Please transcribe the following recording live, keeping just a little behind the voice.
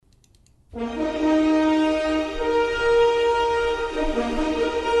Hi,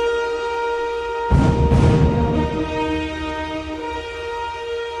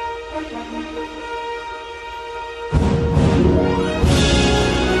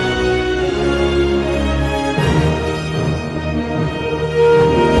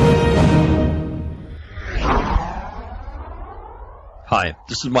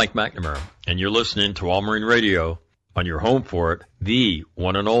 this is Mike McNamara, and you're listening to All Marine Radio on your home for it, the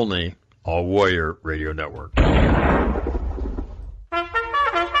one and only All Warrior Radio Network.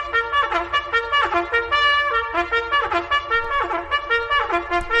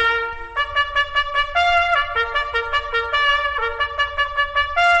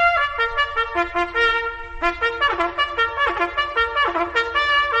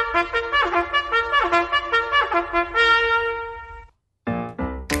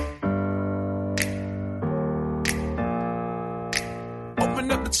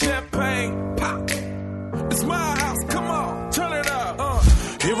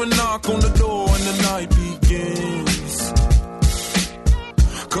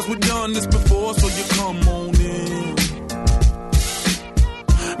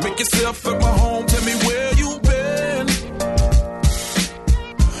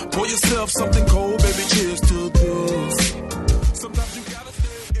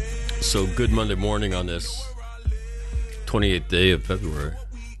 Good Monday morning on this 28th day of February.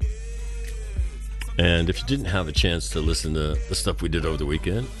 And if you didn't have a chance to listen to the stuff we did over the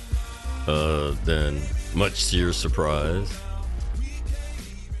weekend, then much to your surprise,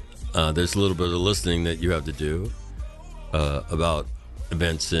 there's a little bit of listening that you have to do about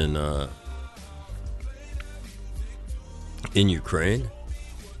events in Ukraine.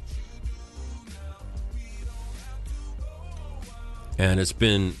 And it's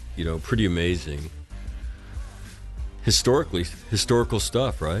been, pretty amazing. Historical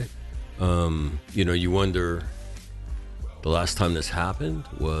stuff, right? You wonder, the last time this happened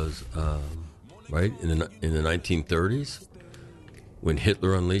was, right, in the 1930s, when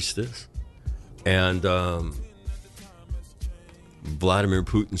Hitler unleashed this. And Vladimir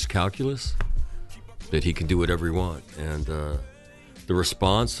Putin's calculus, that he can do whatever he wants. And the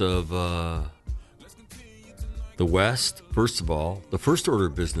response of the West, first of all, the first order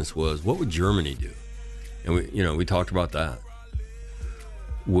of business was, what would Germany do? And we talked about that.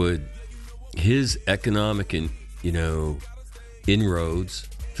 Would his economic and inroads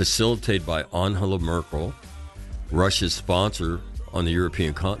facilitated by Angela Merkel, Russia's sponsor on the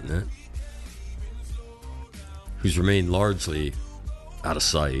European continent, who's remained largely out of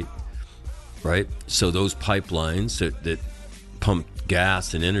sight, right? So those pipelines that pumped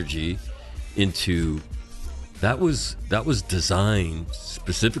gas and energy into that was designed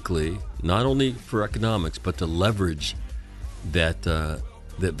specifically not only for economics, but to leverage that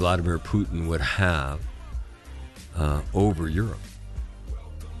Vladimir Putin would have over Europe.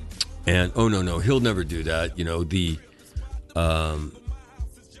 And no, he'll never do that.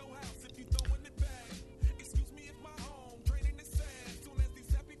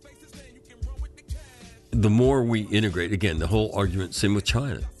 The more we integrate, again, the whole argument, same with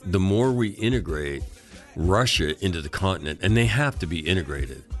China. The more we integrate Russia into the continent, and they have to be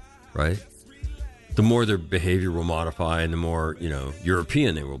integrated, right? The more their behavior will modify, and the more,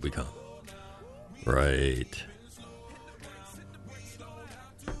 European they will become. Right.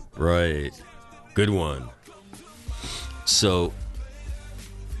 Good one. So,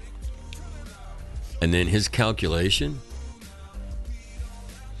 and then his calculation,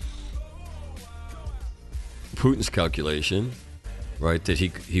 Putin's calculation, right, that he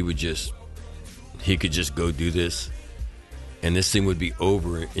could just go do this, and this thing would be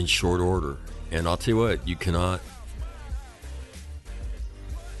over in short order. And I'll tell you what, you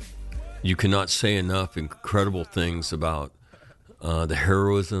cannot say enough incredible things about the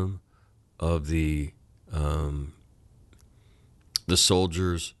heroism of the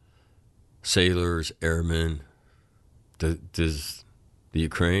soldiers, sailors, airmen. Does the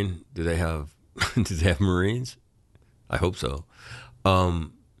Ukraine, do they have Marines? I hope so.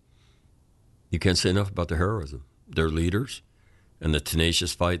 You can't say enough about their heroism, their leaders, and the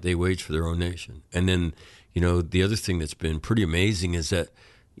tenacious fight they wage for their own nation. And then, the other thing that's been pretty amazing is that,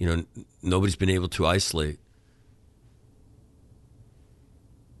 nobody's been able to isolate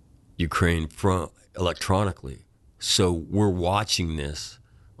Ukraine from electronically. So we're watching this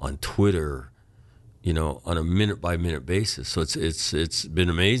on Twitter, on a minute-by-minute basis. So it's been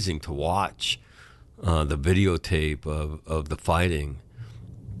amazing to watch the videotape of the fighting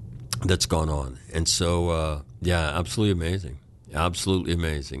that's gone on. And so, absolutely amazing. Absolutely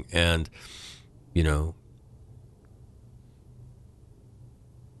amazing. And,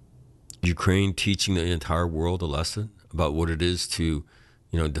 Ukraine teaching the entire world a lesson about what it is to,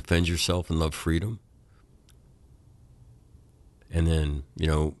 defend yourself and love freedom. And then,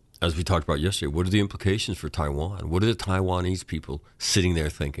 as we talked about yesterday, what are the implications for Taiwan? What are the Taiwanese people sitting there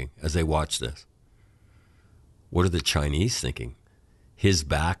thinking as they watch this? What are the Chinese thinking? His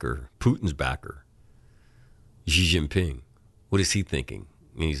backer, Putin's backer, Xi Jinping. What is he thinking?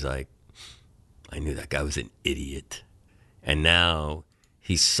 And he's like, I knew that guy was an idiot. And now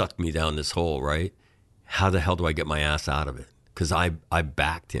he sucked me down this hole, right? How the hell do I get my ass out of it? Because I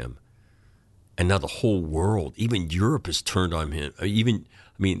backed him. And now the whole world, even Europe, has turned on him.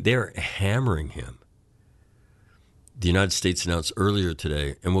 They're hammering him. The United States announced earlier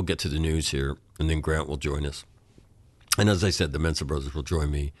today, and we'll get to the news here, and then Grant will join us. And as I said, the Mensa brothers will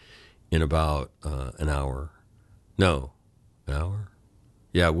join me in about an hour. No, an hour?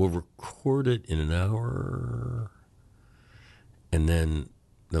 Yeah, we'll record it in an hour. And then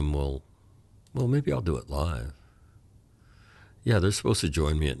maybe I'll do it live. Yeah, they're supposed to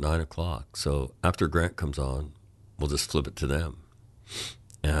join me at 9 o'clock. So after Grant comes on, we'll just flip it to them.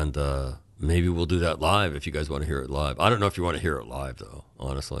 And maybe we'll do that live if you guys want to hear it live. I don't know if you want to hear it live, though,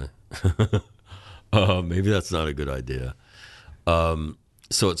 honestly. Maybe that's not a good idea.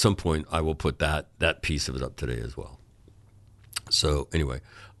 So at some point, I will put that piece of it up today as well. So anyway,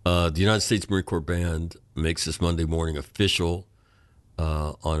 the United States Marine Corps Band makes this Monday morning official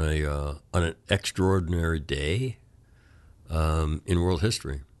on an extraordinary day in world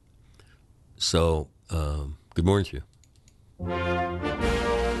history. So good morning to you.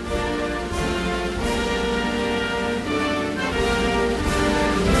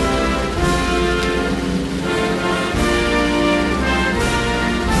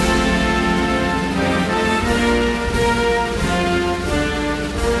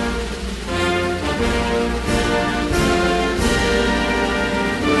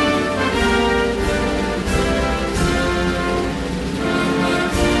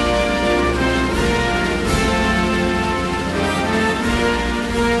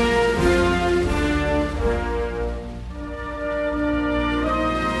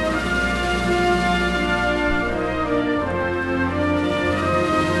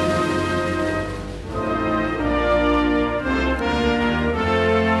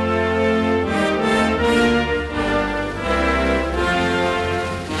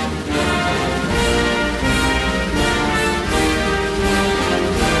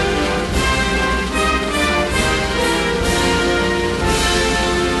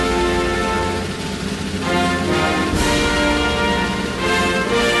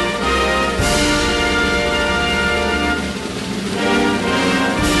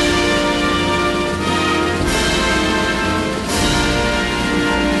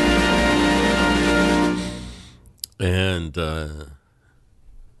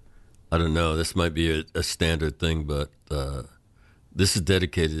 I don't know, this might be a standard thing, but this is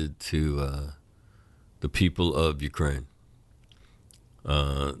dedicated to the people of Ukraine,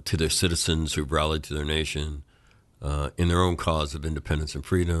 to their citizens who've rallied to their nation in their own cause of independence and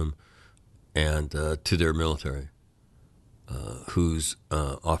freedom, and to their military, who's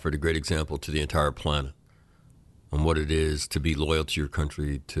offered a great example to the entire planet on what it is to be loyal to your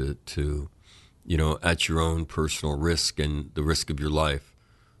country, to at your own personal risk and the risk of your life,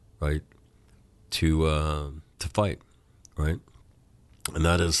 right, to fight, right, and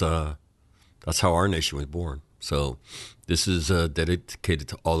that's how our nation was born. So this is dedicated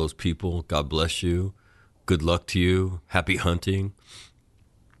to all those people. God bless you. Good luck to you. Happy hunting.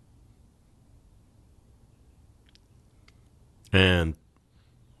 And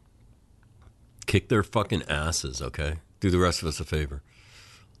kick their fucking asses, okay? Do the rest of us a favor.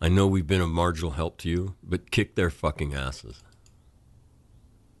 I know we've been of marginal help to you, but kick their fucking asses.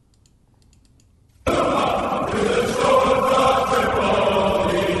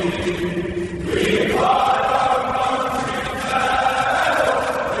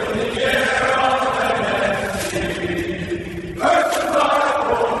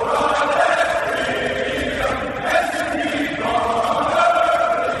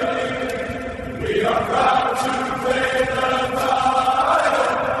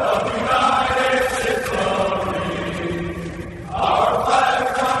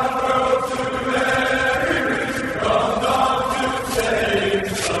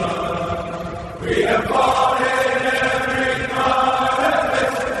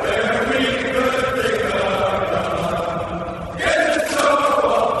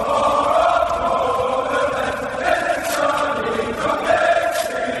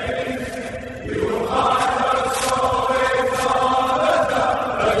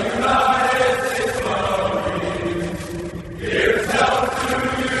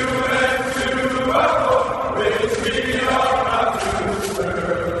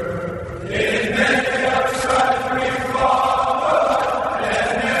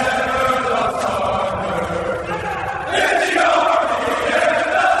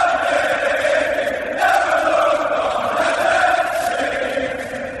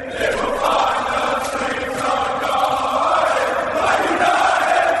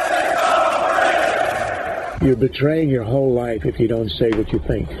 You're betraying your whole life if you don't say what you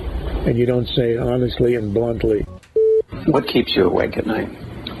think, and you don't say it honestly and bluntly. What keeps you awake at night?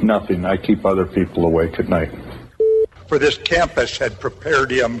 Nothing. I keep other people awake at night. For this campus had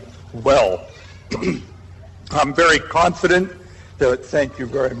prepared him well. I'm very confident that, thank you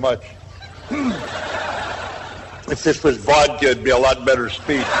very much. If this was vodka, it'd be a lot better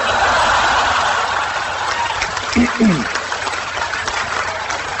speech.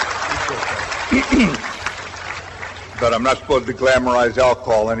 But I'm not supposed to glamorize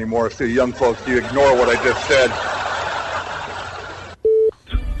alcohol anymore, so young folks, you ignore what I just said.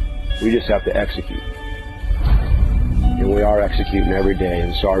 We just have to execute. And we are executing every day,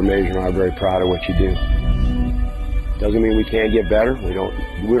 and Sergeant Major and I are very proud of what you do. Doesn't mean we can't get better. We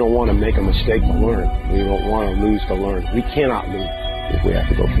don't want to make a mistake to learn. We don't want to lose to learn. We cannot lose if we have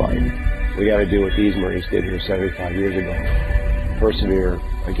to go fight. We got to do what these Marines did here 75 years ago. Persevere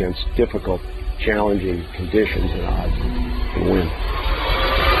against difficult, challenging conditions and odds and win.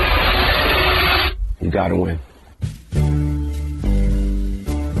 You got to win.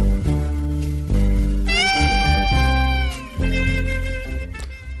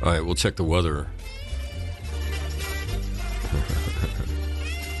 All right, we'll check the weather.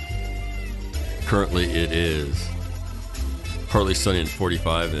 Currently, it is partly sunny and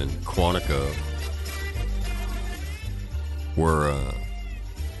 45 in Quantico, where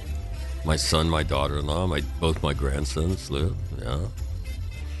my son, my daughter-in-law, both my grandsons live.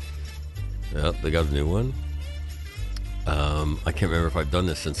 Yeah, they got a new one. I can't remember if I've done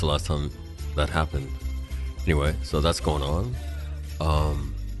this since the last time that happened. Anyway, so that's going on.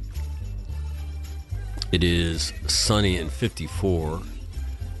 It is sunny and 54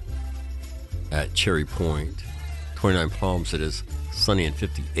 at Cherry Point. 29 Palms, it is sunny and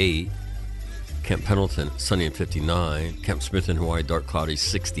 58. Camp Pendleton, sunny and 59. Camp Smith in Hawaii, dark cloudy,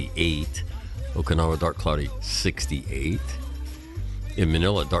 68. Okinawa, dark cloudy, 68. In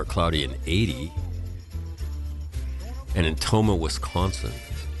Manila, dark cloudy and 80. And in Toma, Wisconsin,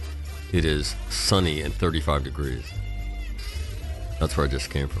 it is sunny and 35 degrees. That's where I just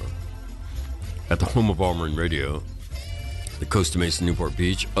came from. At the home of All Marine Radio, the Costa Mesa Newport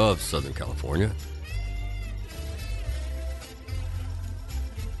Beach of Southern California.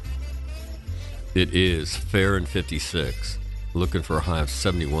 It is fair and 56. Looking for a high of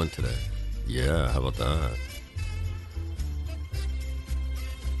 71 today. Yeah, how about that?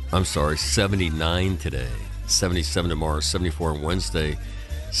 I'm sorry, 79 today. 77 tomorrow, 74 on Wednesday,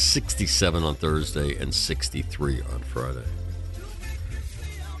 67 on Thursday, and 63 on Friday.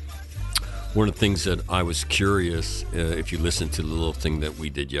 One of the things that I was curious, if you listened to the little thing that we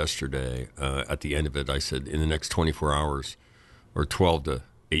did yesterday, at the end of it, I said in the next 24 hours, or 12 to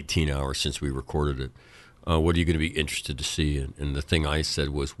 18 hours since we recorded it, what are you going to be interested to see? And the thing I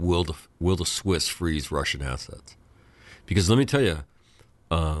said was, will the Swiss freeze Russian assets? Because let me tell you,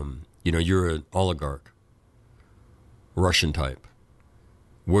 you're an oligarch, Russian type.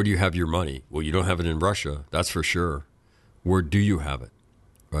 Where do you have your money? Well, you don't have it in Russia, that's for sure. Where do you have it,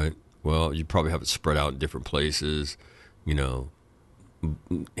 right? Well, you probably have it spread out in different places,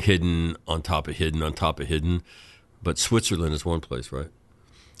 hidden on top of hidden on top of hidden. But Switzerland is one place, right?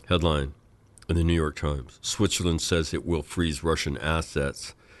 Headline in the New York Times. Switzerland says it will freeze Russian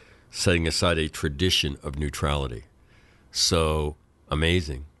assets, setting aside a tradition of neutrality. So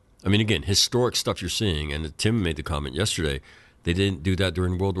amazing. I mean, again, historic stuff you're seeing. And Tim made the comment yesterday, they didn't do that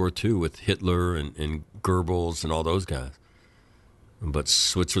during World War II with Hitler and Goebbels and all those guys. But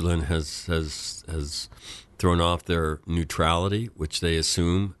Switzerland has thrown off their neutrality, which they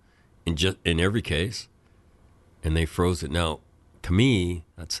assume in every case, and they froze it. Now, to me,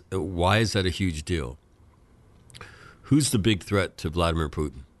 why is that a huge deal? Who's the big threat to Vladimir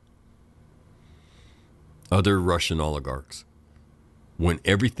Putin? Other Russian oligarchs. When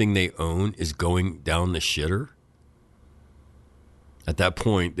everything they own is going down the shitter, at that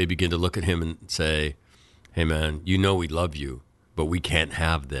point, they begin to look at him and say, hey, man, we love you, but we can't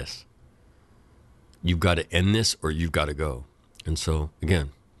have this. You've got to end this or you've got to go. And so,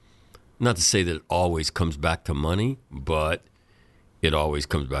 again, not to say that it always comes back to money, but it always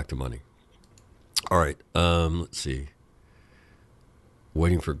comes back to money. All right, let's see.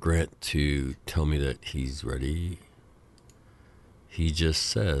 Waiting for Grant to tell me that he's ready. He just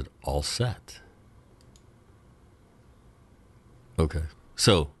said, all set. Okay,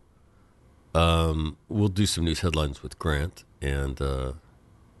 so we'll do some news headlines with Grant. And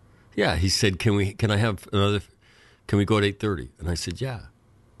he said, can we go at 8:30? And I said, yeah.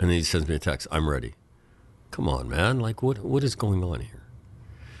 And then he sends me a text, I'm ready. Come on, man. Like, what is going on here?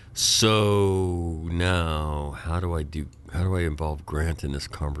 So now, how do I involve Grant in this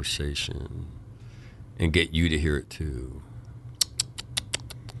conversation? and get you to hear it too?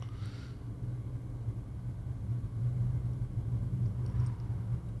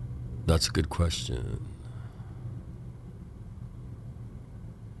 That's a good question.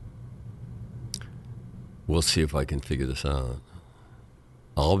 We'll see if I can figure this out.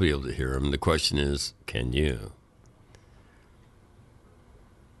 I'll be able to hear him. The question is, can you?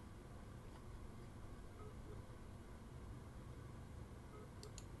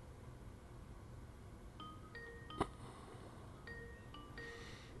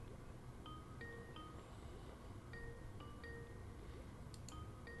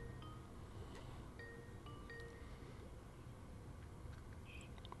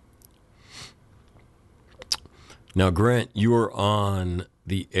 Now, Grant, you are on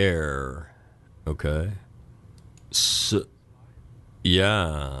the air, okay? So,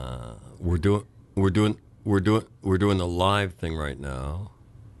 yeah, we're doing the live thing right now.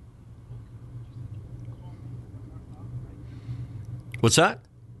 What's that?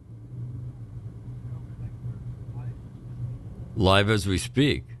 Live as we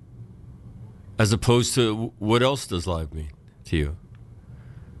speak, as opposed to what else does live mean to you?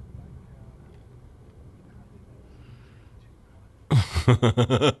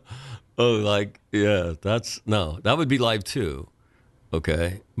 Oh, like, yeah, that would be live too.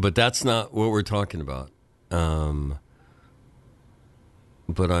 Okay. But that's not what we're talking about. But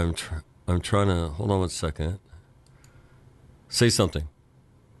I'm trying to, hold on 1 second. Say something.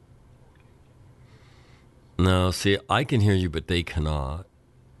 No, see, I can hear you, but they cannot.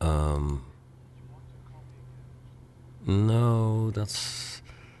 No,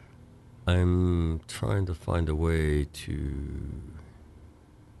 I'm trying to find a way to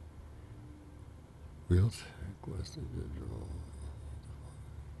Realtek Western Digital.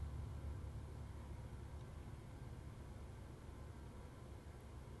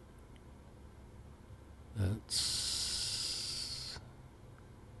 That's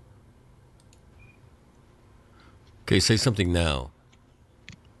okay. Say something now.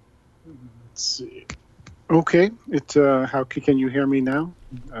 Let's see. Okay, how can you hear me now?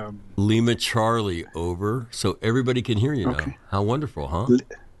 Lima Charlie, over. So everybody can hear you now. Okay. How wonderful, huh?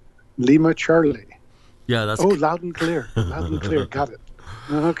 Lima Charlie. Yeah, that's. Oh, loud and clear. Loud and clear. Got it.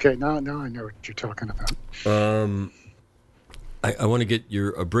 Okay, now I know what you're talking about. I want to get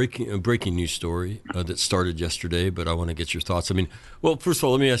a breaking news story that started yesterday, but I want to get your thoughts. I mean, well, first of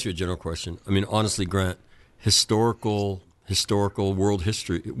all, let me ask you a general question. I mean, honestly, Grant, historical world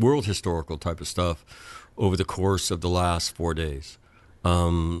historical type of stuff over the course of the last 4 days.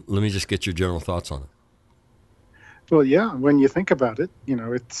 Let me just get your general thoughts on it. Well, yeah, when you think about it,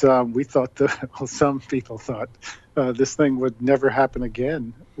 it's we thought some people thought this thing would never happen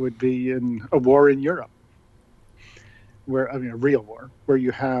again, would be in a war in Europe, a real war, where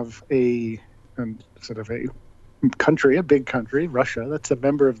you have a country, a big country, Russia, that's a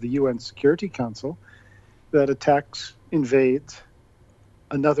member of the UN Security Council, that invades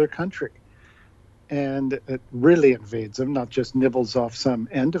another country. And it really invades them, not just nibbles off some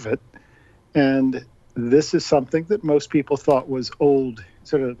end of it. And this is something that most people thought was old,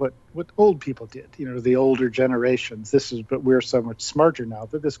 sort of what old people did, the older generations. But we're so much smarter now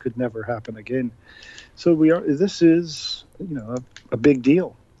that this could never happen again. So this is, a big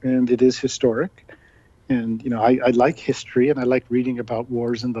deal, and it is historic. And, I like history and I like reading about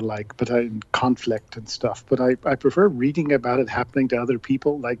wars and the like, conflict and stuff. But I prefer reading about it happening to other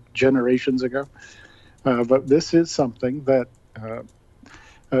people like generations ago. But this is something that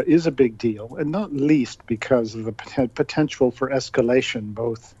is a big deal, and not least because of the potential for escalation,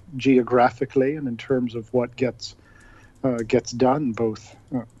 both geographically and in terms of what gets done, both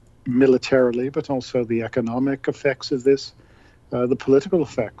militarily, but also the economic effects of this. The political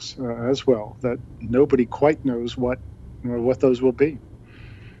effects as well, that nobody quite knows what those will be.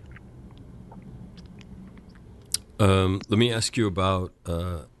 Let me ask you about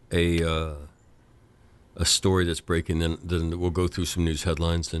a story that's breaking. Then we'll go through some news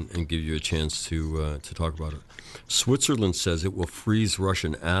headlines and give you a chance to talk about it. Switzerland says it will freeze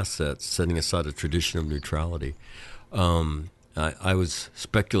Russian assets, setting aside a tradition of neutrality. I was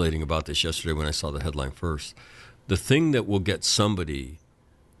speculating about this yesterday when I saw the headline first. The thing that will get somebody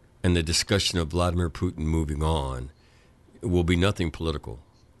and the discussion of Vladimir Putin moving on will be nothing political,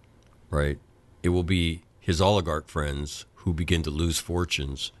 right? It will be his oligarch friends who begin to lose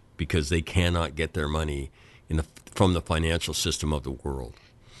fortunes because they cannot get their money from the financial system of the world.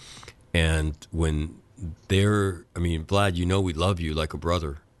 And when Vlad, we love you like a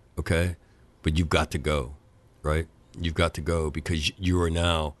brother, okay? But you've got to go, right? You've got to go because you are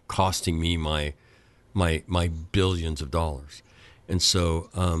now costing me my billions of dollars. And so,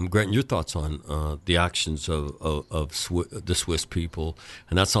 Grant, your thoughts on the actions of the Swiss people,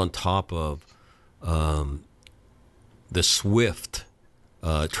 and that's on top of the SWIFT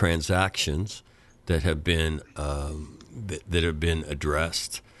transactions that have been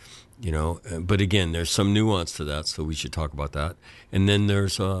addressed. But again, there's some nuance to that, so we should talk about that. And then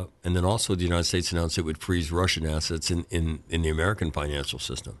also the United States announced it would freeze Russian assets in the American financial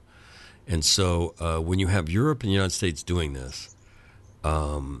system. And so when you have Europe and the United States doing this,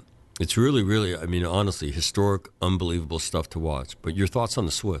 it's really, really, I mean, honestly, historic, unbelievable stuff to watch. But your thoughts on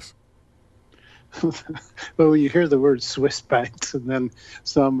the Swiss? Well, you hear the word Swiss banks and then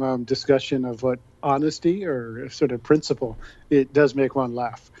some discussion of what honesty or sort of principle, it does make one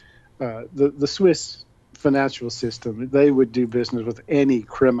laugh. The Swiss financial system, they would do business with any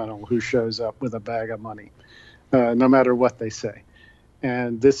criminal who shows up with a bag of money, no matter what they say.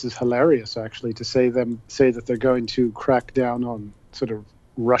 And this is hilarious, actually, to say that they're going to crack down on sort of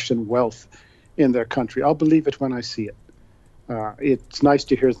Russian wealth in their country. I'll believe it when I see it. It's nice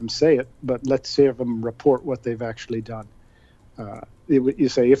to hear them say it, but let's see them report what they've actually done. You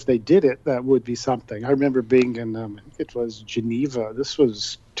say if they did it, that would be something. I remember being in, it was Geneva. This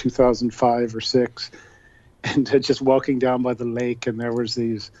was 2005 or 6, and just walking down by the lake, and there was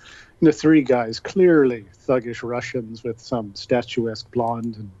these, 3 guys, clearly thuggish Russians with some statuesque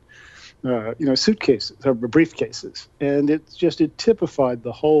blonde and, suitcases or briefcases, and it typified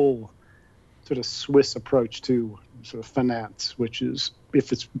the whole sort of Swiss approach to sort of finance, which is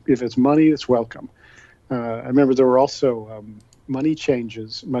if it's money, it's welcome. I remember there were also money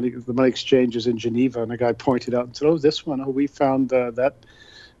exchanges in Geneva, and a guy pointed out and said, "Oh, this one, we found that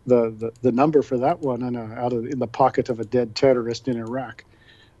the number for that one in the pocket of a dead terrorist in Iraq."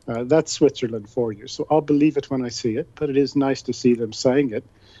 That's Switzerland for you. So I'll believe it when I see it, but it is nice to see them saying it.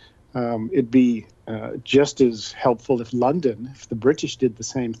 It'd be just as helpful if the British did the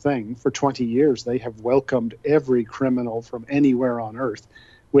same thing. For 20 years, they have welcomed every criminal from anywhere on earth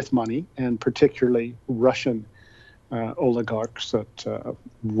with money, and particularly Russian oligarchs. The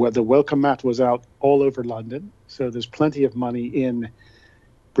welcome mat was out all over London, so there's plenty of money in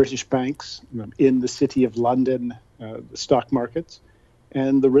British banks, in the city of London, the stock markets,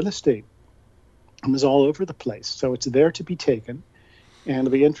 and the real estate is all over the place. So it's there to be taken. And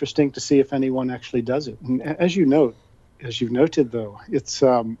it'll be interesting to see if anyone actually does it. And as you've noted, though, it's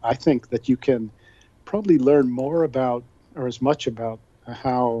I think that you can probably learn more about, or as much about,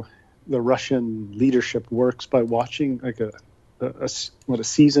 how the Russian leadership works by watching like a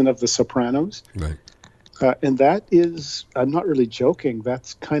season of The Sopranos. Right. And that is, I'm not really joking.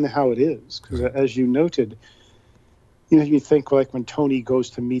 That's kind of how it is. Because as you noted, you think like when Tony goes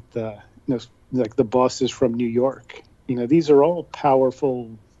to meet like the bosses from New York. These are all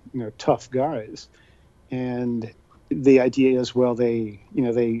powerful, tough guys, and the idea is, well, they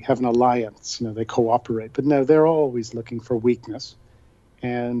have an alliance, they cooperate, but no, they're always looking for weakness.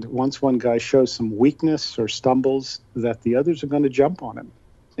 And once one guy shows some weakness or stumbles, that the others are going to jump on him.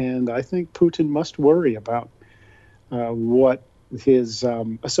 And I think Putin must worry about what his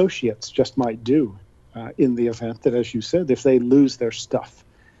associates just might do in the event that, as you said, if they lose their stuff,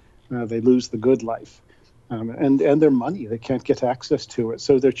 they lose the good life. And their money, they can't get access to it.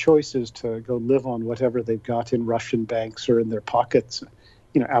 So their choice is to go live on whatever they've got in Russian banks or in their pockets,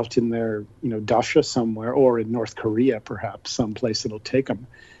 out in their, Dasha somewhere, or in North Korea, perhaps, someplace that'll take them.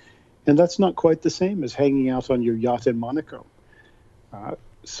 And that's not quite the same as hanging out on your yacht in Monaco.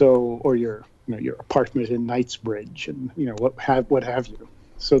 Or your apartment in Knightsbridge, and, what have you.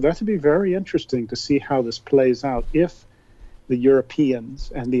 So that would be very interesting to see how this plays out if the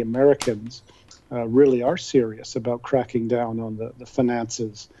Europeans and the Americans really are serious about cracking down on the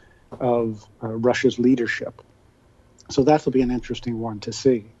finances of Russia's leadership. So that will be an interesting one to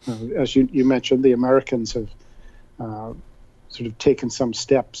see. As you mentioned, the Americans have sort of taken some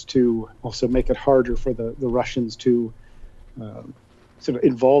steps to also make it harder for the Russians to sort of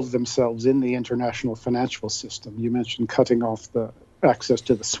involve themselves in the international financial system. You mentioned cutting off the access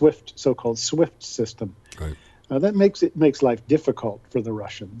to the so-called SWIFT system. Right. That makes life difficult for the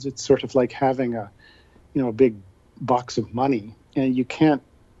Russians. It's sort of like having a big box of money, and you can't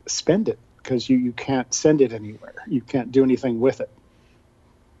spend it because you can't send it anywhere. You can't do anything with it.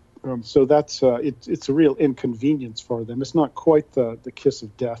 So that's it's a real inconvenience for them. It's not quite the kiss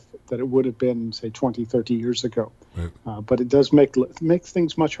of death that it would have been, say, 20, 30 years ago. Right. But it does make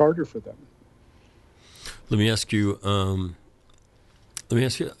things much harder for them. Let me ask you. I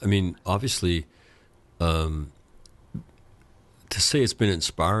mean, obviously. To say it's been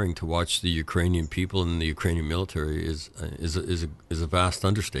inspiring to watch the Ukrainian people and the Ukrainian military is a vast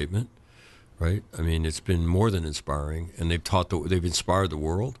understatement, right? I mean, it's been more than inspiring, and they've inspired the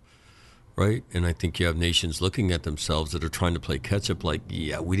world, right? And I think you have nations looking at themselves that are trying to play catch up, like,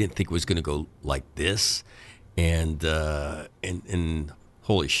 yeah, we didn't think it was going to go like this, and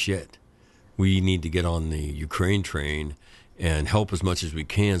holy shit, we need to get on the Ukraine train and help as much as we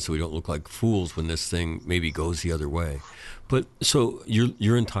can so we don't look like fools when this thing maybe goes the other way. But so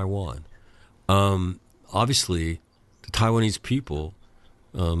you're in Taiwan. Obviously, the Taiwanese people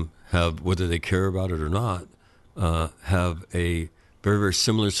have, whether they care about it or not, have a very, very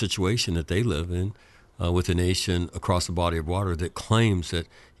similar situation that they live in with a nation across a body of water that claims that,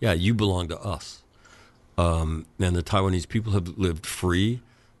 yeah, you belong to us. And the Taiwanese people have lived free,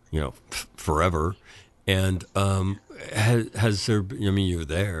 forever. And has there, you're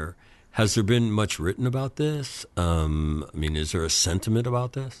there, has there been much written about this? Is there a sentiment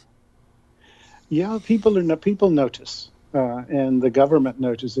about this? Yeah, people notice, and the government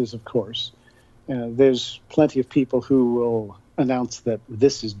notices, of course. There's plenty of people who will announce that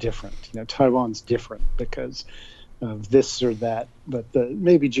this is different. Taiwan's different because of this or that. But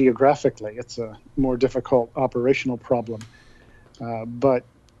maybe geographically, it's a more difficult operational problem. But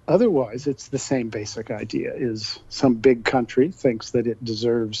otherwise, it's the same basic idea: is some big country thinks that it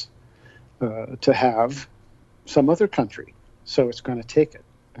deserves to have some other country, so it's going to take it.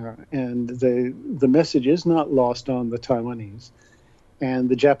 And the message is not lost on the Taiwanese, and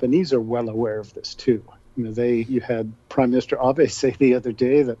the Japanese are well aware of this too. You had Prime Minister Abe say the other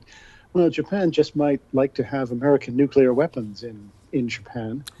day that, well, Japan just might like to have American nuclear weapons in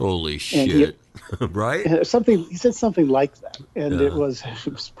Japan. Holy shit! Right? He said something like that, and it was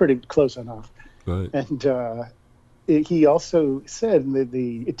pretty close enough. Right. And he also said, and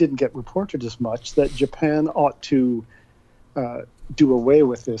it didn't get reported as much, that Japan ought to do away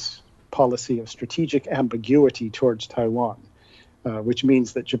with this policy of strategic ambiguity towards Taiwan, which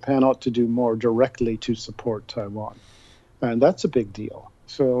means that Japan ought to do more directly to support Taiwan. And that's a big deal.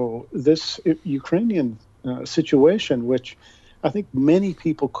 So this Ukrainian situation, which I think many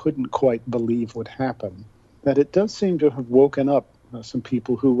people couldn't quite believe would happen, that it does seem to have woken up some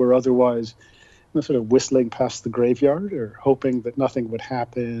people who were otherwise sort of whistling past the graveyard or hoping that nothing would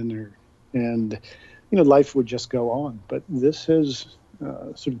happen, and life would just go on. But this has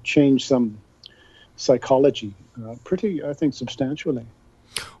sort of changed some psychology pretty, I think, substantially.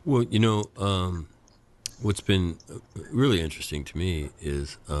 Well, what's been really interesting to me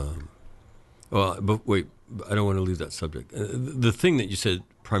is, but wait, I don't want to leave that subject. The thing that you said,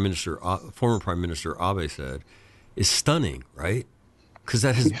 former Prime Minister Abe said, is stunning, right? Because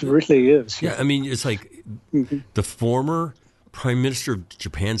it really is. Yeah, it's like the former Prime Minister of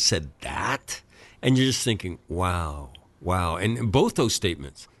Japan said that, and you're just thinking, wow. And both those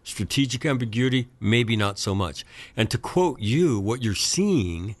statements, strategic ambiguity, maybe not so much. And to quote you, what you're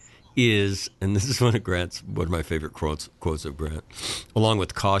seeing is, and this is one of my favorite quotes of Grant, along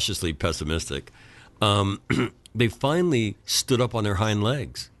with cautiously pessimistic, they finally stood up on their hind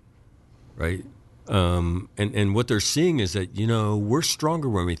legs, right? And what they're seeing is that, we're stronger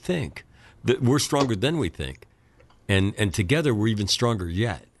when we think, that we're stronger than we think. And together we're even stronger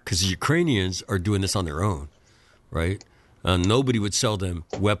yet, because the Ukrainians are doing this on their own, right? Nobody would sell them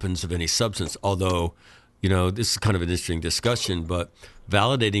weapons of any substance, although, this is kind of an interesting discussion, but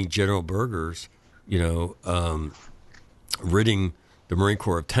validating General Berger's, ridding the Marine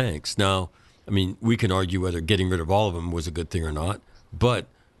Corps of tanks. Now, we can argue whether getting rid of all of them was a good thing or not, but,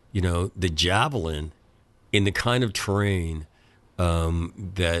 the Javelin in the kind of terrain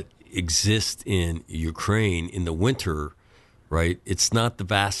that exists in Ukraine in the winter, right? It's not the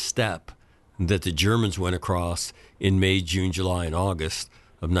vast steppe that the Germans went across in May, June, July, and August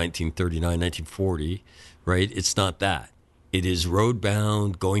of 1939, 1940, right? It's not that. It is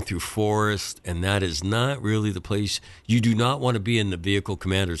road-bound, going through forest, and that is not really the place. You do not want to be in the vehicle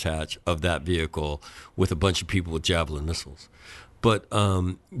commander's hatch of that vehicle with a bunch of people with Javelin missiles. But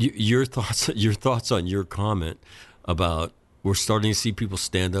your thoughts on your comment about we're starting to see people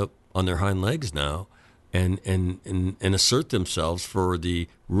stand up on their hind legs now and assert themselves for the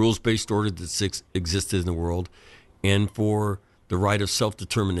rules-based order that existed in the world and for the right of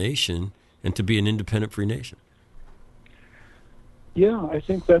self-determination and to be an independent free nation. Yeah, I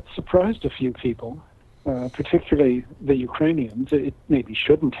think that surprised a few people, particularly the Ukrainians. It maybe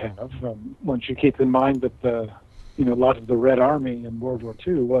shouldn't have. Once you keep in mind that a lot of the Red Army in World War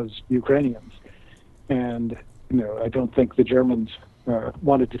II was Ukrainians, and I don't think the Germans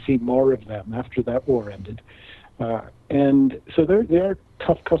wanted to see more of them after that war ended. And so they are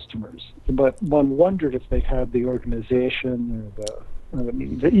tough customers, but one wondered if they had the organization or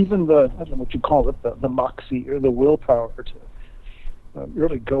even the I don't know what you call it, the moxie or the willpower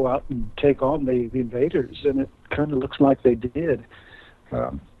really go out and take on the invaders, and it kind of looks like they did,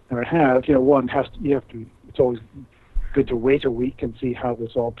 or have. One has to. It's always good to wait a week and see how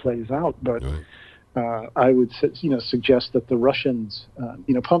this all plays out, but. Right. I would, suggest that the Russians,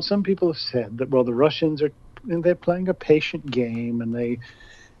 some people have said that, well, the Russians they're playing a patient game, and they,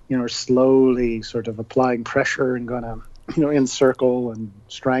 are slowly sort of applying pressure and going to, encircle and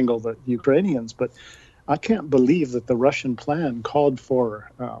strangle the Ukrainians. But I can't believe that the Russian plan called for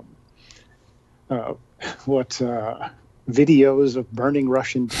videos of burning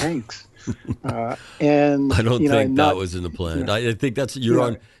Russian tanks. And I don't think that was in the plan. I think that's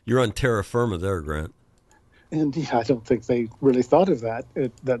you're on terra firma there, Grant. And I don't think they really thought of that.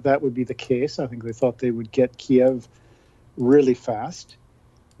 That would be the case. I think they thought they would get Kiev really fast,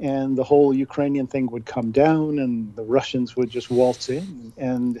 and the whole Ukrainian thing would come down, and the Russians would just waltz in.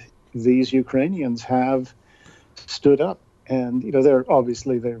 And these Ukrainians have stood up, and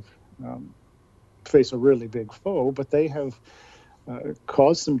they've face a really big foe, but they have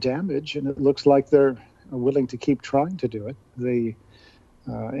caused some damage, and it looks like they're willing to keep trying to do it. They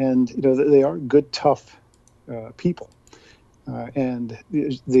are good, tough people, and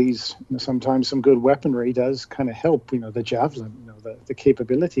these sometimes some good weaponry does kind of help. The javelin, the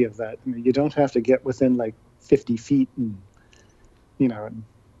capability of that. You don't have to get within like 50 feet and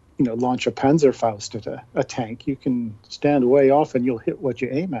launch a Panzerfaust at a tank. You can stand way off and you'll hit what you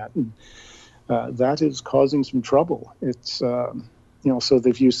aim at, and that is causing some trouble. It's so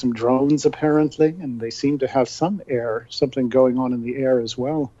they've used some drones apparently, and they seem to have something going on in the air as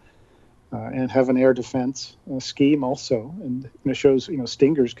well, and have an air defense scheme also. And it shows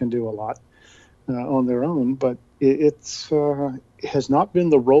Stingers can do a lot on their own, but it has not been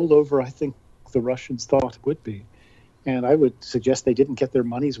the rollover I think the Russians thought it would be. And I would suggest they didn't get their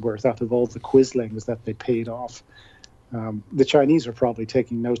money's worth out of all the quislings that they paid off. The Chinese are probably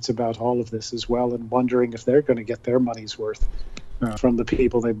taking notes about all of this as well, and wondering if they're going to get their money's worth from the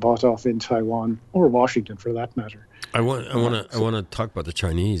people they bought off in Taiwan or Washington, for that matter. I want to talk about the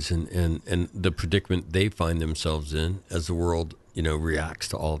Chinese and the predicament they find themselves in as the world reacts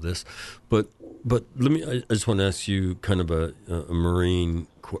to all of this. But I just want to ask you kind of a Marine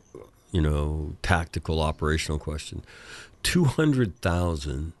tactical operational question.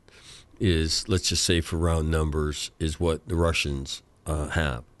 200,000 is, let's just say for round numbers, is what the Russians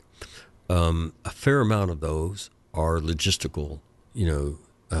have. A fair amount of those are logistical,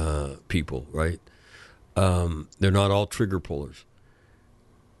 people, right? They're not all trigger pullers.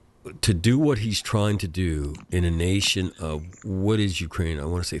 To do what he's trying to do in a nation of, what is Ukraine? I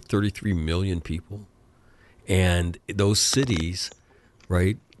want to say 33 million people. And those cities,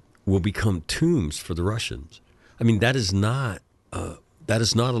 right, will become tombs for the Russians. I mean, that is not a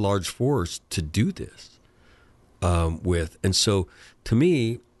large force to do this with. And so, to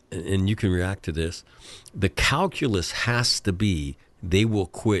me, and you can react to this, the calculus has to be they will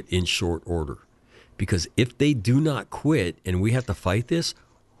quit in short order. Because if they do not quit and we have to fight this,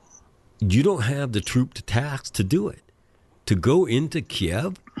 you don't have the troop to task to do it. To go into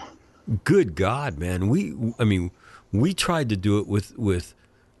Kiev, good God, man. We tried to do it with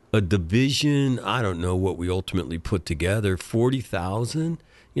a division. I don't know what we ultimately put together, 40,000.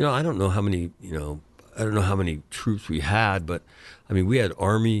 I don't know how many, I don't know how many troops we had, but we had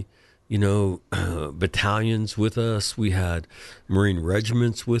Army, battalions with us. We had Marine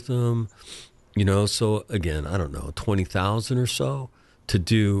regiments with them, so again, I don't know, 20,000 or so to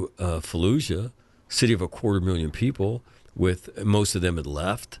do Fallujah, city of 250,000 people, with most of them had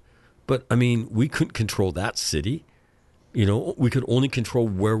left. But we couldn't control that city. We could only control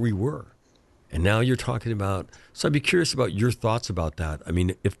where we were. And now you're talking about, so I'd be curious about your thoughts about that.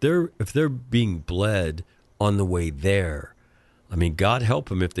 If they're being bled on the way there, God help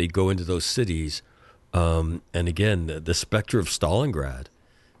them if they go into those cities. And again, the specter of Stalingrad,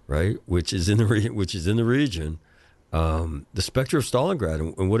 right, which is in the region, the specter of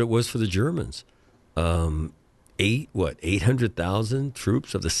Stalingrad and what it was for the Germans, 800,000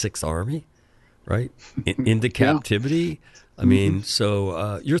 troops of the Sixth Army, right, into captivity.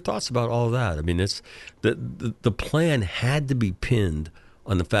 So your thoughts about all of that? It's the plan had to be pinned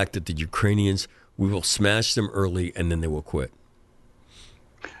on the fact that the Ukrainians, we will smash them early and then they will quit.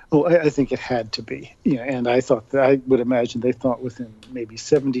 Well, I think it had to be. And I would imagine they thought within maybe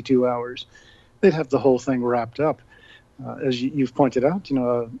 72 hours they'd have the whole thing wrapped up. As you've pointed out,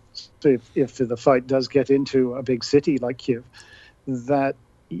 if the fight does get into a big city like Kiev, that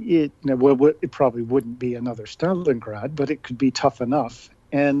it probably wouldn't be another Stalingrad, but it could be tough enough.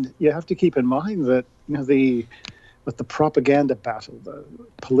 And you have to keep in mind that the propaganda battle, the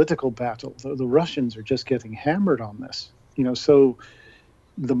political battle, the Russians are just getting hammered on this. So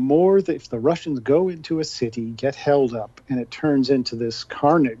the more that if the Russians go into a city, get held up, and it turns into this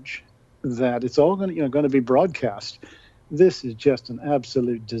carnage, that it's all going to be broadcast. This is just an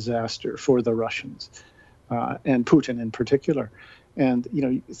absolute disaster for the Russians, and Putin in particular. And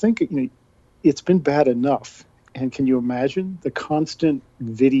think it's been bad enough. And can you imagine the constant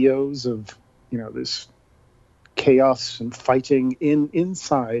videos of this chaos and fighting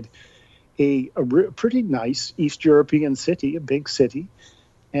inside a pretty nice East European city, a big city?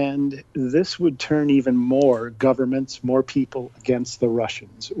 And this would turn even more governments, more people against the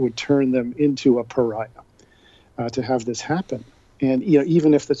Russians. It would turn them into a pariah to have this happen. And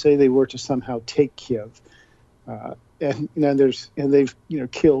even if they were to somehow take Kiev, and they've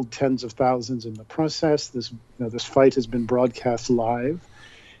killed tens of thousands in the process. This fight has been broadcast live,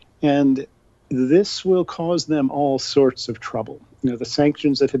 and this will cause them all sorts of trouble. The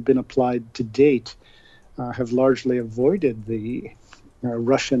sanctions that have been applied to date have largely avoided the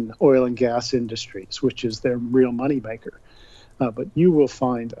Russian oil and gas industries, which is their real moneymaker. But you will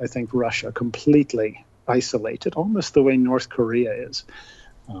find, I think, Russia completely isolated, almost the way North Korea is.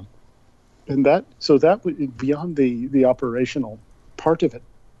 And that would, beyond the operational part of it,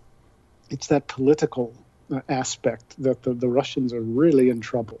 it's that political aspect that the Russians are really in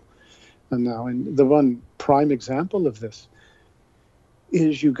trouble. And now, and the one prime example of this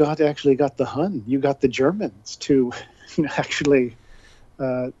is you got the Hun, you got the Germans to actually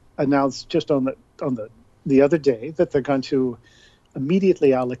announce just on the other day that they're going to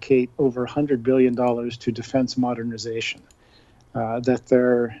immediately allocate over $100 billion to defense modernization, that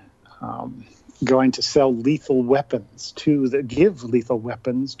they're going to sell lethal weapons give lethal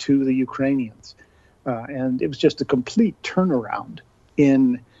weapons to the Ukrainians. And it was just a complete turnaround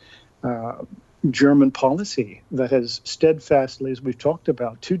in German policy that has steadfastly, as we've talked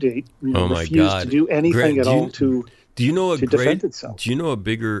about to date, refused to do anything at all to defend itself. Do you know a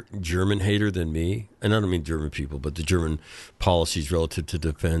bigger German hater than me? And I don't mean German people, but the German policies relative to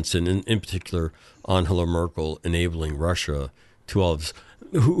defense, and in particular Angela Merkel enabling Russia to all of this,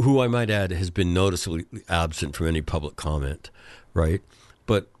 who I might add has been noticeably absent from any public comment, right?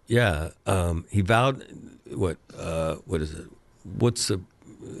 But yeah, he vowed what is it?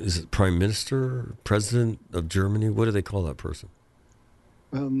 Is it Prime Minister, President of Germany? What do they call that person?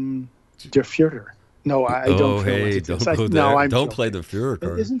 Der Führer. No, I don't. Oh, hey, don't go there. Don't play the Führer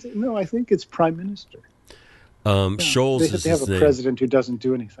card. Isn't it? No, I think it's Prime Minister. Scholz is his name. They have a president who doesn't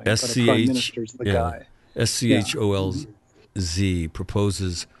do anything, but a Prime Minister's the guy. SCHOLZ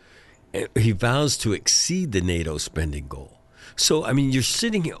proposes, he vows to exceed the NATO spending goal. So, I mean, you're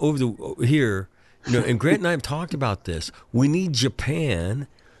sitting here, and Grant and I have talked about this. We need Japan,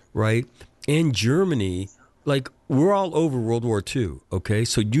 right, and Germany. Like, we're all over World War II, okay?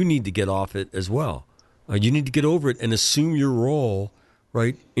 So you need to get off it as well. You need to get over it and assume your role,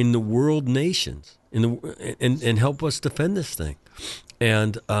 right, in the world nations, and help us defend this thing.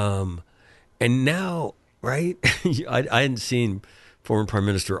 And now, right, I hadn't seen former Prime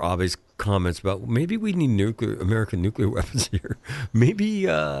Minister Abe's comments about maybe we need American nuclear weapons here. Maybe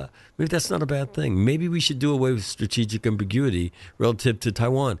that's not a bad thing. Maybe we should do away with strategic ambiguity relative to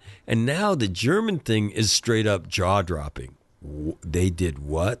Taiwan. And now the German thing is straight up jaw-dropping. They did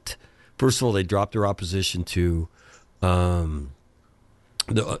what? First of all, they dropped their opposition to the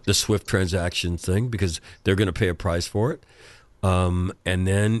SWIFT transaction thing because they're going to pay a price for it. And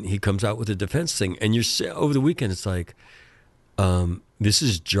then he comes out with a defense thing. And over the weekend, it's like, this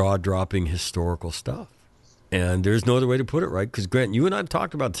is jaw-dropping historical stuff. And there's no other way to put it, right? Because, Grant, you and I have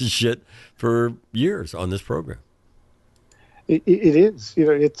talked about this shit for years on this program. It is.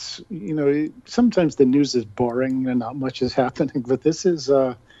 Sometimes the news is boring and not much is happening, but this is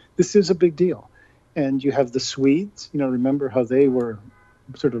a big deal. And you have the Swedes, remember how they were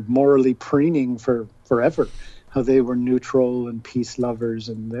sort of morally preening for forever, how they were neutral and peace lovers,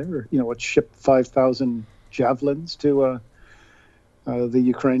 and they're, shipped 5,000 javelins to the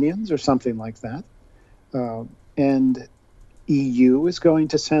Ukrainians or something like that. And EU is going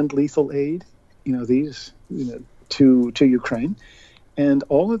to send lethal aid, to Ukraine. And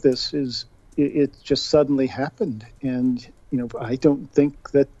all of this it just suddenly happened. And, I don't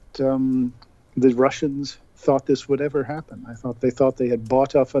think that the Russians thought this would ever happen. They thought they had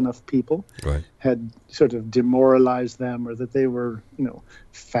bought off enough people, right, had sort of demoralized them, or that they were,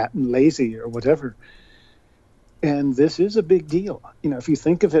 fat and lazy or whatever. And this is a big deal. If you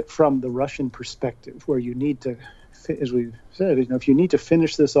think of it from the Russian perspective, where you need to, as we've said, if you need to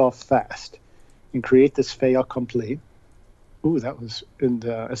finish this off fast and create this fait accompli, that was,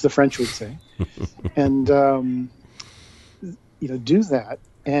 as the French would say, and, do that.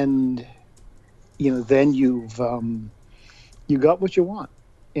 And, then you got what you want.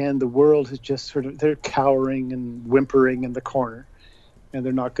 and the world is just sort of, they're cowering and whimpering in the corner, and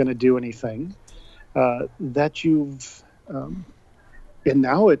they're not going to do anything. That you've, and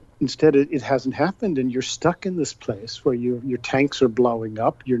now it hasn't happened, and you're stuck in this place where your tanks are blowing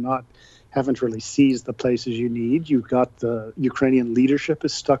up. Haven't really seized the places you need. You've got the Ukrainian leadership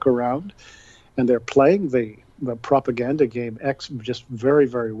is stuck around, and they're playing the propaganda game just very,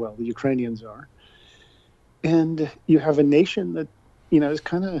 very well. The Ukrainians are. And you have a nation that, is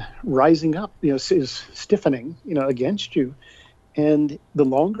kind of rising up, is stiffening, against you. And the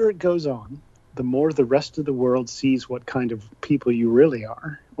longer it goes on, the more the rest of the world sees what kind of people you really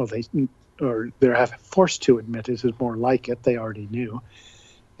are. Well, they're forced to admit it is more like it. They already knew.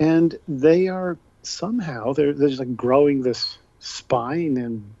 And they are somehow, they're just like growing this spine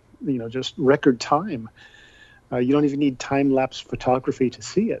in, just record time. You don't even need time-lapse photography to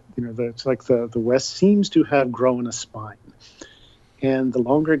see it. It's like the West seems to have grown a spine. And the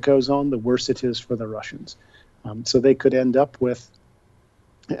longer it goes on, the worse it is for the Russians. So they could end up with,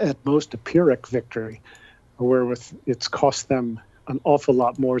 at most, a Pyrrhic victory, where it's cost them an awful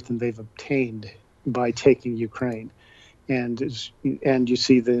lot more than they've obtained by taking Ukraine. And you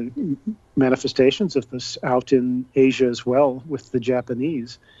see the manifestations of this out in Asia as well with the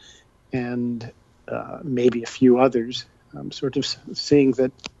Japanese and maybe a few others, sort of seeing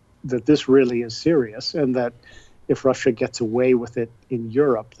that this really is serious, and that if Russia gets away with it in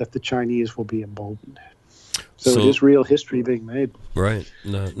Europe, that the Chinese will be emboldened. So it is real history being made. Right.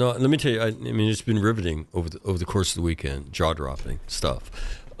 No. Let me tell you. I mean, it's been riveting over the course of the weekend, jaw-dropping stuff.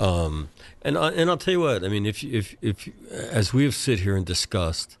 And I'll tell you what. I mean, if as we have sit here and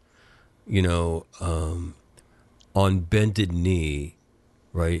discussed, on bended knee,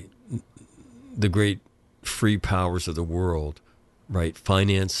 right, the great free powers of the world, right,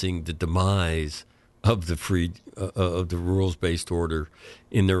 financing the demise of the rules-based order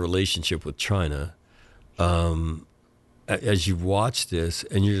in their relationship with China. As you watch this,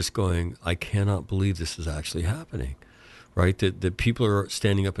 and you're just going, I cannot believe this is actually happening. Right, that people are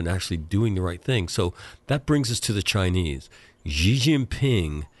standing up and actually doing the right thing. So that brings us to the Chinese. Xi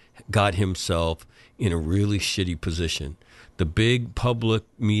Jinping got himself in a really shitty position. The big public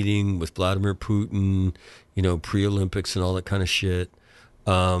meeting with Vladimir Putin, pre-Olympics and all that kind of shit.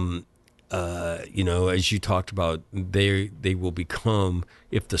 As you talked about, they will become,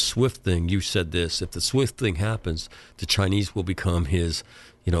 if the SWIFT thing, you said this, if the SWIFT thing happens, the Chinese will become his,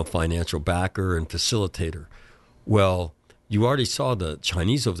 financial backer and facilitator. Well, you already saw the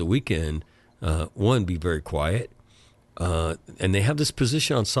Chinese over the weekend, be very quiet, and they have this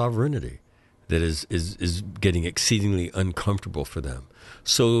position on sovereignty that is getting exceedingly uncomfortable for them.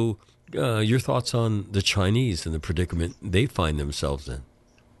 So your thoughts on the Chinese and the predicament they find themselves in?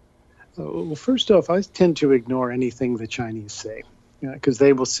 Well, first off, I tend to ignore anything the Chinese say, because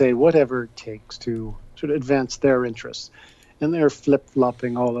they will say whatever it takes to sort of advance their interests. And they're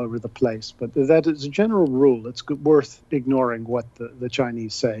flip-flopping all over the place. But that is a general rule. It's worth ignoring what the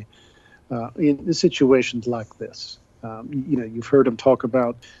Chinese say in situations like this. You've heard them talk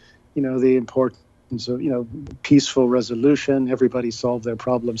about, the importance of, peaceful resolution. Everybody solve their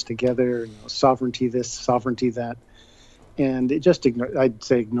problems together. Sovereignty this, sovereignty that. And I'd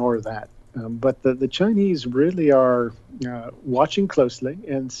say ignore that. But the Chinese really are watching closely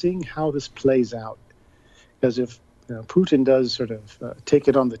and seeing how this plays out. Because if Putin does sort of take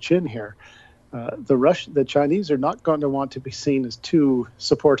it on the chin here, the Chinese are not going to want to be seen as too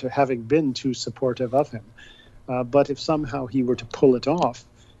supportive, having been too supportive of him. But if somehow he were to pull it off,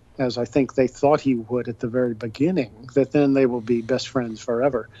 as I think they thought he would at the very beginning, that then they will be best friends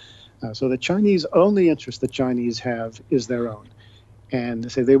forever. So the Chinese, only interest the Chinese have is their own. And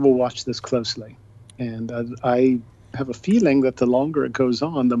they will watch this closely. And I have a feeling that the longer it goes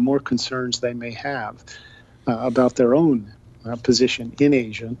on, the more concerns they may have about their own position in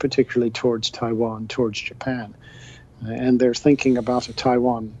Asia, and particularly towards Taiwan, towards Japan. And they're thinking about a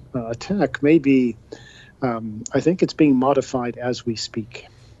Taiwan attack. Maybe, I think it's being modified as we speak.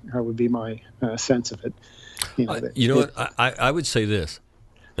 That would be my sense of it. What? I would say this,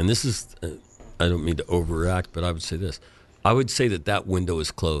 and this is, I don't mean to overreact, but I would say this. I would say that window is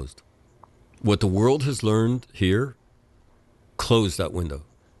closed. What the world has learned here, close that window.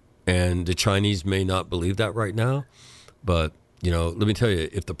 And the Chinese may not believe that right now, but, let me tell you,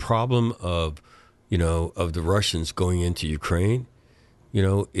 if the problem of the Russians going into Ukraine,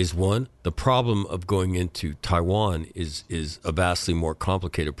 is one, the problem of going into Taiwan is a vastly more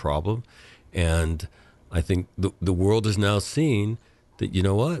complicated problem. And I think the world is now seeing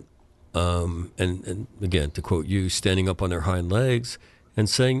that, and again, to quote you, standing up on their hind legs and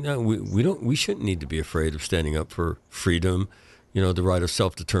saying, no, we shouldn't need to be afraid of standing up for freedom, the right of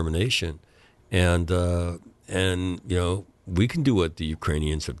self-determination, and we can do what the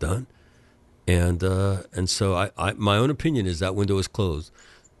Ukrainians have done, and so I my own opinion is that window is closed.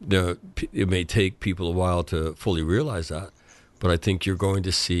 It may take people a while to fully realize that, but I think you're going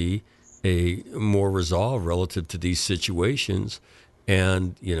to see a more resolve relative to these situations,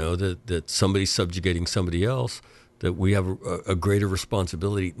 and that somebody's subjugating somebody else, that we have a greater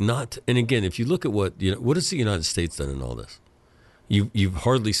responsibility not. And again, if you look at what has the United States done in all this? You've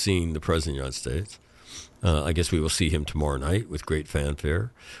hardly seen the President of the United States. I guess we will see him tomorrow night with great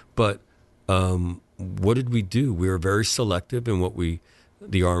fanfare. But what did we do? We were very selective in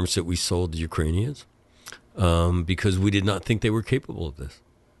the arms that we sold to Ukrainians, because we did not think they were capable of this.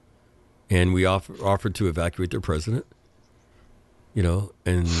 And we offered to evacuate their president, and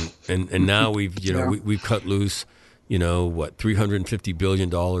now we've we've cut loose, $350 billion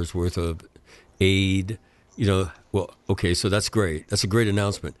worth of aid. Well, okay, so that's great. That's a great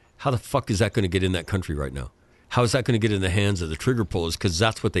announcement. How the fuck is that going to get in that country right now? How is that going to get in the hands of the trigger pullers? Because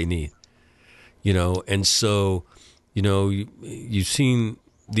that's what they need, And so, you've seen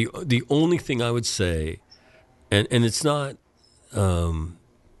the only thing I would say, and it's not.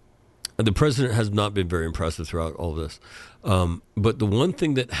 The president has not been very impressive throughout all of this. But the one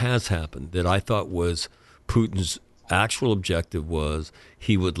thing that has happened that I thought was Putin's actual objective was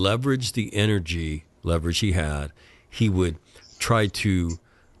he would leverage the energy leverage he had. He would try to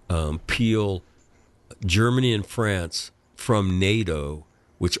peel Germany and France from NATO,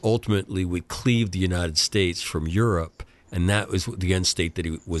 which ultimately would cleave the United States from Europe. And that was the end state that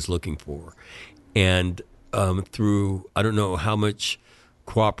he was looking for. And through, I don't know how much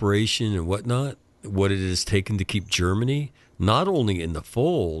cooperation and whatnot, what it has taken to keep Germany not only in the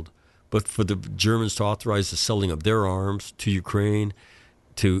fold, but for the Germans to authorize the selling of their arms to Ukraine,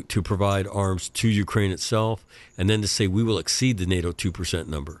 to provide arms to Ukraine itself, and then to say we will exceed the NATO 2%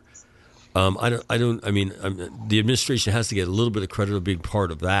 number. The administration has to get a little bit of credit for being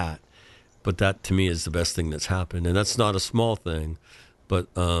part of that, but that to me is the best thing that's happened, and that's not a small thing. But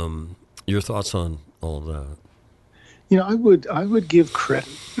your thoughts on all of that? I would give credit,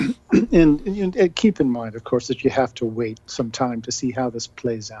 and keep in mind, of course, that you have to wait some time to see how this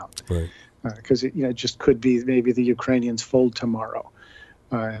plays out, right? Because it just could be maybe the Ukrainians fold tomorrow,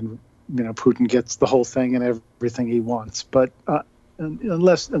 and Putin gets the whole thing and everything he wants. But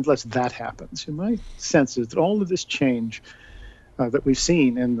unless that happens, my sense is that all of this change that we've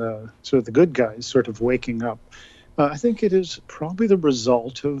seen in the sort of the good guys sort of waking up, I think it is probably the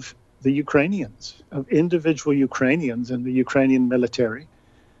result of the Ukrainians, of individual Ukrainians and the Ukrainian military,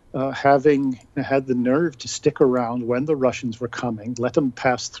 having had the nerve to stick around when the Russians were coming, let them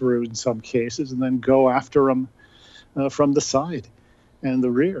pass through in some cases, and then go after them from the side and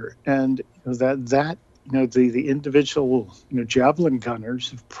the rear. And the individual javelin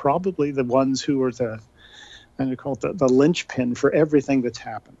gunners are probably the ones who are the linchpin for everything that's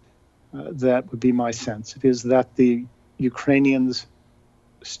happened. That would be my sense. It is that the Ukrainians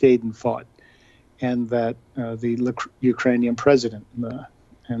stayed and fought, and that the Ukrainian president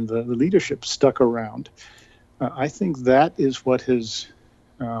and the leadership stuck around. I think that is what has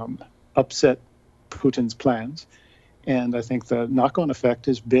upset Putin's plans, and I think the knock-on effect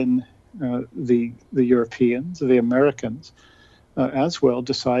has been the Europeans, the Americans, as well,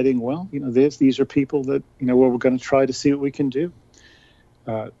 deciding, well, these are people that we're going to try to see what we can do.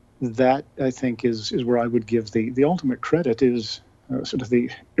 That I think is where I would give the ultimate credit is. Sort of the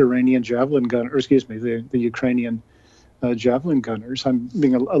Iranian javelin gunner, or excuse me, the Ukrainian javelin gunners. I'm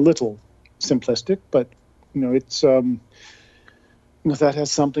being a little simplistic, but it's that has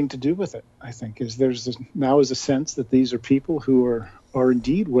something to do with it. I think now is a sense that these are people who are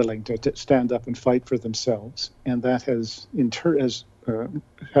indeed willing to stand up and fight for themselves, and that has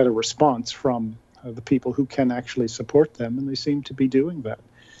had a response from the people who can actually support them, and they seem to be doing that.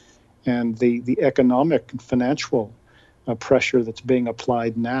 And the economic and financial pressure that's being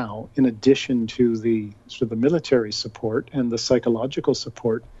applied now, in addition to the military support and the psychological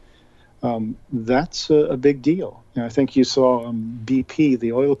support, that's a big deal. I think you saw BP,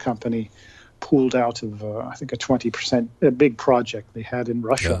 the oil company, pulled out of a 20%, a big project they had in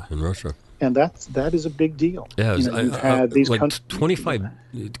Russia. Yeah, in Russia. And that is a big deal. Yeah, you've had these like 25.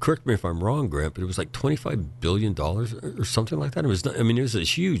 Correct me if I'm wrong, Grant, but it was like $25 billion or something like that. It was it was a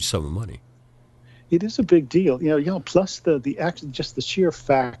huge sum of money. It is a big deal, plus just the sheer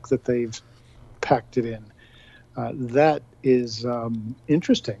fact that they've packed it in. That is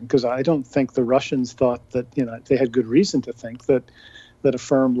interesting, because I don't think the Russians thought that, they had good reason to think that a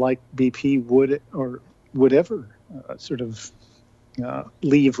firm like BP would ever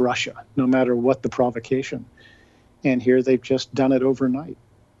leave Russia, no matter what the provocation. And here they've just done it overnight.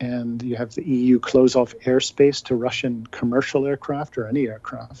 And you have the EU close off airspace to Russian commercial aircraft or any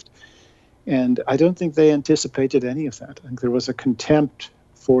aircraft. And I don't think they anticipated any of that. I think there was a contempt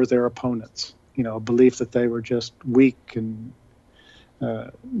for their opponents, a belief that they were just weak and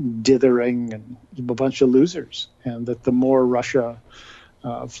dithering and a bunch of losers, and that the more Russia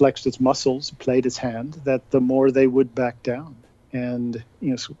flexed its muscles, played its hand, that the more they would back down. And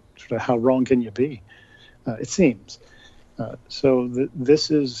sort of how wrong can you be? It seems.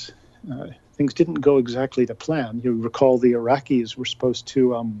 This is things didn't go exactly to plan. You recall the Iraqis were supposed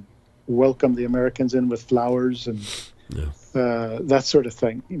to welcome the Americans in with flowers and that sort of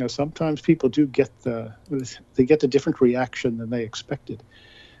thing. Sometimes people do get a different reaction than they expected,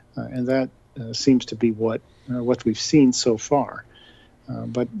 and that seems to be what we've seen so far.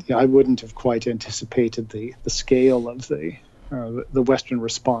 But I wouldn't have quite anticipated the scale of the Western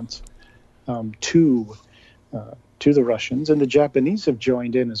response to the Russians, and the Japanese have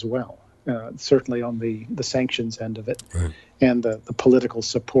joined in as well. Certainly on the sanctions end of it, right, and the political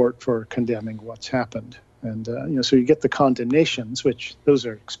support for condemning what's happened. And so you get the condemnations, which those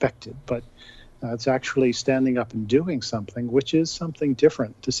are expected, but it's actually standing up and doing something, which is something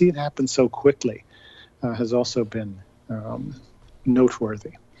different. To see it happen so quickly has also been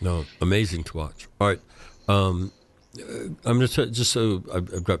noteworthy. No, amazing to watch. All right, I'm going to just so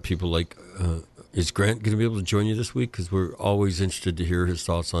I've got people like, is Grant going to be able to join you this week? Because we're always interested to hear his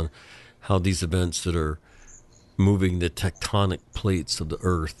thoughts on how these events that are moving the tectonic plates of the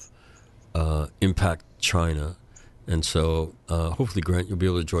earth impact China. And so hopefully, Grant, you'll be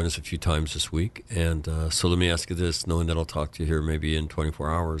able to join us a few times this week. And so let me ask you this, knowing that I'll talk to you here maybe in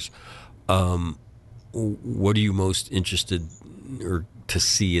 24 hours. What are you most interested or to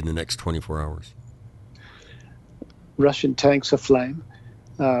see in the next 24 hours? Russian tanks aflame.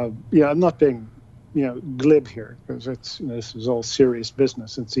 I'm not being glib here, because this is all serious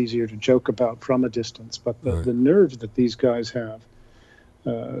business. It's easier to joke about from a distance, but the nerve that these guys have,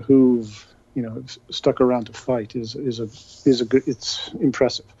 who've stuck around to fight, is a good. It's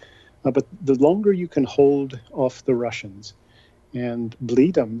impressive. But the longer you can hold off the Russians and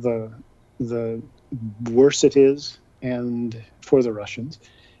bleed them, the worse it is, and for the Russians,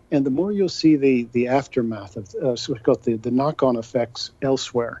 and the more you'll see the aftermath of so we've got the knock-on effects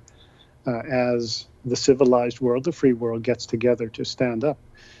elsewhere. As the civilized world, the free world, gets together to stand up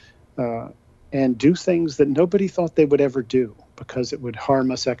and do things that nobody thought they would ever do because it would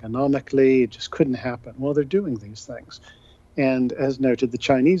harm us economically. It just couldn't happen. Well, they're doing these things. And as noted, the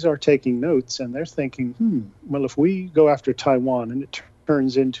Chinese are taking notes, and they're thinking, well, if we go after Taiwan and it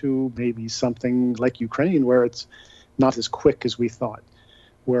turns into maybe something like Ukraine, where it's not as quick as we thought,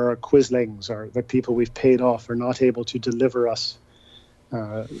 where our quislings, or the people we've paid off, are not able to deliver us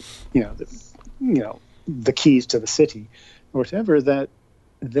the keys to the city or whatever, that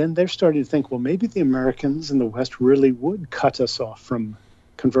then they're starting to think, well, maybe the Americans in the West really would cut us off from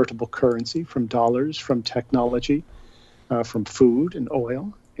convertible currency, from dollars, from technology, from food and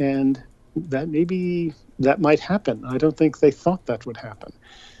oil, and that maybe that might happen. I don't think they thought that would happen.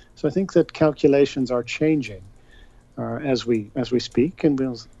 So I think that calculations are changing as we speak, and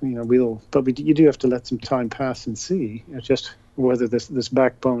you do have to let some time pass and see just whether this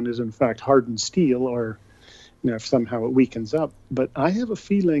backbone is in fact hardened steel, or if somehow it weakens up. But I have a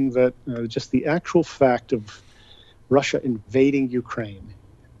feeling that just the actual fact of Russia invading Ukraine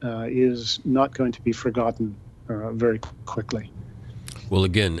is not going to be forgotten very quickly. Well,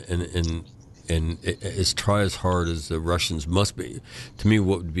 again, and try as hard as the Russians must be, to me,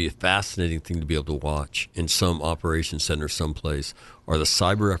 what would be a fascinating thing to be able to watch in some operation center someplace are the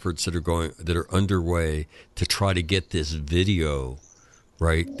cyber efforts that are underway to try to get this video,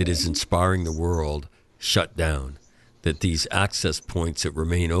 right, that is inspiring the world, shut down. That these access points that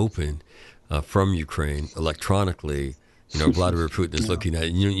remain open from Ukraine electronically, Vladimir Putin is looking at,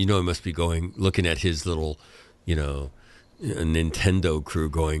 he must be looking at his little, a Nintendo crew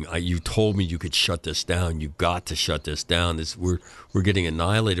going, you told me you could shut this down. You got to shut this down. We're getting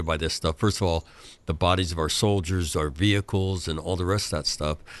annihilated by this stuff. First of all, the bodies of our soldiers, our vehicles, and all the rest of that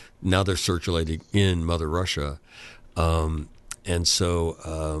stuff, now they're circulating in Mother Russia. And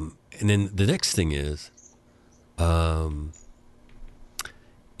then the next thing is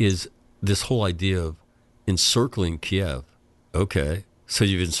this whole idea of encircling Kiev. Okay, so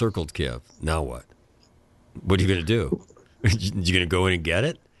you've encircled Kiev. Now what? What are you going to do? You going to go in and get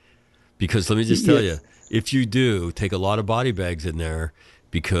it? Because let me just tell you, if you do, take a lot of body bags in there,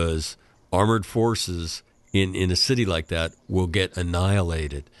 because armored forces in a city like that will get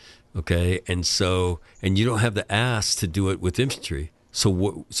annihilated. Okay, and you don't have the ass to do it with infantry.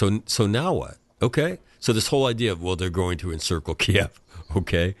 So now what? Okay. So this whole idea of, well, they're going to encircle Kiev.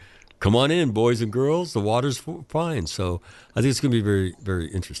 Okay. Come on in, boys and girls. The water's fine. So I think it's going to be very,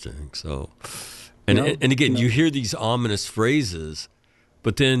 very interesting. So, and again, you hear these ominous phrases,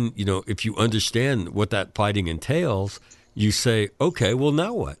 but then, if you understand what that fighting entails, you say, okay, well,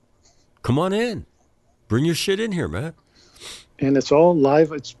 now what? Come on in. Bring your shit in here, man. And it's all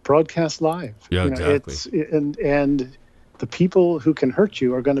live. It's broadcast live. Yeah, exactly. And the people who can hurt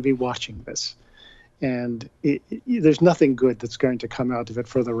you are going to be watching this. And there's nothing good that's going to come out of it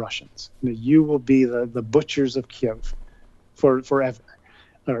for the Russians. You will be the butchers of Kiev forever,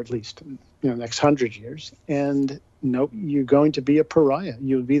 or at least next 100 years. And no, you're going to be a pariah.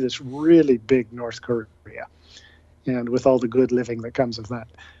 You'll be this really big North Korea, and with all the good living that comes of that.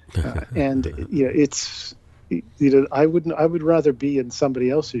 It's I would rather be in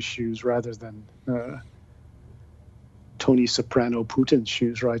somebody else's shoes rather than Tony Soprano Putin's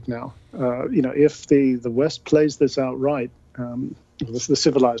shoes right now. If the West plays this out right, the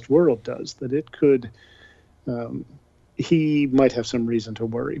civilized world does, that it could, he might have some reason to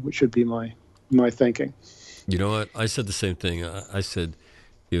worry, which would be my thinking. You know what? I said the same thing. I said,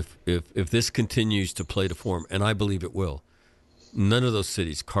 if this continues to play to form, and I believe it will, none of those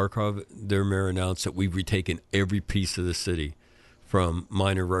cities, Kharkov, their mayor announced that we've retaken every piece of the city from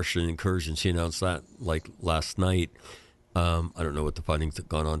minor Russian incursions. He announced that like last night. I don't know what the fighting's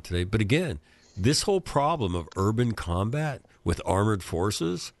gone on today. But again, this whole problem of urban combat with armored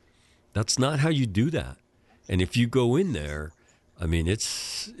forces, that's not how you do that. And if you go in there, I mean,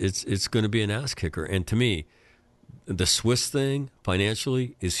 it's going to be an ass kicker. And to me, the Swiss thing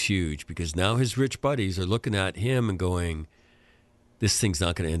financially is huge because now his rich buddies are looking at him and going, this thing's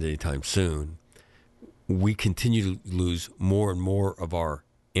not going to end anytime soon. We continue to lose more and more of our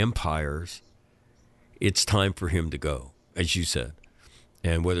empires. It's time for him to go, as you said.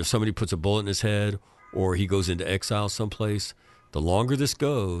 And whether somebody puts a bullet in his head or he goes into exile someplace, the longer this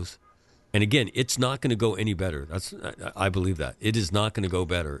goes, and again, it's not going to go any better. I believe that. It is not going to go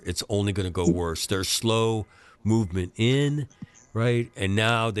better. It's only going to go worse. There's slow movement in, right? And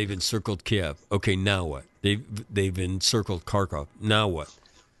now they've encircled Kiev. Okay, now what? They've encircled Kharkov. Now what?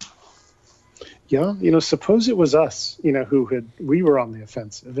 Yeah, suppose it was us, we were on the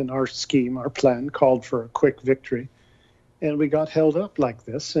offensive, and our scheme, our plan called for a quick victory, and we got held up like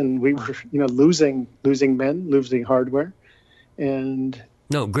this, and we were, losing men, losing hardware, and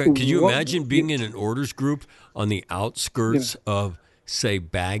no, Greg, could you imagine being in an orders group on the outskirts of, say,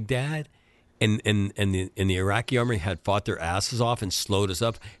 Baghdad, and the Iraqi army had fought their asses off and slowed us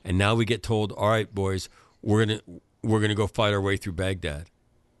up, and now we get told, all right, boys, we're gonna go fight our way through Baghdad.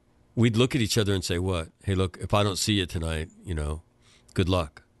 We'd look at each other and say, what? Hey, look, if I don't see you tonight, good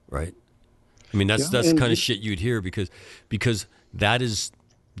luck, right? I mean, that's the kind of shit you'd hear because that is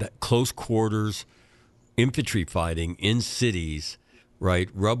that close quarters infantry fighting in cities,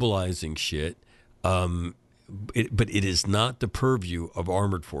 right? Rebelizing shit. But it is not the purview of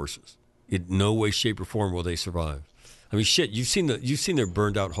armored forces. In no way, shape, or form will they survive. I mean, shit. You've seen their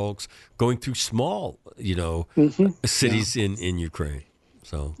burned out hulks going through small, cities in Ukraine.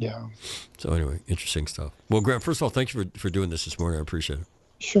 So yeah. So anyway, interesting stuff. Well, Grant, first of all, thank you for doing this morning. I appreciate it.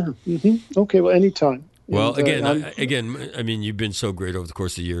 Sure. Mm-hmm. Okay. Well, anytime. Well, I mean, you've been so great over the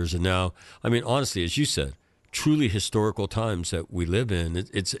course of the years, and now, I mean, honestly, as you said, truly historical times that we live in.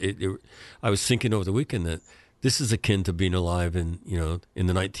 I was thinking over the weekend that this is akin to being alive in the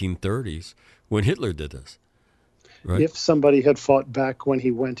 1930s when Hitler did this. Right? If somebody had fought back when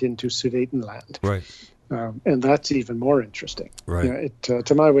he went into Sudetenland. Right. And that's even more interesting. Right.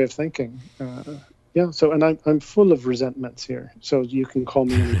 To my way of thinking. So, and I'm full of resentments here. So you can call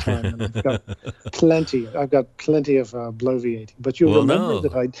me anytime. And I've got plenty of bloviating. But you'll remember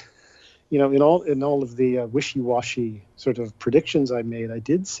that in all of the wishy-washy sort of predictions I made, I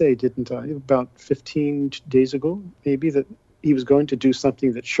did say, didn't I, about 15 days ago, maybe, that he was going to do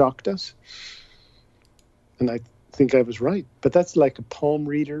something that shocked us. And I think I was right, but that's like a palm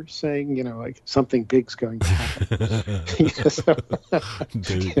reader saying, like something big's going to happen.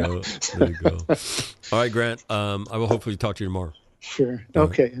 There you go. All right, Grant. I will hopefully talk to you tomorrow. Sure.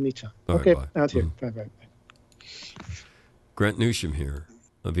 Okay. Anytime. Okay. Right, out here. Bye. Grant Newsham here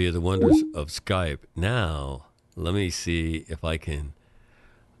via the wonders of Skype. Now, let me see if I can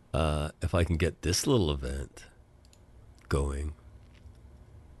get this little event going.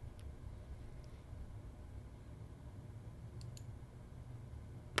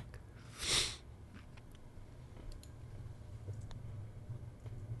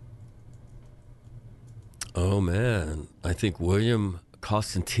 Oh, man. I think William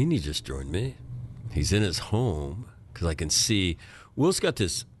Costantini just joined me. He's in his home because I can see Will's got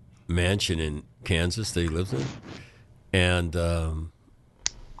this mansion Kansas that he lives in. And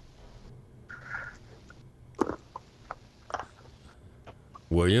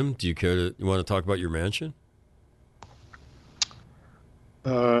William, you want to talk about your mansion?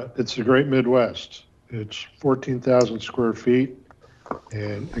 It's the Great Midwest. It's 14,000 square feet,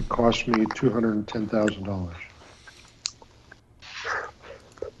 and it cost me $210,000.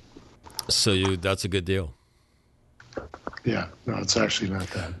 So that's a good deal. Yeah, no, it's actually not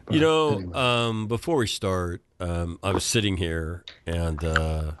that. But anyway. Before we start, I was sitting here and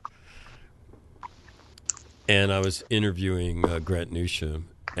I was interviewing Grant Newsham,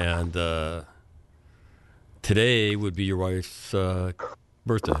 and today would be your wife's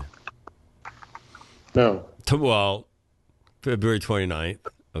birthday. No. Well, February 29th.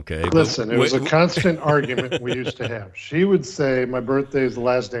 Okay. Listen, it was a constant argument we used to have. She would say my birthday is the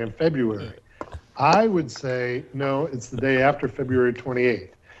last day in February. I would say, no, it's the day after February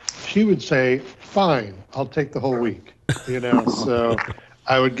 28th. She would say, fine, I'll take the whole week. So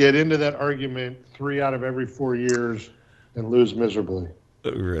I would get into that argument 3 out of every 4 years and lose miserably.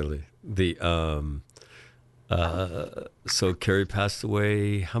 Really? So Carrie passed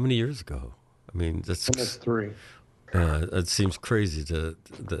away how many years ago? I mean, that's 3. It seems crazy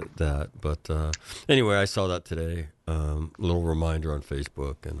but anyway, I saw that today. A little reminder on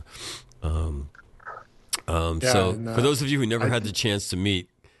Facebook, and for those of you who never had the chance to meet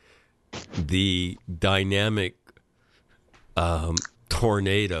the dynamic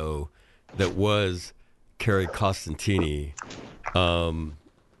tornado that was Carrie Costantini,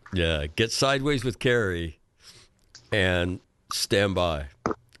 get sideways with Carrie and stand by.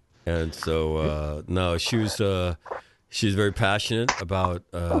 And so, no, she was very passionate about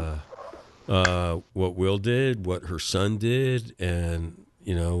what Will did, what her son did, and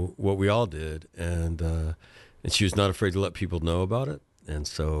what we all did, and she was not afraid to let people know about it. And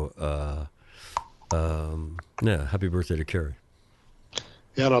so, happy birthday to Carrie.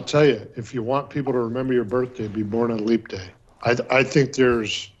 Yeah, and I'll tell you, if you want people to remember your birthday, be born on Leap Day. I think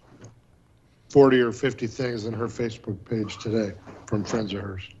there's 40 or 50 things on her Facebook page today from friends of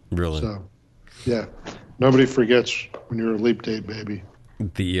hers. Really? So, yeah, nobody forgets when you're a Leap Day baby. I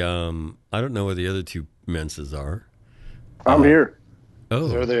don't know where the other two menses are. I'm here. Oh,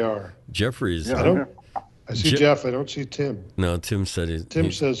 there they are. Jeffrey's. Yeah, I see Jeff. I don't see Tim. No, Tim said Tim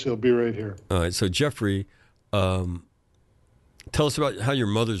says he'll be right here. All right, so Jeffrey, tell us about how your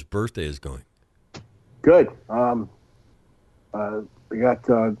mother's birthday is going. Good. We got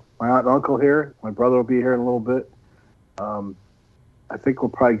my aunt and uncle here. My brother will be here in a little bit. I think we'll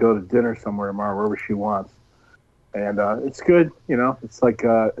probably go to dinner somewhere tomorrow, wherever she wants. And it's good. It's like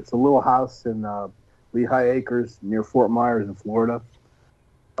it's a little house in Lehigh Acres near Fort Myers in Florida.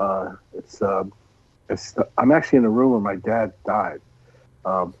 I'm actually in the room where my dad died.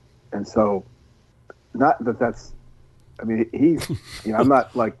 And so not that that's, I mean, he's, I'm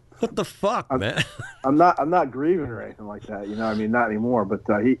not like, what the fuck, man? I'm not grieving or anything like that. I mean, not anymore, but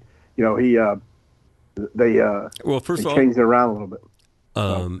they first of all, changed it around a little bit.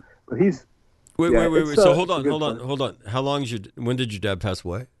 But he's, wait. So hold on. When did your dad pass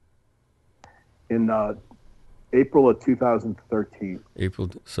away? In April of 2013.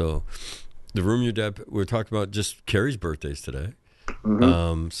 So the room your dad, we're talking about just Carrie's birthdays today.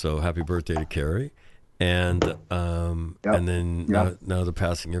 Mm-hmm. So happy birthday to Carrie. And and then now the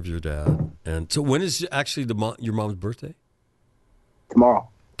passing of your dad. And so when is actually your mom's birthday? Tomorrow.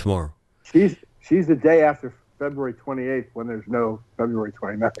 She's the day after February 28th when there's no February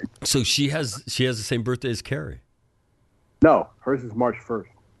 29th. So she has the same birthday as Carrie? No, hers is March 1st.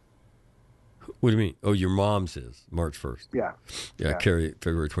 What do you mean? Oh, your mom's is March 1st. Yeah. Carrie,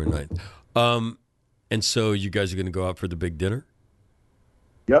 February 29th. And so you guys are going to go out for the big dinner?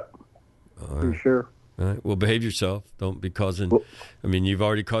 Yep. All right. Pretty sure. All right. Well, behave yourself. Don't be causing... I mean, you've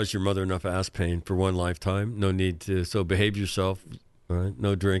already caused your mother enough ass pain for one lifetime. No need to... So behave yourself. All right?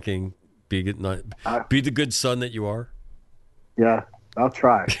 No drinking. Be the good son that you are. Yeah, I'll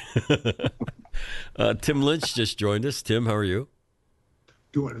try. Tim Lynch just joined us. Tim, how are you?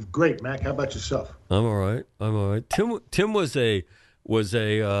 Doing great, Mac. How about yourself? I'm all right. Tim was a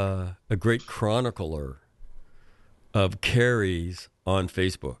great chronicler of Carrie's on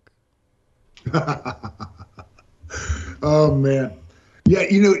Facebook. Oh man, yeah.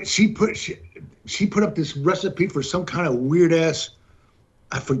 She put up this recipe for some kind of weird ass,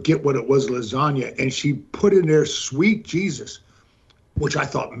 I forget what it was, lasagna, and she put in there sweet Jesus, which I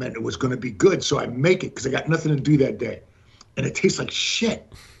thought meant it was going to be good. So I make it because I got nothing to do that day, and it tastes like shit.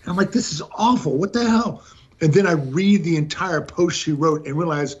 And I'm like, this is awful. What the hell? And then I read the entire post she wrote and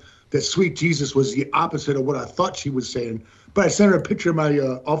realize that sweet Jesus was the opposite of what I thought she was saying. But I sent her a picture of my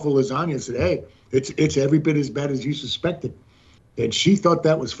awful lasagna and said, hey, it's every bit as bad as you suspected. And she thought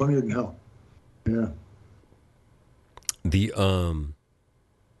that was funnier than hell. Yeah.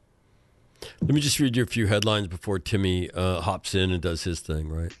 Let me just read you a few headlines before Timmy hops in and does his thing,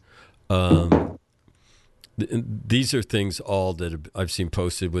 right? These are things all that I've seen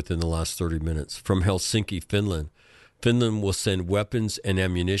posted within the last 30 minutes. From Helsinki, Finland. Finland will send weapons and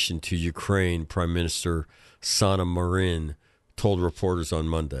ammunition to Ukraine, Prime Minister Sanna Marin told reporters on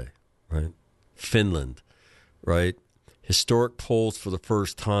Monday, right? Finland, right? Historic polls for the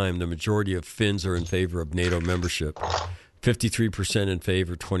first time. The majority of Finns are in favor of NATO membership. 53% in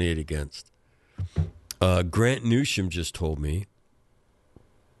favor, 28 against. Grant Newsham just told me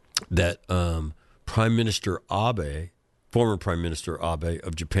that Prime Minister Abe, former Prime Minister Abe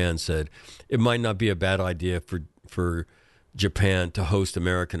of Japan, said it might not be a bad idea for Japan to host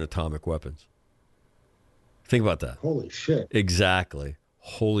American atomic weapons. Think about that. Holy shit. Exactly.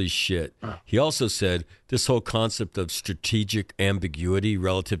 Holy shit. He also said this whole concept of strategic ambiguity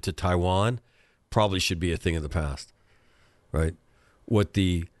relative to Taiwan probably should be a thing of the past, right? What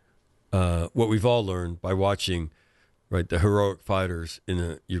we've all learned by watching, right, the heroic fighters in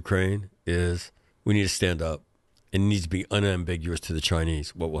the Ukraine is we need to stand up. It needs to be unambiguous to the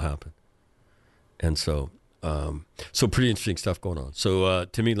Chinese what will happen. And so pretty interesting stuff going on. So,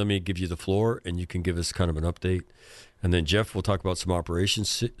 Timmy, let me give you the floor, and you can give us kind of an update. And then Jeff will talk about some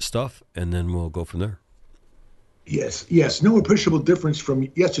operations stuff, and then we'll go from there. Yes. No appreciable difference from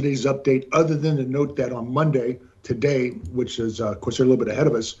yesterday's update, other than to note that on Monday, today, which is, of course, they're a little bit ahead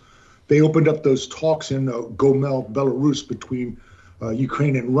of us, they opened up those talks in Gomel, Belarus, between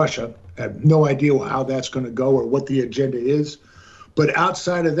Ukraine and Russia. I have no idea how that's going to go or what the agenda is. But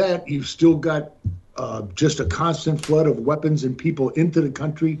outside of that, you've still got just a constant flood of weapons and people into the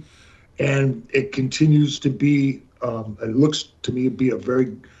country. And it continues to be, it looks to me, be a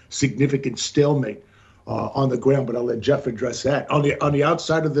very significant stalemate on the ground. But I'll let Jeff address that. On the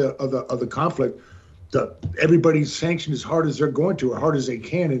outside of the conflict, everybody's sanctioned as hard as they're going to, as hard as they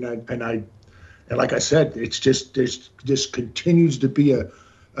can. And like I said, it's just continues to be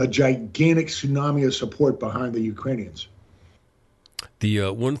a gigantic tsunami of support behind the Ukrainians.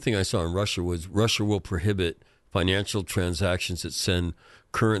 The one thing I saw in Russia was Russia will prohibit financial transactions that send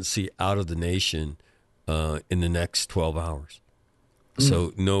currency out of the nation in the next 12 hours.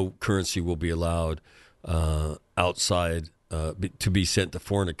 So no currency will be allowed outside to be sent to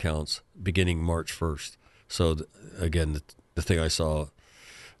foreign accounts beginning March 1st. So again, the thing I saw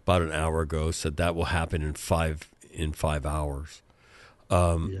about an hour ago said that will happen in 5 hours.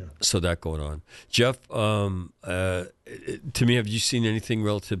 So that going on. Jeff, to me, have you seen anything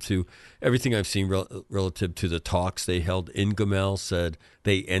relative to everything I've seen relative to the talks they held in Gomel? Said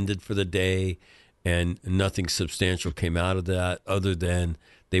they ended for the day and nothing substantial came out of that other than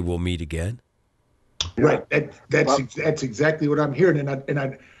they will meet again? Right. That's exactly what I'm hearing.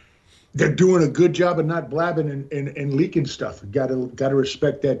 And they're doing a good job of not blabbing and leaking stuff. Got to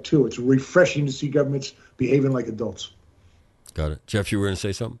respect that, too. It's refreshing to see governments behaving like adults. Got it. Jeff, you were going to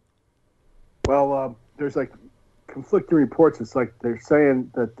say something? Well, there's like conflicting reports. It's like they're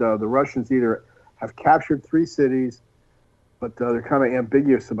saying that the Russians either have captured 3 cities, but they're kind of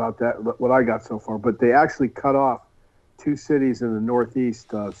ambiguous about that, what I got so far. But they actually cut off 2 cities in the northeast,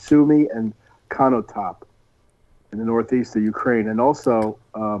 Sumy and Konotop in the northeast of Ukraine. And also,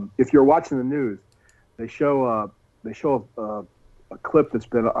 if you're watching the news, they show a clip that's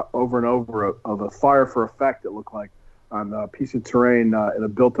been over and over of a fire for effect, it looked like, on a piece of terrain in a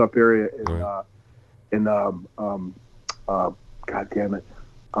built-up area God damn it,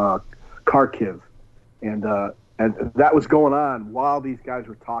 Kharkiv, and that was going on while these guys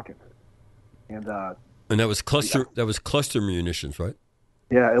were talking, and that was cluster munitions, right?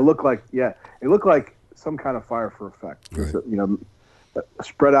 Yeah, it looked like some kind of fire for effect, right.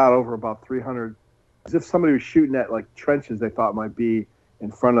 Spread out over about 300, as if somebody was shooting at like trenches they thought might be in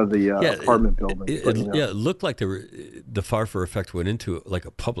front of the apartment building. It looked like the fire for effect went into like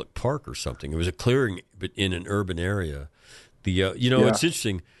a public park or something. It was a clearing, but in an urban area. It's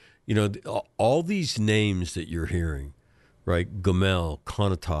interesting. All these names that you're hearing, right? Gomel,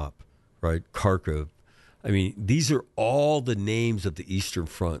 Konotop, right? Kharkiv. I mean, these are all the names of the Eastern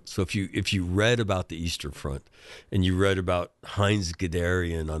Front. So if you read about the Eastern Front and you read about Heinz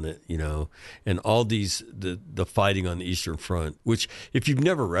Guderian on it, and all these the fighting on the Eastern Front, which if you've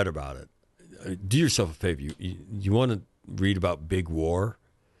never read about it, do yourself a favor. You want to read about Big War,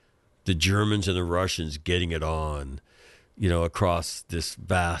 the Germans and the Russians getting it on, across this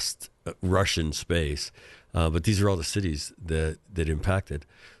vast Russian space. But these are all the cities that impacted.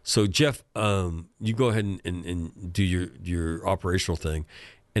 So Jeff, you go ahead and do your operational thing,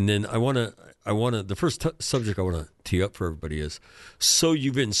 and then I want to. The first subject I want to tee up for everybody is: so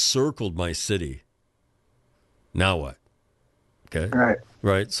you've encircled my city. Now what? Okay.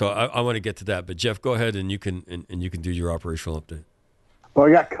 Right. So I want to get to that, but Jeff, go ahead and you can do your operational update. Well,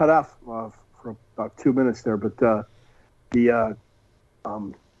 I got cut off for about 2 minutes there, but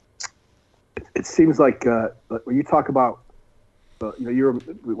it seems like when you talk about,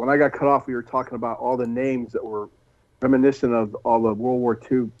 when I got cut off, we were talking about all the names that were reminiscent of all the World War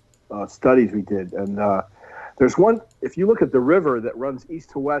II studies we did. And there's one, if you look at the river that runs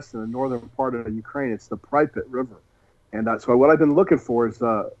east to west in the northern part of Ukraine, it's the Pripyat River. And so what I've been looking for is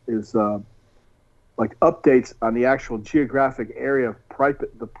like updates on the actual geographic area of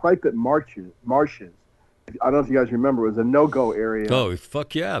Pripyat, the Pripyat marshes. I don't know if you guys remember, it was a no-go area. Oh,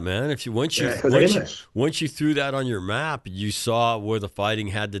 fuck yeah, man! If you once you threw that on your map, you saw where the fighting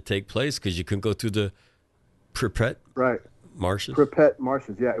had to take place because you couldn't go through the Pripyat marshes. Pripyat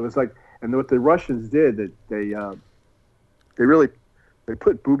marshes, yeah. It was like, and what the Russians did, that they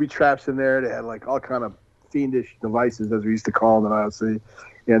put booby traps in there. They had like all kind of fiendish devices, as we used to call them in IOC,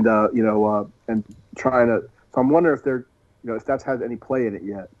 and and trying to. So I'm wondering if they're, if that's had any play in it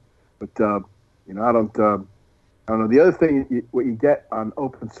yet, but. I don't know. The other thing, what you get on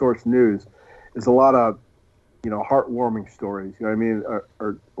open source news is a lot of, heartwarming stories. You know what I mean,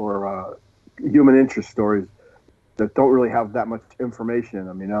 or human interest stories that don't really have that much information in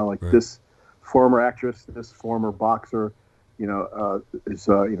them. Like right. This former actress, this former boxer, is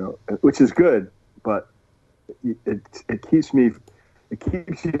which is good, but it keeps you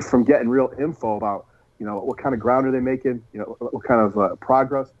from getting real info about, what kind of ground are they making, what kind of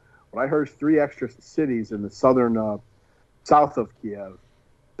progress. What I heard is 3 extra cities in the southern south of Kiev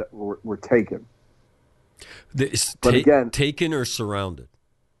that were taken. Taken or surrounded?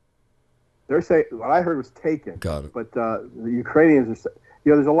 They're saying what I heard was taken. Got it. But the Ukrainians are,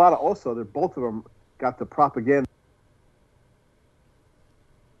 there's a lot of also. Both of them got the propaganda.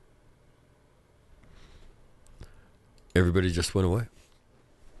 Everybody just went away.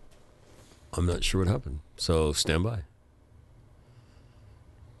 I'm not sure what happened. So stand by.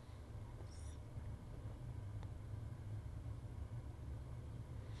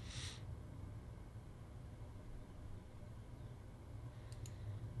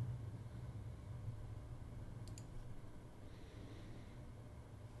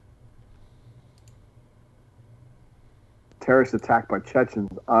 Terrorist attack by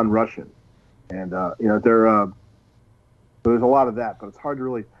Chechens on Russians, and there's a lot of that, but it's hard to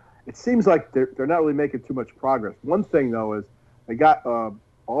really. It seems like they're not really making too much progress. One thing though is they got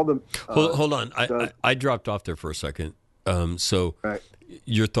all the. Hold on, I dropped off there for a second. So right.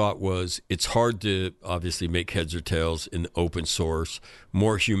 Your thought was it's hard to obviously make heads or tails in open source,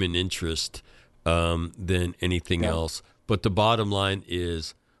 more human interest than anything else. But the bottom line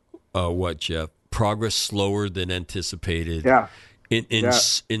is what, Jeff? Progress slower than anticipated. Yeah. In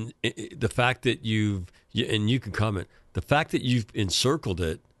the fact that and you can comment, the fact that you've encircled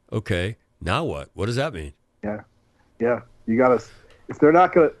it. Okay, now what? What does that mean? Yeah. You got to. If they're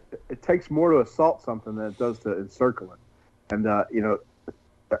not going to, it takes more to assault something than it does to encircle it, and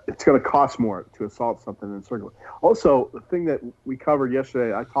it's going to cost more to assault something than encircle it. Also, the thing that we covered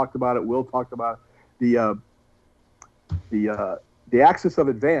yesterday, I talked about it. Will talked about it, the axis of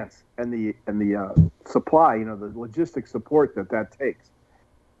advance. And the supply, the logistic support that takes.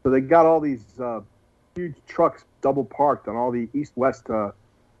 So they got all these huge trucks double parked on all the east-west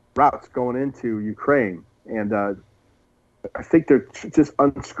routes going into Ukraine, and I think they're just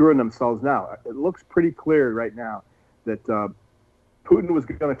unscrewing themselves now. It looks pretty clear right now that Putin was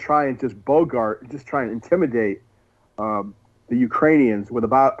going to try and just try and intimidate the Ukrainians with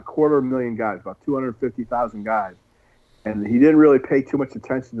about 250,000 guys, about 250,000 guys. And he didn't really pay too much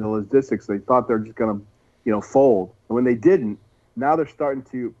attention to the logistics. They thought they're just going to, fold. And when they didn't, now they're starting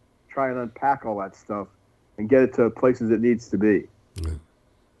to try and unpack all that stuff and get it to places it needs to be. Yeah.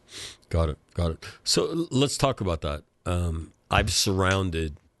 Got it. So let's talk about that. I've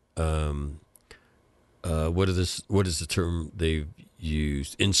surrounded. What is the term they've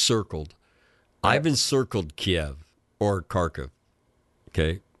used? Encircled. I've encircled Kiev or Kharkiv.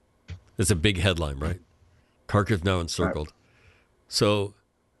 Okay, that's a big headline, right? Kharkiv now encircled. Right. So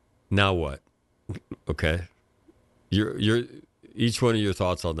now what? Okay. You're each one of your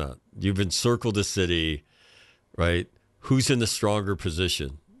thoughts on that. You've encircled the city, right? Who's in the stronger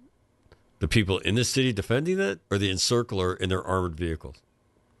position? The people in the city defending it or the encircler in their armored vehicles?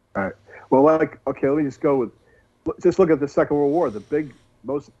 All right. Well, let me just go with, just look at the Second World War. The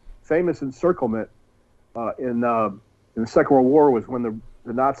most famous encirclement in the Second World War was when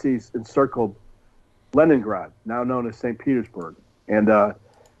the Nazis encircled Leningrad, now known as St. Petersburg, and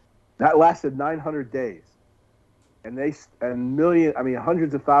that lasted 900 days, and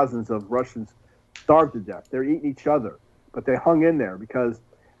hundreds of thousands of Russians starved to death. They're eating each other, but they hung in there because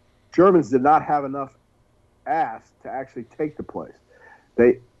Germans did not have enough ass to actually take the place.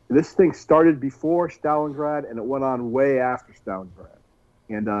 This thing started before Stalingrad, and it went on way after Stalingrad.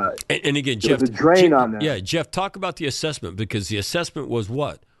 And again, Jeff, there was a drain on that. Yeah, Jeff, talk about the assessment, because the assessment was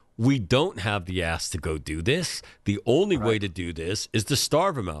what? We don't have the ass to go do this. The only way to do this is to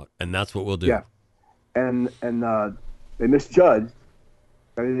starve them out, and that's what we'll do. Yeah, and they misjudged.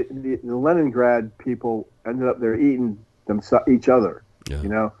 I mean, the Leningrad people ended up there eating each other, you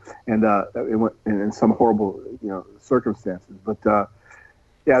know, and it went in some horrible, circumstances. But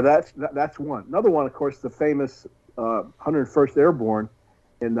yeah, that's one. Another one, of course, the famous 101st Airborne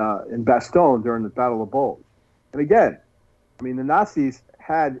in Bastogne during the Battle of Bulge. And again, I mean, the Nazis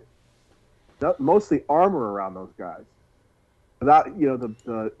had mostly armor around those guys, without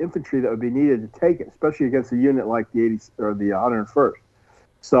the infantry that would be needed to take it, especially against a unit like the 80s or the 101st.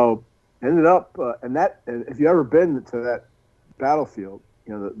 So ended up, and if you've ever been to that battlefield,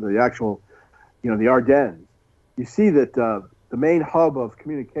 the actual, the Ardennes, you see that the main hub of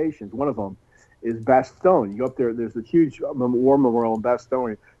communications, one of them, is Bastogne. You go up there, there's a huge war memorial in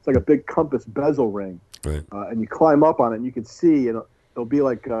Bastogne. It's like a big compass bezel ring. Right. And you climb up on it, and you can see, there'll be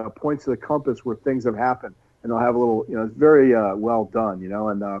like points of the compass where things have happened. And they'll have a little, it's very well done,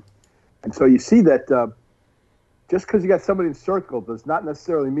 and so you see that just because you got somebody encircled does not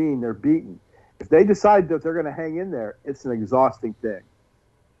necessarily mean they're beaten. If they decide that they're going to hang in there, it's an exhausting thing,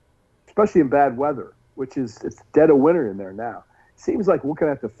 especially in bad weather, it's dead of winter in there now. It seems like looking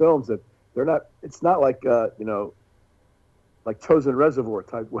at the films that it's not like, like Chosin Reservoir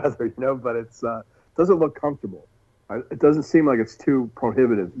type weather, but it doesn't look comfortable. It doesn't seem like it's too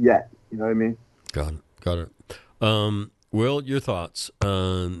prohibitive yet. You know what I mean? Got it. Will, your thoughts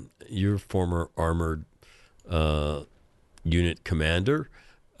on your former armored unit commander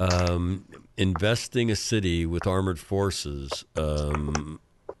investing a city with armored forces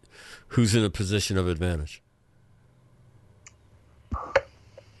who's in a position of advantage?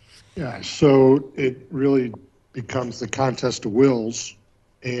 Yeah, so it really becomes the contest of wills.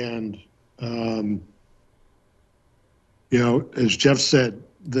 And, as Jeff said,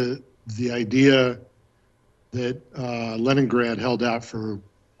 the idea that Leningrad held out for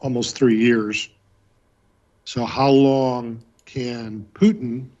almost 3 years. So how long can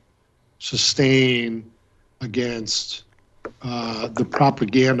Putin sustain against the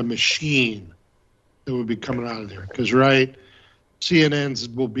propaganda machine that would be coming out of there? Because, CNN's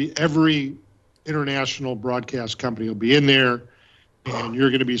will be, every international broadcast company will be in there, and you're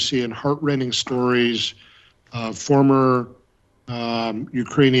going to be seeing heart-rending stories of former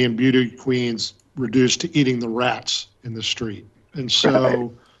Ukrainian beauty queens reduced to eating the rats in the street. And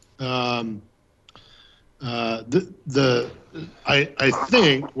so I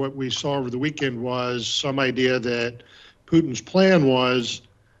think what we saw over the weekend was some idea that Putin's plan was,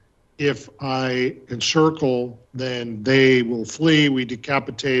 if I encircle, then they will flee, we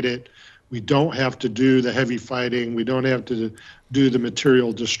decapitate it, we don't have to do the heavy fighting, we don't have to do the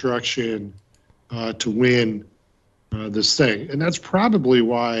material destruction to win this thing. And that's probably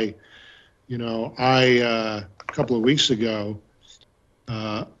why, I, a couple of weeks ago,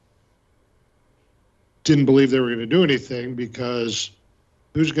 didn't believe they were going to do anything, because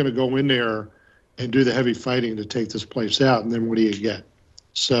who's going to go in there and do the heavy fighting to take this place out? And then what do you get?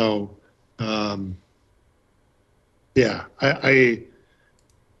 So, I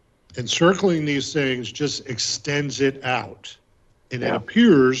encircling these things just extends it out. And it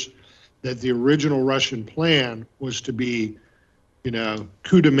appears that the original Russian plan was to be,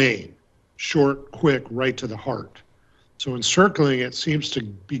 coup de main, short, quick, right to the heart. So encircling it seems to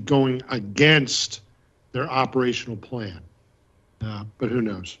be going against their operational plan. But who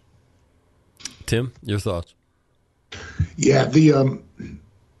knows? Tim, your thoughts? Yeah, the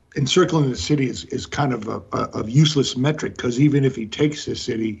encircling the city is kind of a useless metric, because even if he takes the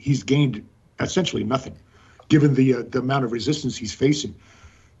city, he's gained essentially nothing, given the amount of resistance he's facing.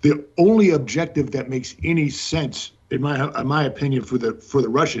 The only objective that makes any sense, in my opinion, for the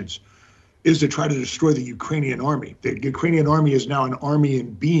Russians, is to try to destroy the Ukrainian army. The Ukrainian army is now an army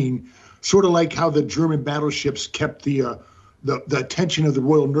in being, sort of like how the German battleships kept the attention of the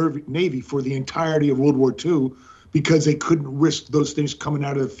Royal Navy for the entirety of World War II, because they couldn't risk those things coming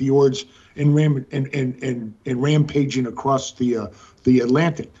out of the fjords and rampaging across the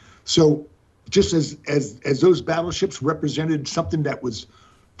Atlantic. So just as those battleships represented something that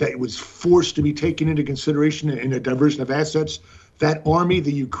that was forced to be taken into consideration in a diversion of assets. That army,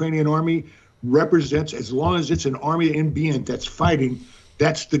 the Ukrainian army, represents, as long as it's an army in being that's fighting,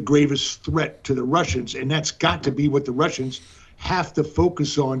 that's the gravest threat to the Russians. And that's got to be what the Russians have to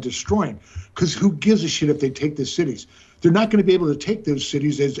focus on destroying. Because who gives a shit if they take the cities? They're not going to be able to take those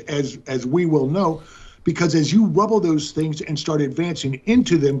cities, as we will know, because as you rubble those things and start advancing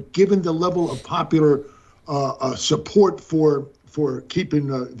into them, given the level of popular support for keeping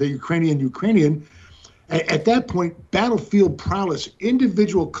the Ukrainian, at that point, battlefield prowess,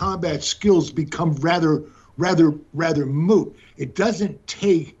 individual combat skills become rather moot. It doesn't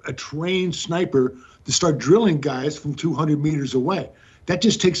take a trained sniper to start drilling guys from 200 meters away. That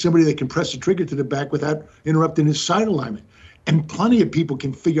just takes somebody that can press the trigger to the back without interrupting his sight alignment. And plenty of people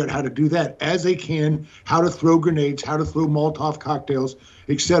can figure out how to do that, as they can how to throw grenades, how to throw Molotov cocktails,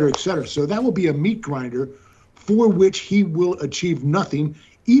 et cetera, et cetera. So that will be a meat grinder for which he will achieve nothing,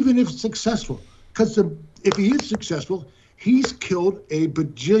 even if successful. Because if he is successful, he's killed a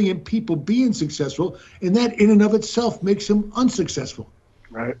bajillion people being successful, and that in and of itself makes him unsuccessful.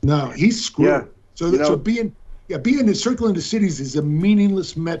 Right. No, he's screwed. Yeah. So being encircling the cities is a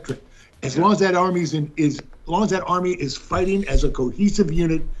meaningless metric. As long as that army is fighting as a cohesive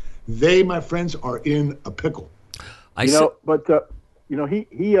unit, they, my friends, are in a pickle.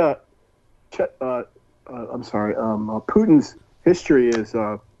 Putin's history is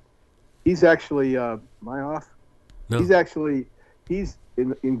he's actually am I off? No. He's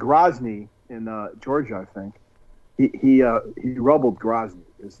in Grozny in Georgia, I think. He rubbled Grozny.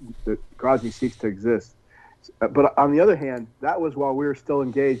 Grozny ceased to exist. But on the other hand, that was while we were still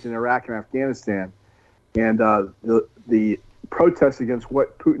engaged in Iraq and Afghanistan, and the protests against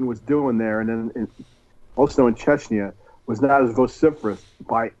what Putin was doing there, and then also in Chechnya, was not as vociferous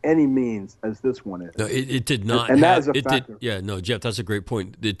by any means as this one is. No, it did not. And that is a factor. Jeff, that's a great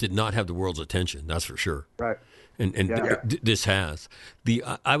point. It did not have the world's attention. That's for sure. Right. And this has.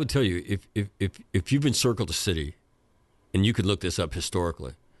 I would tell you, if you've encircled a city, and you could look this up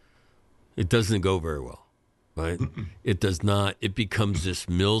historically, it doesn't go very well. Right? It does not. It becomes this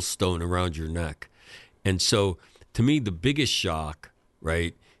millstone around your neck. And so, to me, the biggest shock,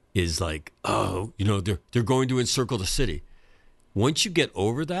 right, is like, oh, they're going to encircle the city. Once you get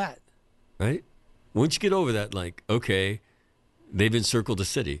over that, right? Once you get over that, like, okay, they've encircled the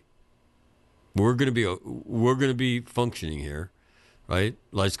city. We're going to be functioning here, right?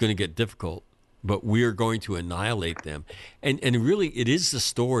 Life's going to get difficult, but we are going to annihilate them. And really, it is the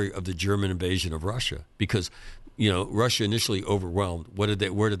story of the German invasion of Russia, because, Russia initially overwhelmed. Where did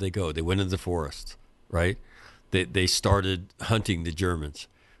they go? They went into the forests, right? They started hunting the Germans,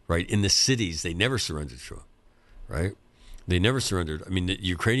 right? In the cities, they never surrendered to them, right? They never surrendered. I mean, the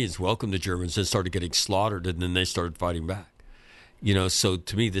Ukrainians welcomed the Germans and started getting slaughtered, and then they started fighting back. So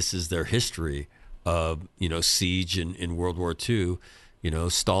to me, this is their history of, siege in World War II,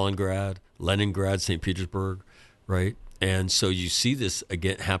 Stalingrad, Leningrad, St. Petersburg, right? And so you see this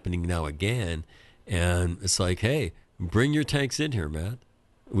again happening now again, and it's like, hey, bring your tanks in here, man.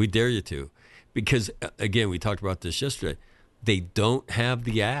 We dare you to. Because, again, we talked about this yesterday. They don't have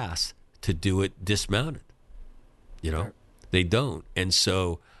the ass to do it dismounted. They don't. And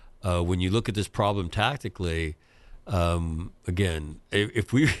so when you look at this problem tactically, again,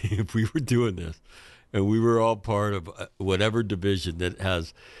 if we were doing this and we were all part of whatever division that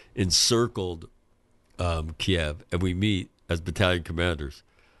has encircled Kiev, and we meet as battalion commanders,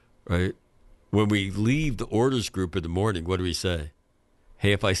 right? When we leave the orders group in the morning, what do we say?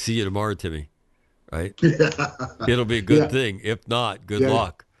 Hey, if I see you tomorrow, Timmy, right? It'll be a good thing. If not, good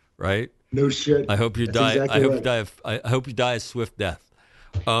luck, right? No shit. I hope you die. Exactly I hope you die a swift death.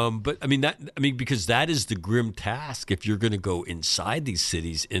 But because that is the grim task if you're going to go inside these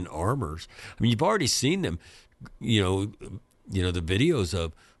cities in armors. I mean, you've already seen them. The videos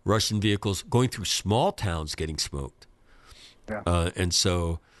of Russian vehicles going through small towns getting smoked. Yeah. And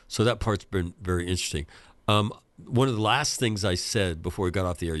so that part's been very interesting. One of the last things I said before we got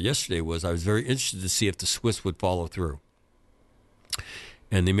off the air yesterday was I was very interested to see if the Swiss would follow through.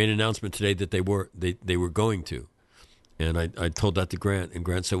 And they made an announcement today that they were going to. And I told that to Grant, and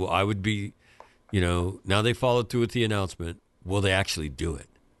Grant said, well, I would be, now they followed through with the announcement. Will they actually do it?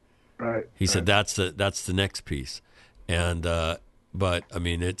 Right. He said that's the next piece. And but I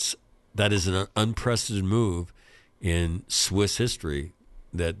mean that is an unprecedented move in Swiss history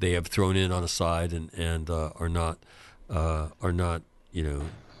that they have thrown in on a side and are not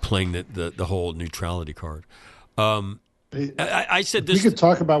playing the whole neutrality card. I said this. We could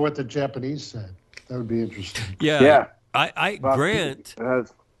talk about what the Japanese said. That would be interesting. Yeah.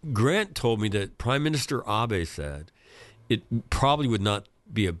 Grant told me that Prime Minister Abe said it probably would not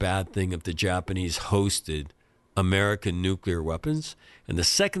be a bad thing if the Japanese hosted American nuclear weapons. And the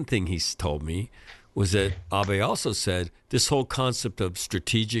second thing he's told me was that Abe also said this whole concept of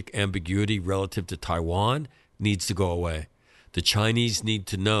strategic ambiguity relative to Taiwan needs to go away. The Chinese need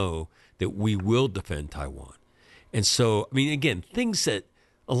to know that we will defend Taiwan. And so, I mean, again, things that,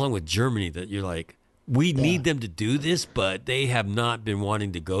 along with Germany, that you're like, we need them to do this, but they have not been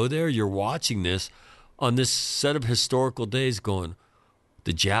wanting to go there. You're watching this on this set of historical days going,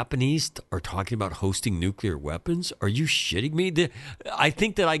 the Japanese are talking about hosting nuclear weapons? Are you shitting me? I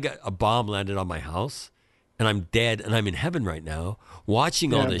think that I got a bomb landed on my house, and I'm dead, and I'm in heaven right now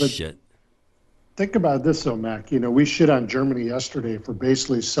watching all this shit. Think about this, though, Mac. You know, we shit on Germany yesterday for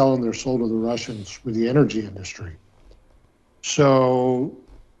basically selling their soul to the Russians with the energy industry. So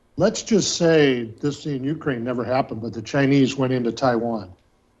let's just say this in Ukraine never happened, but the Chinese went into Taiwan.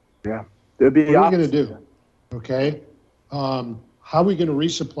 Yeah. What are we going to do? Okay. How are we going to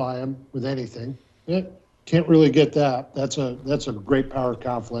resupply them with anything? Yeah, can't really get that. That's a great power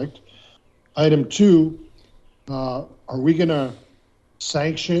conflict. Item 2, are we going to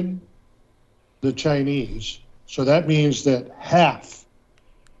sanction the Chinese? So that means that half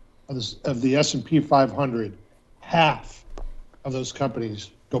of the S&P 500, half of those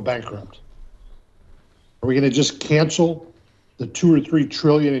companies go bankrupt. Are we going to just cancel the 2 or 3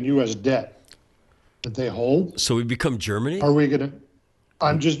 trillion in U.S. debt that they hold? So we become Germany? Are we going to?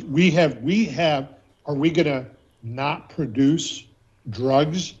 Are we going to not produce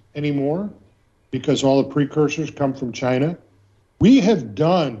drugs anymore because all the precursors come from China? We have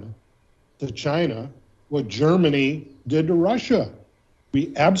done to China what Germany did to Russia.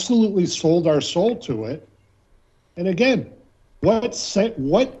 We absolutely sold our soul to it. And again,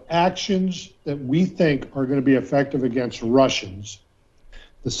 what actions that we think are going to be effective against Russians,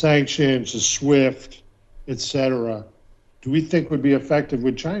 the sanctions, the SWIFT, etc., do we think would be effective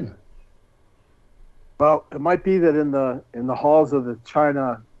with China? Well, it might be that in the halls of the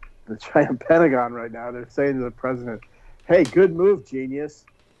China Pentagon right now, they're saying to the president, "Hey, good move, genius.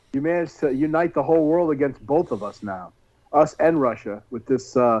 You managed to unite the whole world against both of us now, us and Russia, with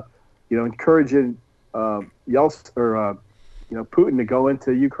this, encouraging Putin to go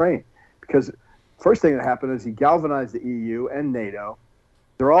into Ukraine." Because first thing that happened is he galvanized the EU and NATO.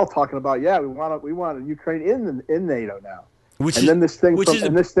 They're all talking about, we want Ukraine in NATO now. Abe said, which has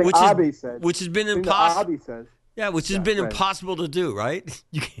been impossible. Which has been impossible to do, right?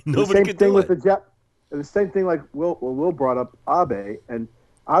 Nobody could do it. And the same thing, like Will brought up Abe, and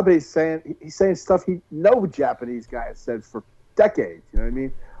Abe's saying stuff no Japanese guy has said for decades. You know what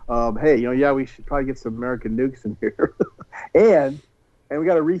I mean? We should probably get some American nukes in here, and we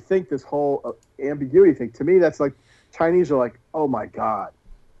got to rethink this whole ambiguity thing. To me, that's like Chinese are like, oh my God,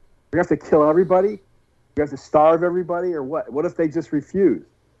 we have to kill everybody. We have to starve everybody, or what? What if they just refuse?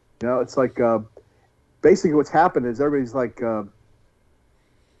 It's like basically what's happened is everybody's like, I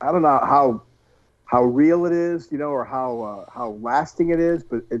don't know how real it is, or how lasting it is,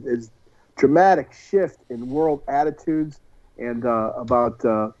 but it is dramatic shift in world attitudes and about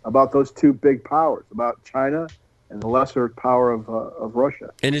those two big powers, about China and the lesser power of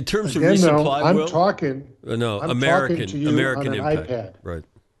Russia. And in terms of resupply, I'm talking American to you American on an impact, iPad. right?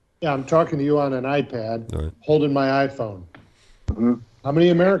 Yeah, I'm talking to you on an iPad, right, holding my iPhone. Mm-hmm. How many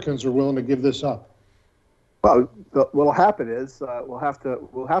Americans are willing to give this up? Well, what'll happen is we'll have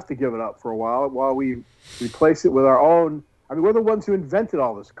to give it up for a while we replace it with our own. I mean, we're the ones who invented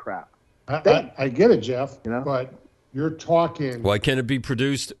all this crap. I get it, Jeff. But you're talking. Why can't it be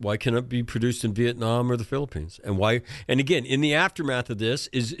produced? Why can't it be produced in Vietnam or the Philippines? And why? And again, in the aftermath of this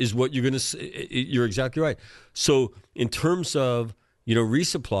is what you're going to say. You're exactly right. So in terms of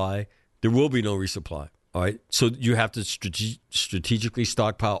resupply, there will be no resupply. All right. So you have to strategically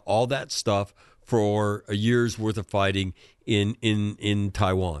stockpile all that stuff for a year's worth of fighting in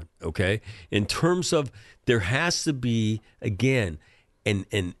Taiwan. Okay. In terms of, there has to be, again,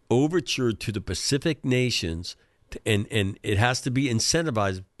 an overture to the Pacific nations, and it has to be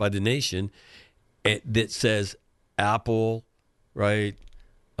incentivized by the nation that says, Apple, right?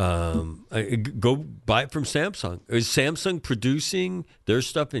 Go buy it from Samsung. Is Samsung producing their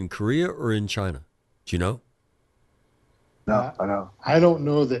stuff in Korea or in China? Do you know? No, I know. I don't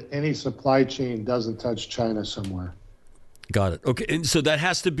know that any supply chain doesn't touch China somewhere. Got it. Okay, and so that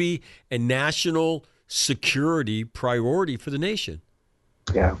has to be a national security priority for the nation.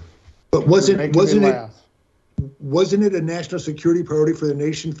 Yeah, but wasn't it a national security priority for the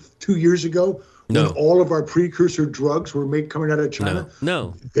nation 2 years ago? No. When all of our precursor drugs were coming out of China?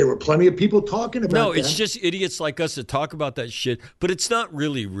 No. There were plenty of people talking about that. No, it's just idiots like us that talk about that shit, but it's not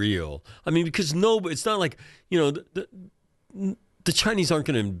really real. I mean, because it's not like, the Chinese aren't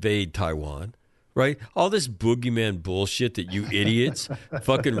going to invade Taiwan, right? All this boogeyman bullshit that you idiots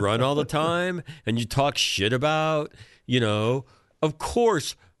fucking run all the time and you talk shit about, of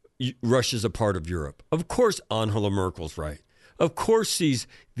course Russia's a part of Europe. Of course Angela Merkel's right. Of course these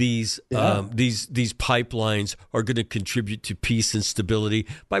pipelines are going to contribute to peace and stability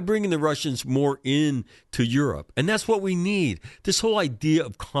by bringing the Russians more into Europe. And that's what we need. This whole idea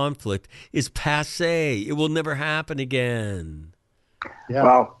of conflict is passé. It will never happen again. Yeah,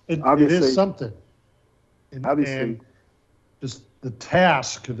 well, it obviously, is something. Obviously. And just the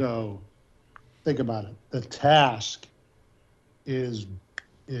task, though, think about it. The task is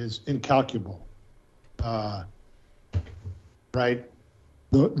incalculable. Right?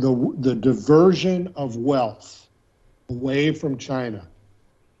 The diversion of wealth away from China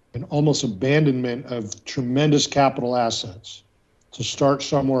and almost abandonment of tremendous capital assets to start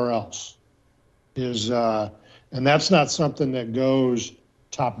somewhere else is, and that's not something that goes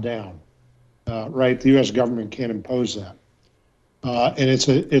top down, right? The U.S. government can't impose that. And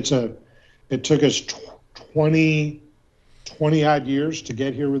it took us 20 odd years to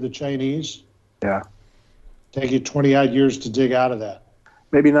get here with the Chinese. Yeah. Take you 20 odd years to dig out of that.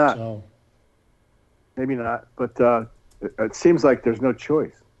 Maybe not. So, Maybe not. But it seems like there's no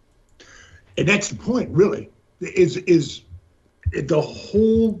choice. And that's the point, really. Is the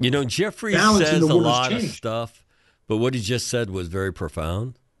whole Jeffrey balance says in the a world has lot of changed. stuff, but what he just said was very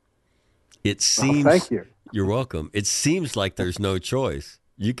profound. It seems. Thank you. You're welcome. It seems like there's no choice.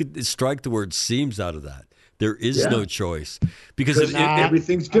 You could strike the word "seems" out of that. There is no choice because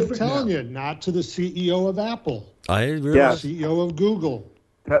everything's different. I'm telling now. you, not to the CEO of Apple, I realize. CEO of Google,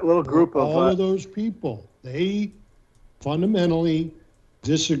 That little group of all of those people. They fundamentally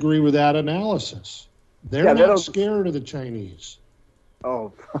disagree with that analysis. They're not scared of the Chinese.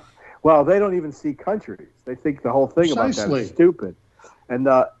 Oh, well, they don't even see countries. They think the whole thing about that Precisely. is stupid. And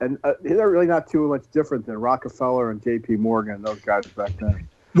they're really not too much different than Rockefeller and J.P. Morgan and those guys back then.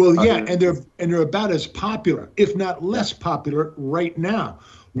 Well, yeah, and they're about as popular, if not less popular, right now.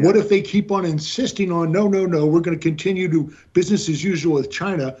 Yeah. What if they keep on insisting on no, we're going to continue to business as usual with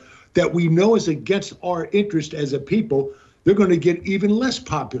China, that we know is against our interest as a people? They're going to get even less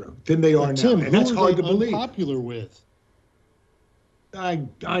popular than they are Tim, now, and that's hard to believe. Unpopular with? I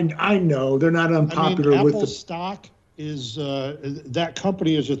know they're not unpopular with Apple stock is that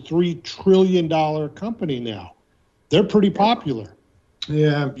company is a $3 trillion company now. They're pretty popular.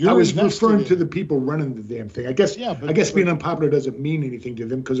 Yeah, I was referring to the people running the damn thing. I guess being unpopular doesn't mean anything to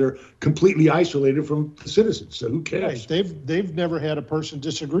them because they're completely isolated from the citizens. So who cares? Right. They've never had a person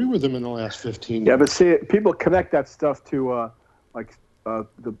disagree with them in the last 15 years. Yeah, but see, people connect that stuff to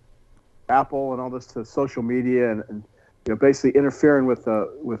the Apple and all this to social media and basically interfering with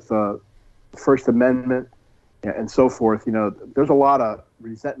First Amendment and so forth. There's a lot of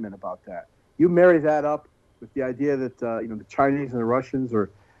resentment about that. You marry that up with the idea that the Chinese and the Russians are,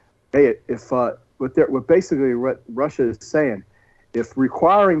 hey, if what basically what Russia is saying, if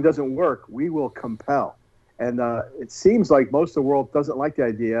requiring doesn't work, we will compel, and it seems like most of the world doesn't like the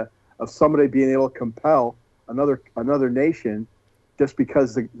idea of somebody being able to compel another nation just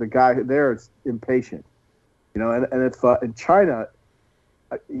because the guy there is impatient, and if in China,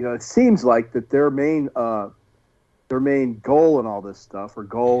 it seems like that their main goal in all this stuff,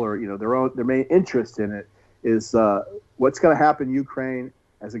 their main interest in it is what's going to happen in Ukraine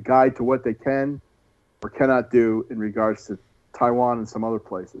as a guide to what they can or cannot do in regards to Taiwan and some other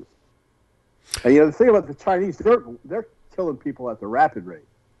places. And the thing about the Chinese, they're killing people at the rapid rate.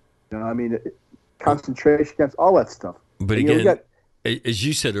 Concentration camps, all that stuff. But again, as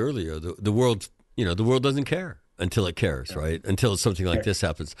you said earlier, the world, the world doesn't care until it cares, right? Until something like this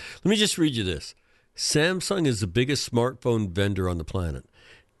happens. Let me just read you this. Samsung is the biggest smartphone vendor on the planet.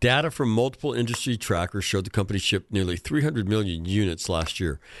 Data from multiple industry trackers showed the company shipped nearly 300 million units last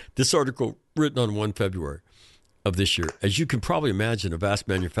year. This article written on 1 February of this year. As you can probably imagine, a vast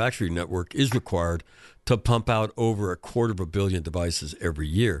manufacturing network is required to pump out over 250 million devices every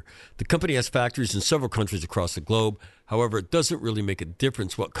year. The company has factories in several countries across the globe. However, it doesn't really make a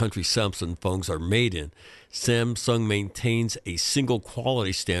difference what country Samsung phones are made in. Samsung maintains a single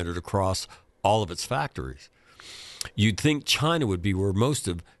quality standard across all of its factories. You'd think China would be where most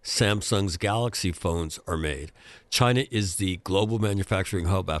of Samsung's Galaxy phones are made. China is the global manufacturing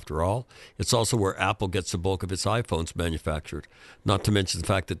hub, after all. It's also where Apple gets the bulk of its iPhones manufactured, not to mention the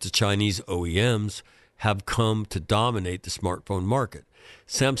fact that the Chinese OEMs have come to dominate the smartphone market.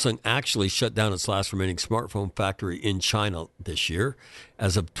 Samsung actually shut down its last remaining smartphone factory in China this year.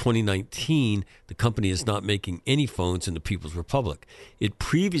 As of 2019, the company is not making any phones in the People's Republic. It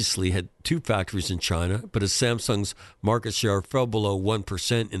previously had 2 factories in China, but as Samsung's market share fell below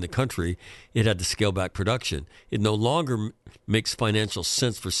 1% in the country, it had to scale back production. It no longer makes financial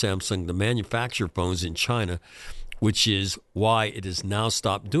sense for Samsung to manufacture phones in China, which is why it has now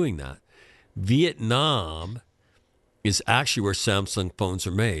stopped doing that. Vietnam is actually where Samsung phones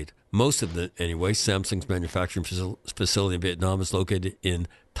are made. Most of the, anyway, Samsung's manufacturing facility in Vietnam is located in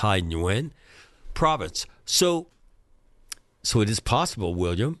Thanh Nguyen province. So it is possible,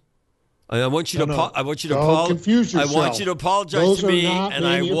 William. I want you to confuse yourself. I want you to apologize to me, and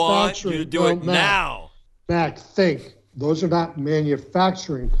I want you to do it now. Mac, think. Those are not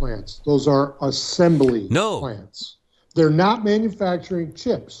manufacturing plants. Those are assembly plants. They're not manufacturing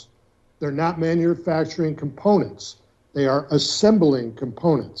chips. They're not manufacturing components. They are assembling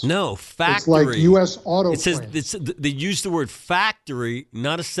components. No, factory. It's like U.S. auto plants. Plants. They use the word factory,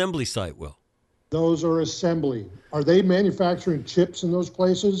 not assembly site, Will. Those are assembly. Are they manufacturing chips in those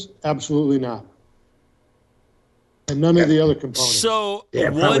places? Absolutely not. And none of the other components. So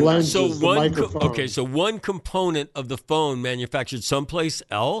one component of the phone manufactured someplace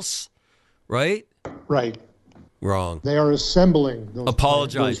else, right? Right. Wrong. They are assembling those.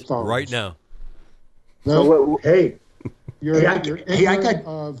 Apologize those phones. right now. No, hey, you're ignorant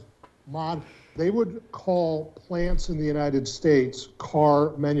of mod. They would call plants in the United States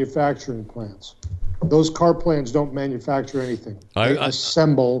car manufacturing plants. Those car plants don't manufacture anything. They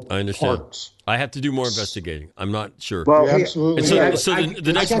assemble parts. I have to do more investigating. I'm not sure. Well, absolutely.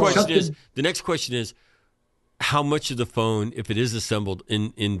 The next question is, how much of the phone, if it is assembled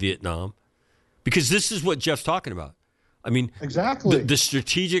in Vietnam, because this is what Jeff's talking about. I mean, exactly the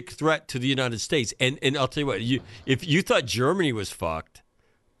strategic threat to the United States. And I'll tell you what, if you thought Germany was fucked,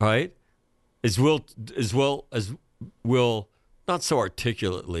 right, as well as Will not so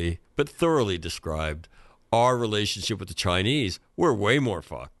articulately but thoroughly described our relationship with the Chinese, we're way more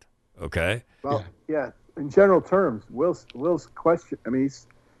fucked. Okay. Well, yeah. In general terms, Will's question. I mean,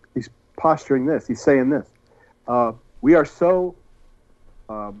 he's posturing this. He's saying this. We are so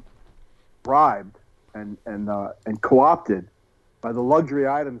bribed and co-opted by the luxury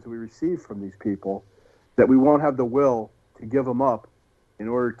items we receive from these people that we won't have the will to give them up in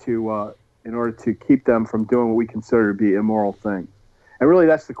order to keep them from doing what we consider to be immoral things. And really,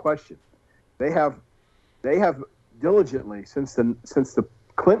 that's the question. They have diligently since the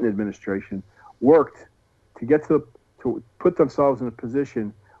Clinton administration worked to get to put themselves in a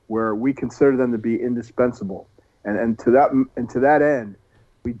position where we consider them to be indispensable, and to that end,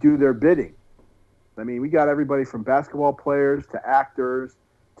 we do their bidding. I mean, we got everybody from basketball players to actors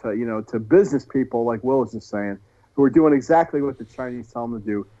to business people, like Will was just saying, who are doing exactly what the Chinese tell them to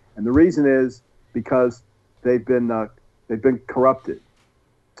do. And the reason is because they've been corrupted.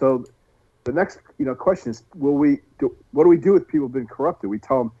 So the next question is, what do we do with people who've been corrupted? We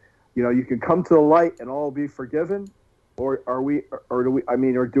tell them, you can come to the light and all will be forgiven, or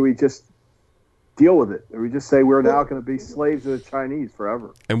do we just deal with it? Or we just say we're now going to be slaves of the Chinese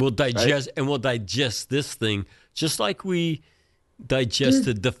forever? And we'll digest this thing just like we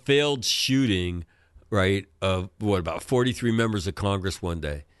digested the failed shooting, right, of about 43 members of Congress one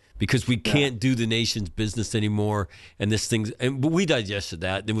day, because we can't do the nation's business anymore, and but we digested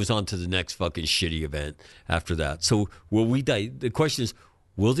that, and it was on to the next fucking shitty event after that. So the question is,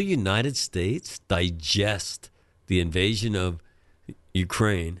 will the United States digest the invasion of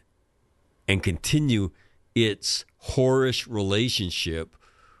Ukraine and continue its whorish relationship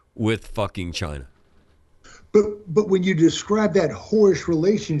with fucking China? But when you describe that whorish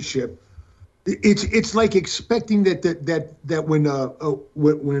relationship, it's like expecting that when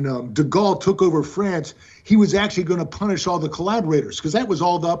de Gaulle took over France, he was actually going to punish all the collaborators, because that was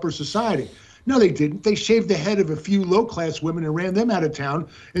all the upper society. No, they didn't. They shaved the head of a few low-class women and ran them out of town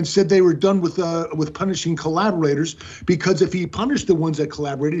and said they were done with punishing collaborators, because if he punished the ones that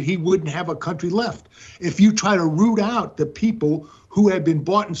collaborated, he wouldn't have a country left. If you try to root out the people who had been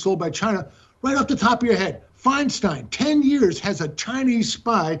bought and sold by China, right off the top of your head, Feinstein, 10 years has a Chinese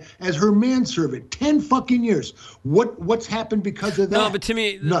spy as her manservant. 10 fucking years. What's happened because of that? No, but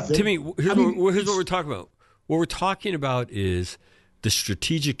Timmy, nothing. Here's what we're talking about. What we're talking about is the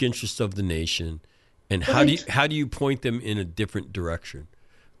strategic interests of the nation, and how do you point them in a different direction,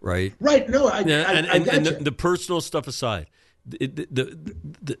 right? Right. No, I the personal stuff aside,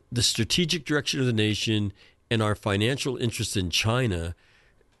 the strategic direction of the nation and our financial interest in China.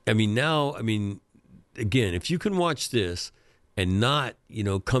 Again, if you can watch this and not,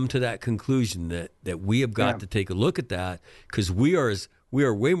 come to that conclusion that we have got to take a look at that, because we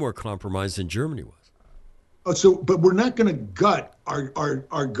are way more compromised than Germany was. Oh, but we're not going to gut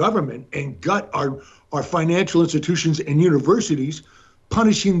our government and gut our financial institutions and universities,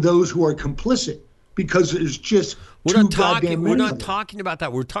 punishing those who are complicit, because there's just We're not talking about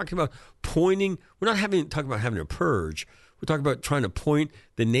that. We're talking about pointing. We're not talking about having a purge. We're talking about trying to point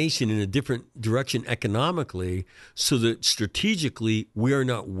the nation in a different direction economically, so that strategically we are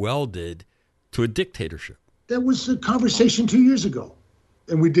not welded to a dictatorship. That was the conversation 2 years ago,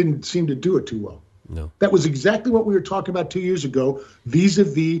 and we didn't seem to do it too well. No. That was exactly what we were talking about 2 years ago,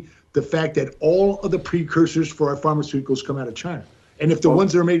 vis-a-vis the fact that all of the precursors for our pharmaceuticals come out of China. And if the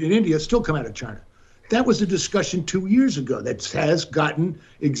ones that are made in India still come out of China. That was a discussion 2 years ago that has gotten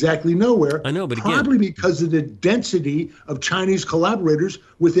exactly nowhere. I know, but probably because of the density of Chinese collaborators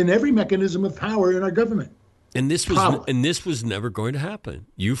within every mechanism of power in our government. And this was never going to happen.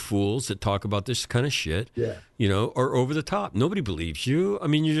 You fools that talk about this kind of shit, are over the top. Nobody believes you. I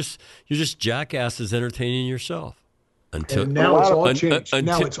mean, you're just jackasses entertaining yourself. And now it's all changed.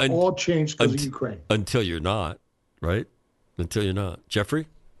 Now it's all changed because of Ukraine. Until you're not, right? Until you're not. Jeffrey?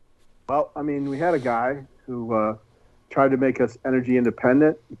 Well, I mean, we had a guy who tried to make us energy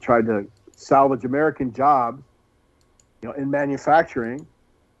independent. He tried to salvage American jobs, in manufacturing,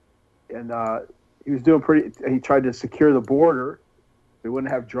 and he was doing he tried to secure the border. They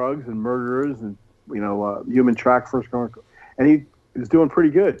wouldn't have drugs and murderers and, human traffickers going. And he was doing pretty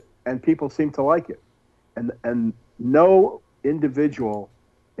good. And people seemed to like it. And no individual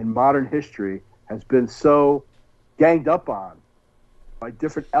in modern history has been so ganged up on by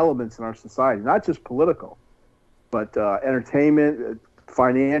different elements in our society, not just political, but entertainment,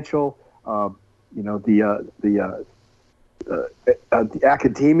 financial, the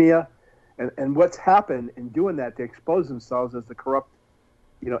academia. And what's happened in doing that, they expose themselves as the corrupt,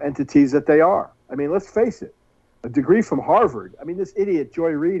 entities that they are. I mean, let's face it. A degree from Harvard. I mean, this idiot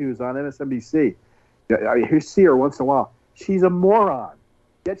Joy Reid, who's on MSNBC. You see her once in a while. She's a moron.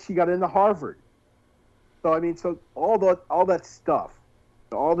 Yet she got into Harvard. So I mean, all that stuff,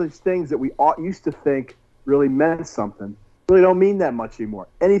 all these things that we used to think really meant something, really don't mean that much anymore.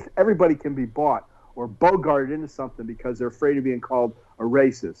 Everybody can be bought or bogarted into something because they're afraid of being called a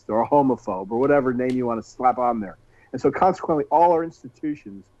racist or a homophobe or whatever name you want to slap on there. And so consequently, all our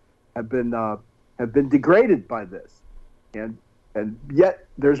institutions have been degraded by this. And yet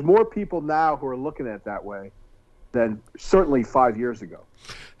there's more people now who are looking at it that way than certainly 5 years ago.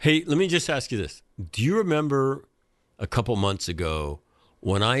 Hey, let me just ask you this. Do you remember a couple months ago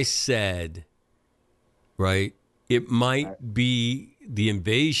when I said, right, it might be the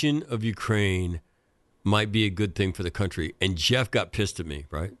invasion of Ukraine might be a good thing for the country? And Jeff got pissed at me,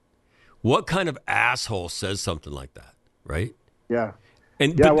 right? What kind of asshole says something like that, right? Yeah.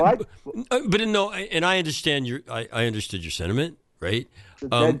 And yeah, but no, and I understand I understood your sentiment, right?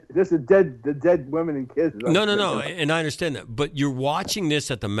 The dead women and kids. No, and I understand that. But you're watching this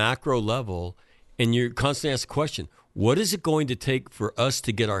at the macro level, and you're constantly asking the question: what is it going to take for us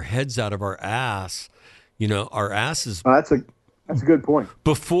to get our heads out of our ass? Our asses. That's a good point.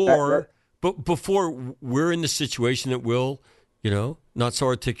 Before we're in the situation that Will, not so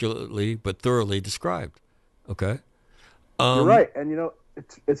articulately but thoroughly described. Okay. You're right, and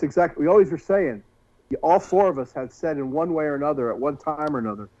it's exactly. We always were saying. All four of us have said in one way or another, at one time or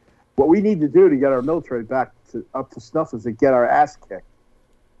another, what we need to do to get our military back up to snuff is to get our ass kicked.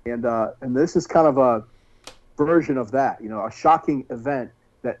 And this is kind of a version of that, a shocking event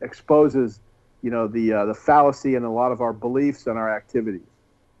that exposes, the fallacy in a lot of our beliefs and our activities.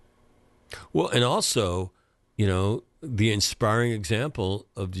 Well, and also, the inspiring example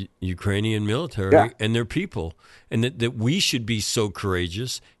of the Ukrainian military and their people, and that we should be so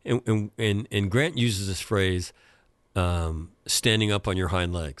courageous. And Grant uses this phrase, standing up on your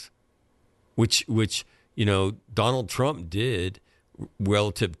hind legs, which Donald Trump did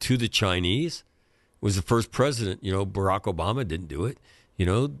relative to the Chinese. Was the first president. Barack Obama didn't do it.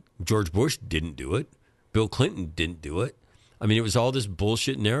 George Bush didn't do it. Bill Clinton didn't do it. I mean, it was all this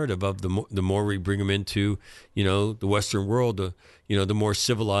bullshit narrative of the more we bring them into, the Western world, the more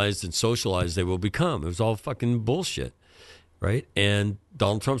civilized and socialized they will become. It was all fucking bullshit, right? And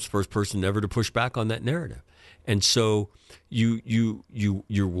Donald Trump's the first person ever to push back on that narrative. And so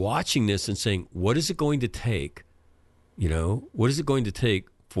you're watching this and saying, what is it going to take? What is it going to take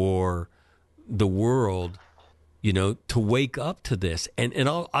for the world, to wake up to this? And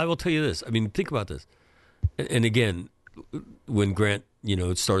I will tell you this. I mean, think about this. And again, when Grant,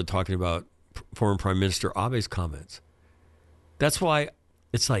 started talking about former Prime Minister Abe's comments, that's why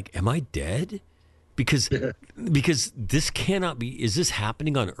it's like, am I dead? because this cannot be. Is this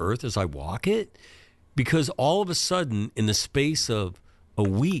happening on Earth as I walk it? Because all of a sudden, in the space of a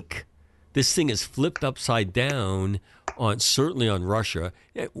week, this thing is flipped upside down certainly on Russia.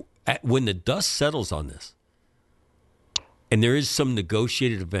 When the dust settles on this, and there is some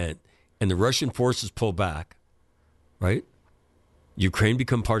negotiated event, and the Russian forces pull back, right? Ukraine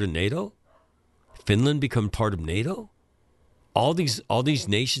become part of NATO. Finland become part of NATO. All these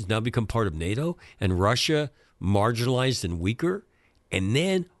nations now become part of NATO, and Russia marginalized and weaker. And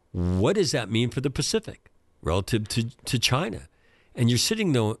then what does that mean for the Pacific relative to China? And you're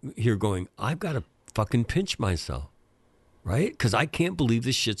sitting here going, I've got to fucking pinch myself, right? Because I can't believe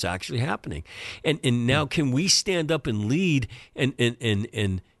this shit's actually happening. And now can we stand up and lead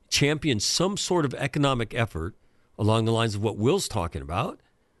and champion some sort of economic effort along the lines of what Will's talking about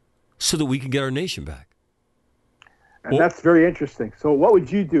so that we can get our nation back? And that's very interesting. So what would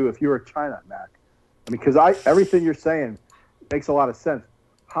you do if you were China, Mac? I mean, because everything you're saying makes a lot of sense.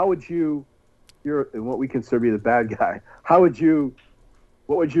 How would you're in what we consider to be the bad guy. What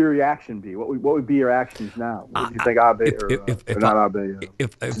would your reaction be? What would be your actions now? What do you think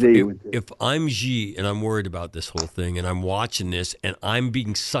if I'm Xi and I'm worried about this whole thing and I'm watching this and I'm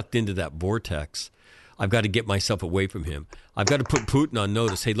being sucked into that vortex, I've got to get myself away from him. I've got to put Putin on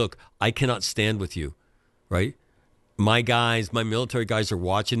notice. Hey, look, I cannot stand with you, right? My military guys are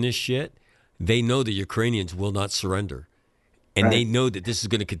watching this shit. They know the Ukrainians will not surrender. And They know that this is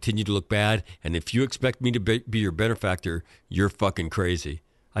going to continue to look bad. And if you expect me to be your benefactor, you're fucking crazy.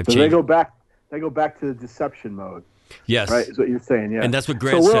 They go back to the deception mode. Yes. Right, is what you're saying, yeah. And that's what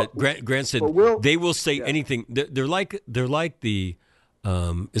Grant said. Grant said they will say anything. They're like the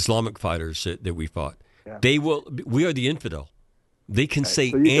Islamic fighters that we fought. Yeah. We are the infidel. They can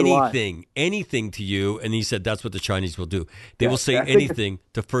say anything to you. And he said that's what the Chinese will do. They will say anything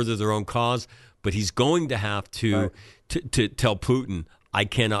to further their own cause. But he's going to have to tell Putin,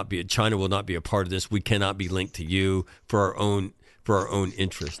 China will not be a part of this. We cannot be linked to you for our own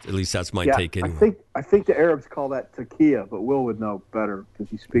interest. At least that's my take anyway. I think the Arabs call that taqiyya, but Will would know better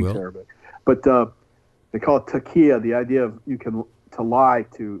because he speaks Arabic. But they call it taqiyya, the idea of to lie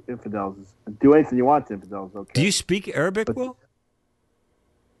to infidels and do anything you want to infidels. Okay. Do you speak Arabic, Will?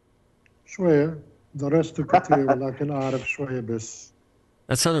 شوية درست كتير ولكن أعرف شوية بس.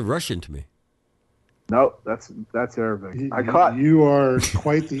 That sounded Russian to me. No, that's Arabic. You are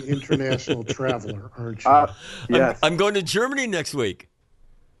quite the international traveler, aren't you? Yes. I'm going to Germany next week.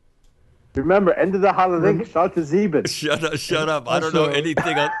 Remember, end of the holiday, shout to Zeben. Shut up. I don't know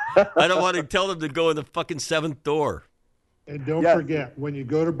anything. I don't want to tell them to go in the fucking seventh door. And don't forget, when you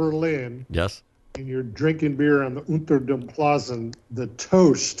go to Berlin, and you're drinking beer on the Unter den Plazen, the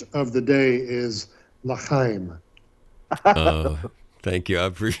toast of the day is L'chaim. Thank you. I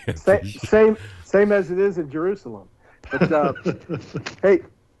appreciate it. Same as it is in Jerusalem. But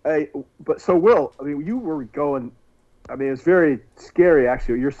but so Will, I mean, you were going. I mean, it's very scary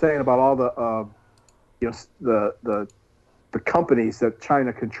actually. What you're saying about all the companies that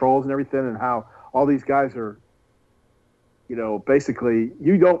China controls and everything, and how all these guys are, basically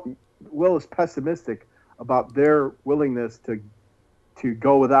Will is pessimistic about their willingness to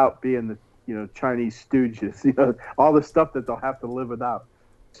go without being the Chinese stooges, all the stuff that they'll have to live without.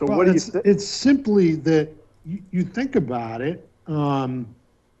 So what do you think? It's simply that you think about it.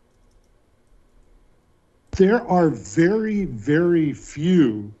 There are very, very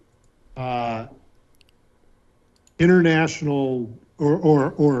few international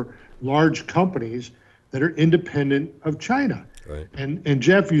or large companies that are independent of China. Right. And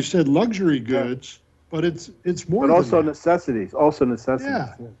Jeff, you said luxury goods, but it's more. But also than necessities. Also necessities.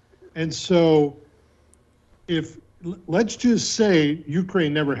 Yeah. And so, let's just say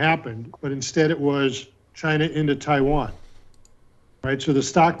Ukraine never happened, but instead it was China into Taiwan, right? So the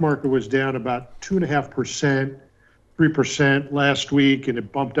stock market was down about 2.5%, 3% last week, and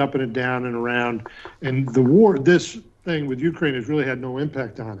it bumped up and down and around. And this thing with Ukraine has really had no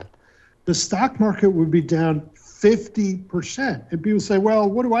impact on it. The stock market would be down 50%. And people say, well,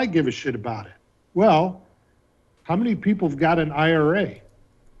 what do I give a shit about it? Well, how many people have got an IRA?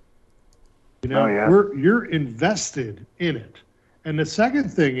 You're invested in it. And the second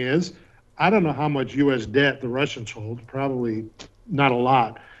thing is, I don't know how much U.S. debt the Russians hold, probably not a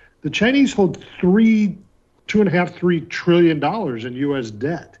lot. The Chinese hold $2.5–3 trillion in U.S.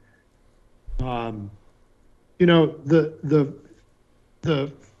 debt.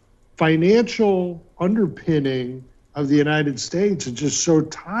 The financial underpinning of the United States is just so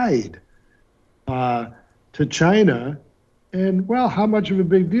tied to China. And, well, how much of a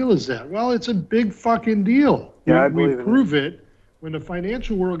big deal is that? Well, it's a big fucking deal. Yeah, we prove it when the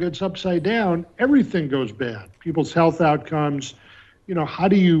financial world gets upside down, everything goes bad. People's health outcomes. How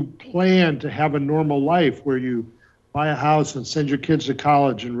do you plan to have a normal life where you buy a house and send your kids to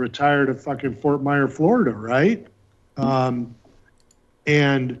college and retire to fucking Fort Myers, Florida, right?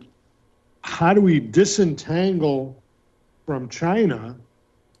 And how do we disentangle from China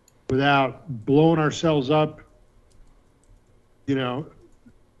without blowing ourselves up? No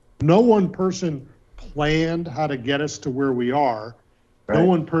one person planned how to get us to where we are. Right. No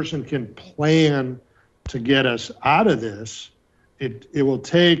one person can plan to get us out of this. It will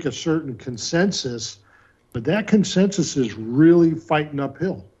take a certain consensus, but that consensus is really fighting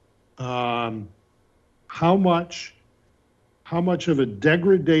uphill. How much of a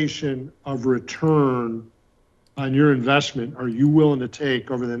degradation of return on your investment are you willing to take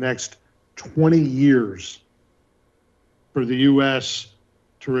over the next 20 years for the U.S.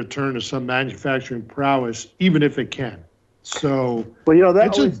 to return to some manufacturing prowess, even if it can? So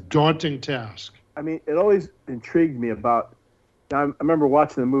it's a daunting task. I mean, it always intrigued me about. I remember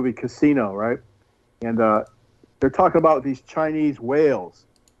watching the movie Casino, right? And they're talking about these Chinese whales,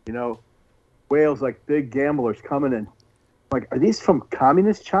 whales like big gamblers coming in. Like, are these from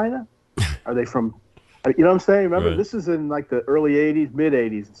communist China? Are they from, you know what I'm saying? Remember, This is in like the early 80s, mid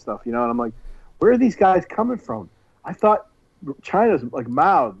 80s and stuff, and I'm like, where are these guys coming from? I thought China's like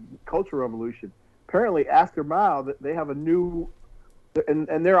Mao, Cultural Revolution. Apparently after Mao, they have a new,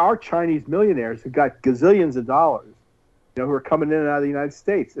 and there are Chinese millionaires who got gazillions of dollars, who are coming in and out of the United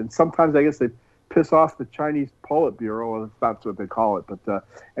States. And sometimes I guess they piss off the Chinese Politburo, or that's what they call it. But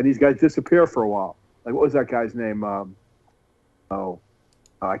and these guys disappear for a while. Like, what was that guy's name? I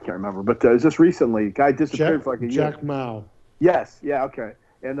can't remember. But it was just recently. A guy disappeared for like a year. Jack Ma. Yes. Yeah. Okay.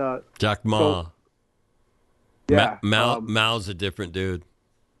 And Jack Ma. So, yeah. Mao's a different dude.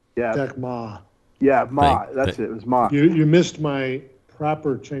 Yeah. Jack Ma. Yeah, Ma. That's it. It was Ma. You missed my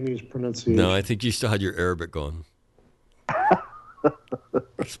proper Chinese pronunciation. No, I think you still had your Arabic going.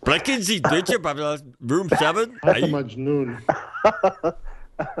 Sprechen Sie Deutsch, room 7? Majnun.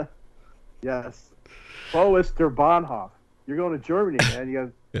 Yes. Boris der Bahnhof. You're going to Germany, man.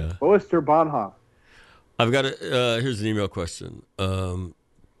 You got Boris der Bahnhof. I've got here's an email question.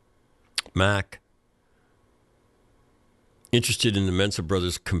 Mac, interested in the Mensa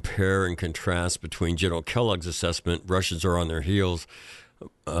brothers compare and contrast between General Kellogg's assessment, Russians are on their heels,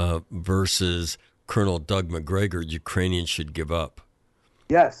 versus Colonel Doug McGregor, Ukrainians should give up.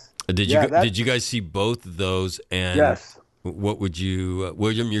 Yes. Did you guys see both of those? And yes. What would you,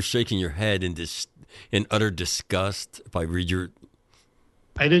 William? You're shaking your head in utter disgust. If I read your,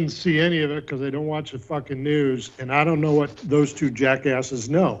 I didn't see any of it because I don't watch the fucking news, and I don't know what those two jackasses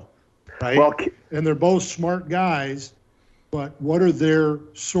know, right? Well, and they're both smart guys, but what are their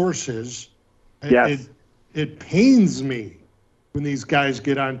sources? Yes. It pains me when these guys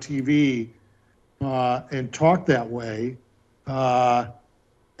get on TV and talk that way,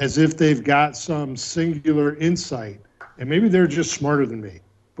 as if they've got some singular insight. And maybe they're just smarter than me.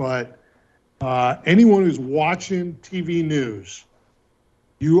 But anyone who's watching TV news,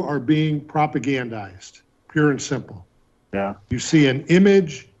 you are being propagandized, pure and simple. Yeah. You see an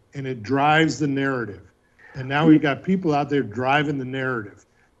image, and it drives the narrative. And now we've got people out there driving the narrative.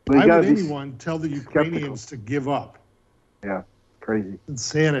 Why would anyone tell the Ukrainians to give up? Yeah, crazy.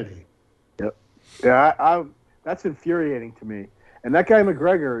 Insanity. Yep. Yeah, that's infuriating to me. And that guy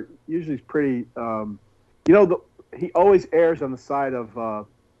McGregor usually is pretty, he always errs on the side of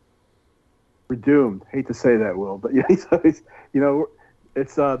we're doomed. Hate to say that, Will, but he's always,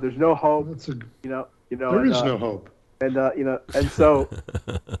 it's there's no hope. There is no hope. And and so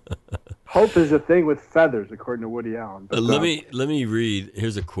hope is a thing with feathers, according to Woody Allen. But, let me read.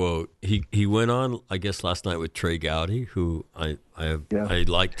 Here's a quote. He went on, I guess, last night with Trey Gowdy, who I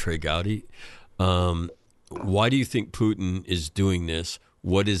like Trey Gowdy. Why do you think Putin is doing this?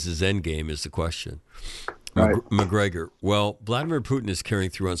 What is his end game is the question. Right. McGregor. Well, Vladimir Putin is carrying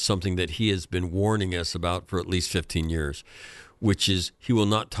through on something that he has been warning us about for at least 15 years, which is he will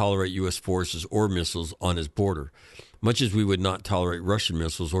not tolerate U.S. forces or missiles on his border, much as we would not tolerate Russian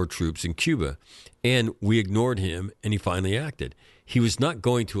missiles or troops in Cuba. And we ignored him, and he finally acted. He was not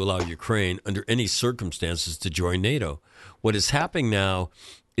going to allow Ukraine, under any circumstances, to join NATO. What is happening now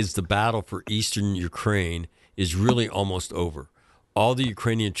is the battle for eastern Ukraine is really almost over. All the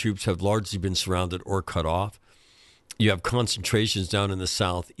Ukrainian troops have largely been surrounded or cut off. You have concentrations down in the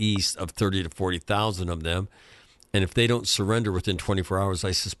southeast of 30 to 40,000 of them. And if they don't surrender within 24 hours,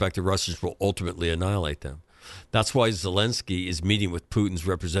 I suspect the Russians will ultimately annihilate them. That's why Zelensky is meeting with Putin's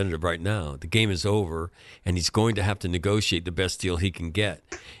representative right now. The game is over, and he's going to have to negotiate the best deal he can get.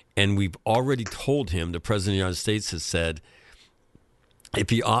 And we've already told him, the President of the United States has said, if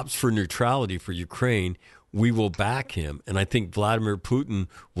he opts for neutrality for Ukraine, we will back him. And I think Vladimir Putin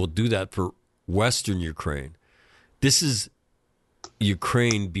will do that for Western Ukraine. This is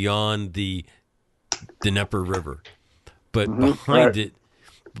Ukraine beyond the Dnieper River. But behind it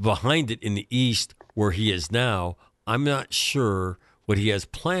in the east, where he is now, I'm not sure what he has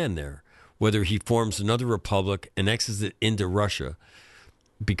planned there, whether he forms another republic, annexes it into Russia,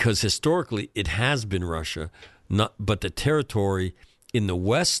 because historically it has been Russia, but the territory in the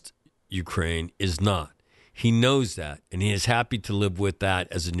West Ukraine is not. He knows that, and he is happy to live with that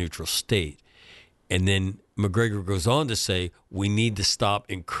as a neutral state. And then McGregor goes on to say, we need to stop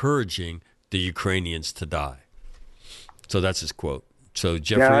encouraging the Ukrainians to die. So that's his quote. So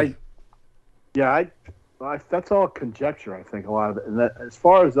Jeffrey? That's all conjecture, I think, a lot of it. And that, as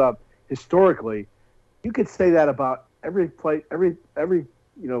far as historically, you could say that about every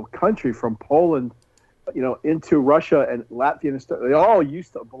country from Poland, into Russia and Latvia and Estonia. They all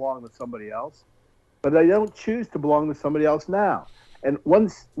used to belong to somebody else, but they don't choose to belong to somebody else now. And one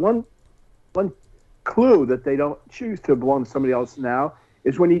clue that they don't choose to belong to somebody else now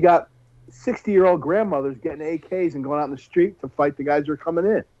is when you got 60-year-old grandmothers getting AKs and going out in the street to fight the guys who are coming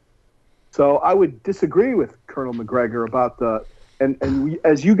in. So I would disagree with Colonel McGregor about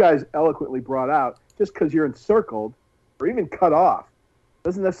as you guys eloquently brought out, just because you're encircled or even cut off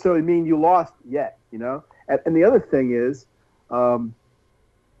doesn't necessarily mean you lost yet, And the other thing is, Putin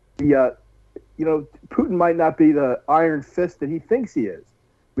might not be the iron fist that he thinks he is.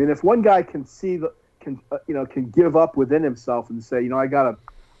 I mean, if one guy can can give up within himself and say,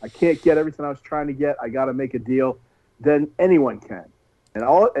 I can't get everything I was trying to get, I got to make a deal, then anyone can.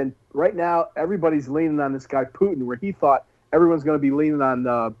 And right now, everybody's leaning on this guy Putin, where he thought everyone's going to be leaning on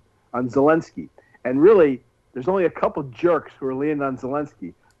Zelensky. And really, there's only a couple jerks who are leaning on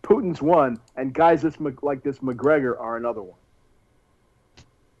Zelensky. Putin's one, and guys like this McGregor are another one.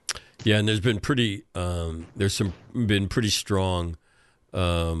 Yeah, and there's been pretty strong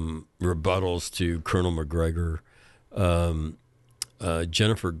rebuttals to Colonel McGregor.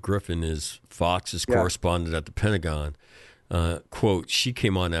 Jennifer Griffin is Fox's correspondent at the Pentagon. Quote, she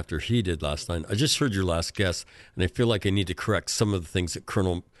came on after he did last night. I just heard your last guess, and I feel like I need to correct some of the things that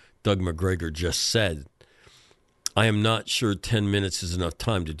Colonel Doug McGregor just said. I am not sure 10 minutes is enough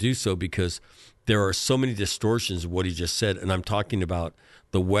time to do so because there are so many distortions of what he just said, and I'm talking about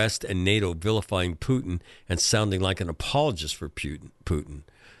the West and NATO vilifying Putin and sounding like an apologist for Putin,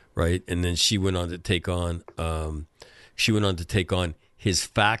 right? And then she went on to take on his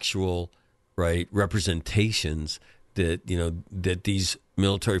factual, right, representations that that these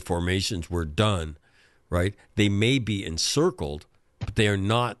military formations were done, right? They may be encircled, but they are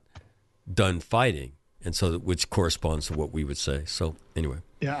not done fighting. And so, which corresponds to what we would say. So anyway.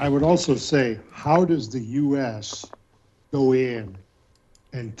 Yeah, I would also say, how does the U.S. go in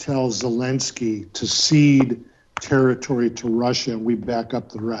and tell Zelensky to cede territory to Russia and we back up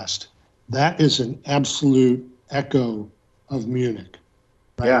the rest? That is an absolute echo of Munich.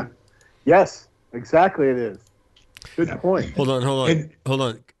 Right? Yeah. Yes, exactly it is. Good point. Hold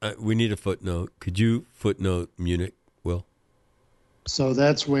on. We need a footnote. Could you footnote Munich, Will? So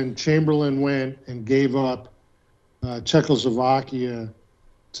that's when Chamberlain went and gave up Czechoslovakia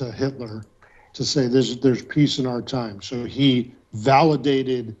to Hitler to say there's peace in our time. So he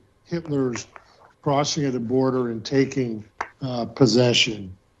validated Hitler's crossing of the border and taking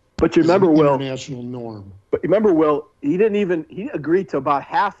possession. But you remember, Will, international norm. But remember, Will, he agreed to about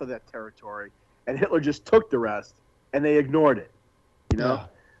half of that territory, and Hitler just took the rest, and they ignored it. Yeah.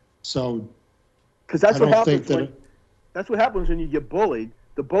 So, because that's what happens. That's what happens when you get bullied.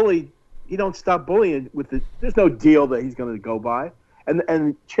 The bully, he don't stop bullying there's no deal that he's going to go by.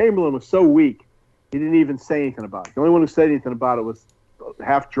 And Chamberlain was so weak, he didn't even say anything about it. The only one who said anything about it was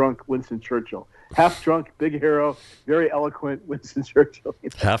half-drunk Winston Churchill. Half-drunk, big hero, very eloquent Winston Churchill.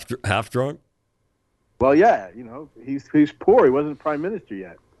 Half-drunk? Well, yeah, he's poor. He wasn't prime minister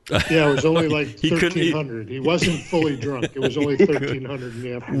yet. Yeah, it was only like 1,300. He wasn't fully drunk. It was only 1,300 in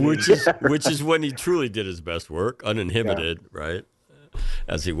the afternoon. Which is when he truly did his best work, uninhibited, right?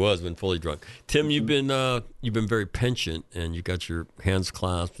 As he was when fully drunk. Tim, you've been very penchant, and you got your hands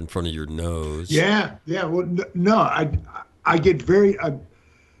clasped in front of your nose. Yeah. Well, no, I get very.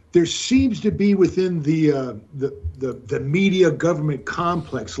 There seems to be within the media government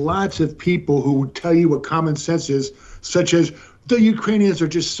complex lots of people who tell you what common sense is, such as the Ukrainians are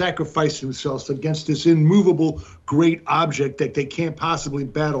just sacrificing themselves against this immovable great object that they can't possibly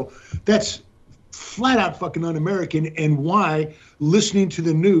battle. That's flat out fucking un-American, and why listening to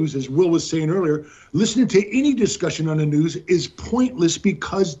the news, as Will was saying earlier, listening to any discussion on the news is pointless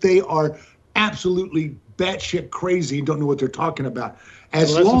because they are absolutely batshit crazy and don't know what they're talking about.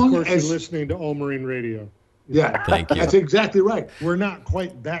 As Unless, long of course, as you're listening to All Marine Radio. Yeah, Thank you. That's exactly right. We're not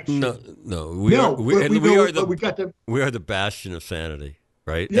quite that shit. No, We are the bastion of sanity,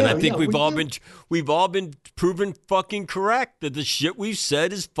 right? Yeah, and I think yeah, we've all been proven fucking correct that the shit we've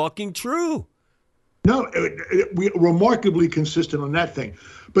said is fucking true. No, we're remarkably consistent on that thing.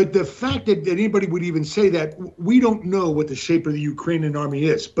 But the fact that anybody would even say that, we don't know what the shape of the Ukrainian army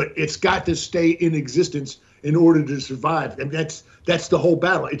is, but it's got to stay in existence in order to survive. And that's the whole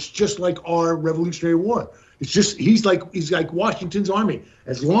battle. It's just like our Revolutionary War. It's just he's like Washington's army.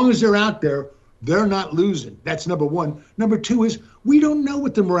 As long as they're out there, they're not losing. That's number one. Number two is we don't know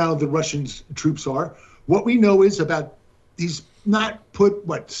what the morale of the Russian troops are. What we know is about he's not put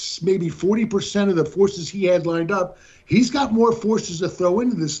maybe 40% of the forces he had lined up. He's got more forces to throw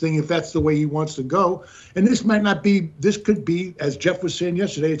into this thing if that's the way he wants to go. And this could be, as Jeff was saying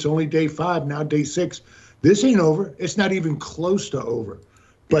yesterday, it's only day 5, now day 6. This ain't over. It's not even close to over.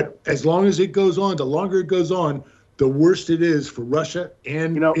 But as long as it goes on, the longer it goes on, the worse it is for Russia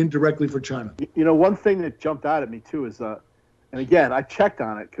and indirectly for China. One thing that jumped out at me too is, and again, I checked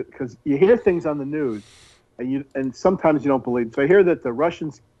on it because you hear things on the news, and sometimes you don't believe. So I hear that the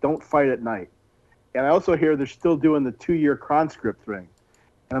Russians don't fight at night, and I also hear they're still doing the 2-year conscript thing,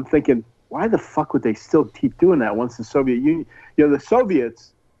 and I'm thinking, why the fuck would they still keep doing that once the Soviet Union, the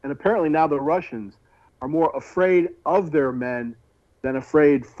Soviets, and apparently now the Russians are more afraid of their men than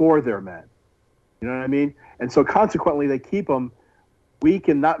afraid for their men. You know what I mean? And so consequently, they keep them weak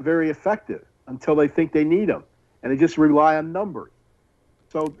and not very effective until they think they need them, and they just rely on numbers.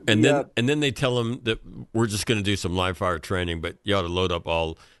 So then they tell them that we're just going to do some live fire training, but you ought to load up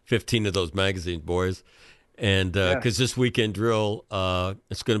all 15 of those magazines, boys, and because this weekend drill,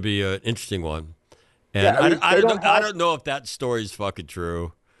 it's going to be an interesting one. And I don't know if that story is fucking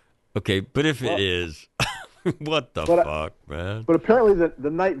true. Okay, but if it is. What the fuck, man? But apparently the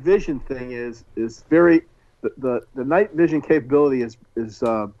night vision thing is very the night vision capability is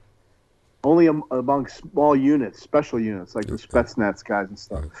only among small units, special units like the Spetsnaz guys and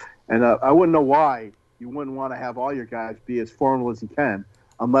stuff. And I wouldn't know why you wouldn't want to have all your guys be as formidable as you can,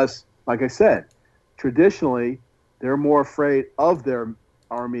 unless, like I said, traditionally they're more afraid of their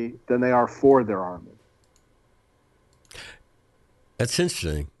army than they are for their army. That's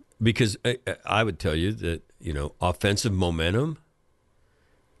interesting. Because I would tell you that, offensive momentum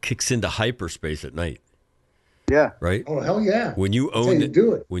kicks into hyperspace at night. Yeah. Right? Oh, hell yeah. When you own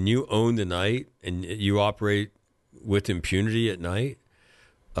the night and you operate with impunity at night,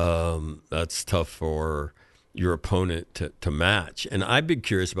 that's tough for your opponent to match. And I've been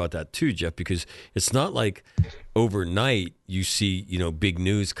curious about that too, Jeff, because it's not like overnight you see, big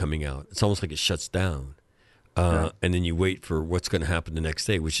news coming out. It's almost like it shuts down. And then you wait for what's going to happen the next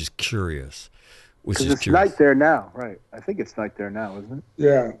day, which is curious. It's night there now, right? I think it's night there now, isn't it?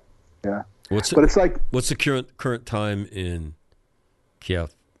 Yeah. Yeah. What's the current time in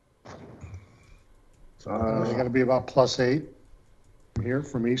Kiev? It's going to be about +8 from here,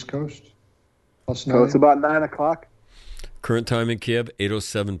 from East Coast. +9. So it's about 9 o'clock? Current time in Kiev,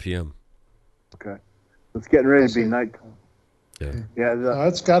 8:07 p.m. Okay. It's getting ready to be nighttime. Yeah. Yeah.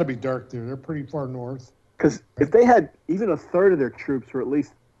 It's got to be dark there. They're pretty far north. Because if they had even a third of their troops were at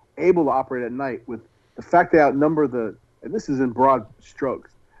least able to operate at night, with the fact they outnumber and this is in broad strokes,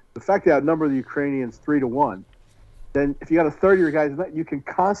 the fact they outnumber the Ukrainians 3-1, then if you got a third of your guys, you can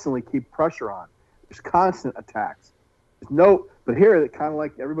constantly keep pressure on. There's constant attacks. But here, it kind of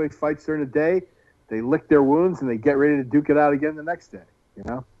like everybody fights during the day, they lick their wounds and they get ready to duke it out again the next day.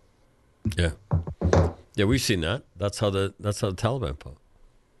 Yeah. Yeah, we've seen that. That's how the Taliban fought.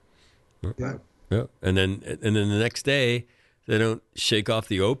 Yeah. Yeah, and then the next day, they don't shake off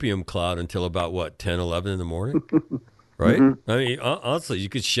the opium cloud until about 10, 11 in the morning, right? Mm-hmm. I mean, honestly, you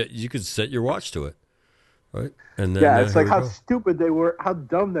could set your watch to it, right? And then, it's like how stupid they were, how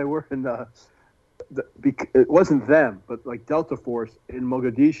dumb they were in it wasn't them, but like Delta Force in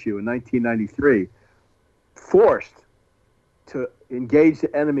Mogadishu in 1993, forced to engage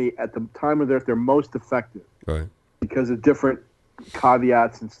the enemy at the time of they're most effective, right? Because of different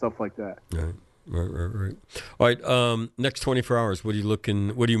caveats and stuff like that. Right. Right. All right. Next 24 hours. What are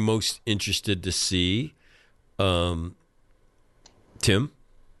you most interested to see, Tim?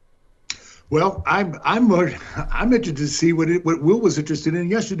 Well, I'm interested to see what Will was interested in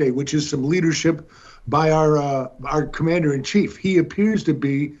yesterday, which is some leadership by our commander in chief. He appears to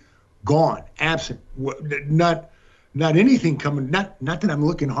be gone, absent, not anything coming. Not that I'm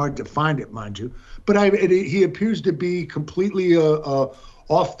looking hard to find it, mind you, but he appears to be completely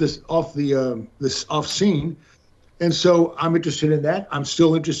off scene, And so I'm interested in that. I'm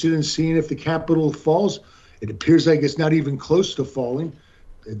still interested in seeing if the capital falls. It appears like it's not even close to falling.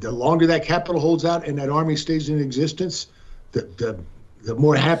 The longer that capital holds out and that army stays in existence, the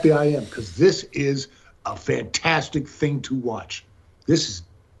more happy I am, because this is a fantastic thing to watch. This is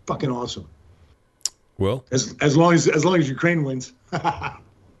fucking awesome. Well, as long as Ukraine wins. Yeah.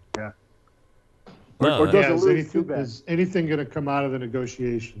 Or does it lose too bad? Is anything going to come out of the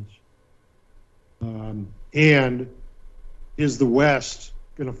negotiations? And is the West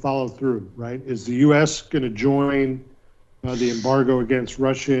going to follow through, right? Is the U.S. going to join the embargo against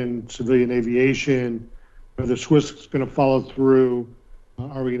Russian civilian aviation? Are the Swiss going to follow through?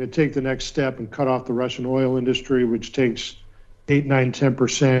 Are we going to take the next step and cut off the Russian oil industry, which takes 8, 9,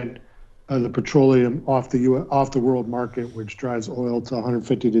 10% of the petroleum off the world market, which drives oil to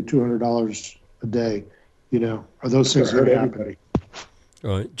 $150 to $200 a day? Are those things going to happen?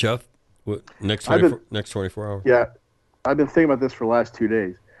 All right, Jeff. What, next 24 hours? Yeah, I've been thinking about this for the last 2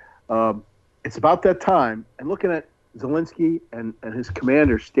 days. It's about that time, and looking at Zelensky and his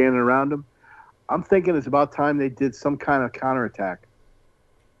commanders standing around him, I'm thinking it's about time they did some kind of counterattack.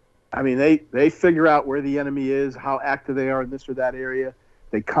 I mean, they figure out where the enemy is, how active they are in this or that area.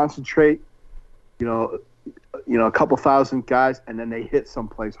 They concentrate, a couple thousand guys, and then they hit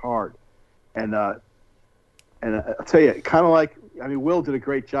someplace hard. And I'll tell you, kind of like, Will did a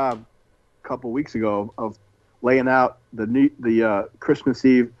great job a couple of weeks ago of laying out the Christmas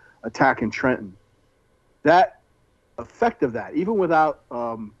Eve attack in Trenton. That effect of that, even without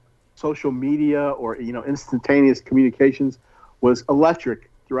social media or instantaneous communications, was electric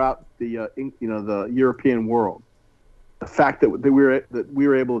throughout the the European world. The fact that we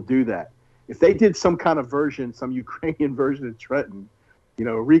were able to do that. If they did some kind of version, some Ukrainian version of Trenton,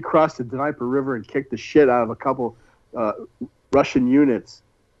 recrossed the Dnieper River and kicked the shit out of a couple Russian units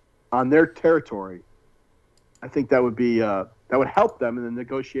on their territory, I think that would be that would help them in the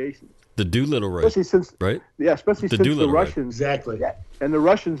negotiations. The Doolittle raid, especially since the Russians exactly, and the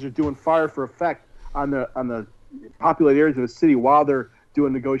Russians are doing fire for effect on the populated areas of the city while they're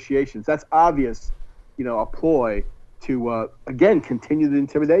doing negotiations. That's obvious, a ploy to again continue the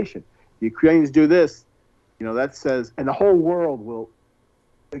intimidation. The Ukrainians do this, that says, and the whole world will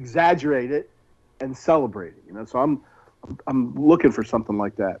exaggerate it and celebrate it. So I'm looking for something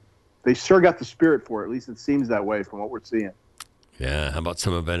like that. They sure got the spirit for it. At least it seems that way from what we're seeing. Yeah. How about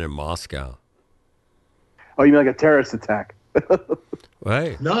some event in Moscow? Oh, you mean like a terrorist attack?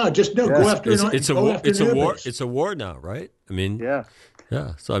 Right. No, just go after. It's a war. It's a war. It's a war now, right? I mean, yeah.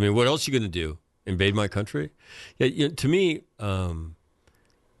 So what else are you going to do? Invade my country? Yeah. To me, I'm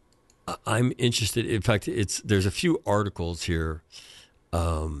interested. In fact, there's a few articles here.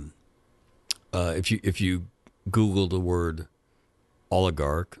 If you Google the word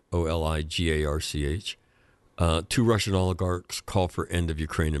oligarch, OLIGARCH, 2 Russian oligarchs call for end of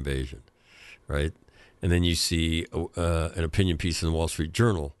Ukraine invasion, right? And then you see an opinion piece in the Wall Street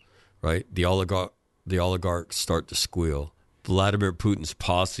Journal, right? The oligarchs start to squeal. Vladimir Putin's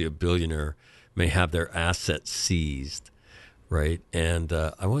posse of billionaire may have their assets seized, right? And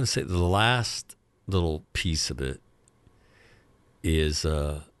I want to say the last little piece of it is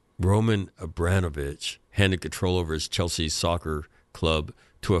Roman Abramovich handed control over his Chelsea soccer club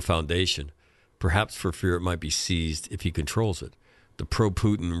to a foundation, perhaps for fear it might be seized if he controls it. The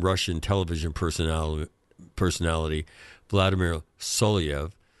pro-Putin Russian television personality Vladimir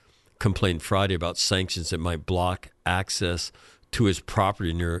Solyev complained Friday about sanctions that might block access to his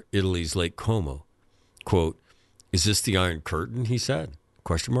property near Italy's Lake Como. Quote, "Is this the Iron Curtain?" he said. ?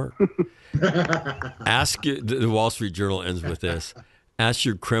 The Wall Street Journal ends with this. Ask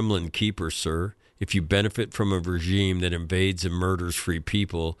your Kremlin keeper, sir. If you benefit from a regime that invades and murders free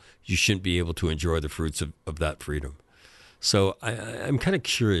people, you shouldn't be able to enjoy the fruits of that freedom. So I'm kind of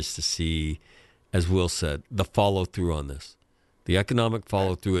curious to see, as Will said, the follow-through on this, the economic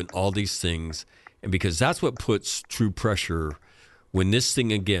follow-through and all these things. And because that's what puts true pressure when this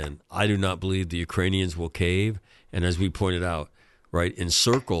thing, again, I do not believe the Ukrainians will cave. And as we pointed out, right,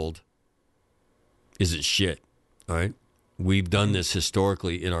 encircled isn't shit, all right? We've done this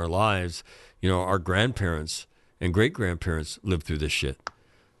historically in our lives. Our grandparents and great-grandparents lived through this shit.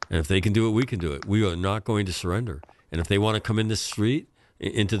 And if they can do it, we can do it. We are not going to surrender. And if they want to come in the street,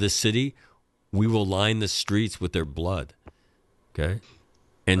 into the city, we will line the streets with their blood. Okay?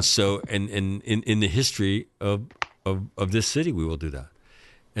 And so, and in the history of this city, we will do that.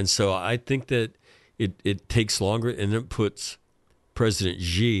 And so I think that it takes longer, and it puts President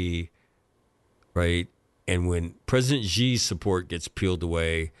Xi, right? And when President Xi's support gets peeled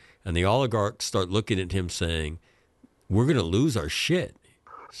away and the oligarchs start looking at him saying, we're going to lose our shit,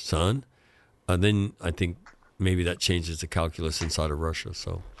 son, then I think maybe that changes the calculus inside of Russia.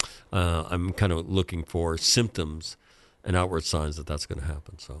 So I'm kind of looking for symptoms and outward signs that that's going to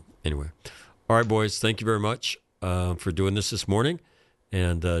happen. So anyway, all right, boys, thank you very much for doing this morning.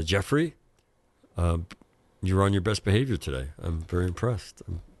 And Jeffrey, you're on your best behavior today. I'm very impressed.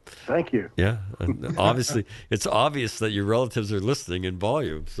 Thank you. Yeah, and obviously, it's obvious that your relatives are listening in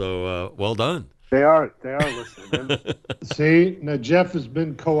volume. So well done. They are listening. See, now Jeff has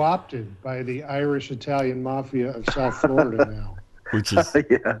been co-opted by the Irish-Italian mafia of South Florida now.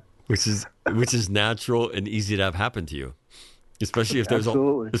 Which is natural and easy to have happen to you, especially if there's a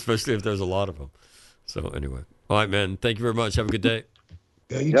lot of them. So anyway, all right, man. Thank you very much. Have a good day.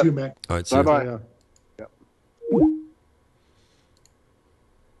 Yeah, you too, man. All right, see you. Bye.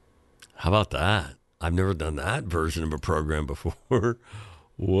 How about that? I've never done that version of a program before.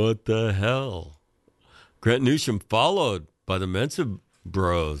 What the hell? Grant Newsham followed by the Mensa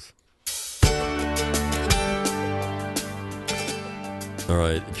Bros. All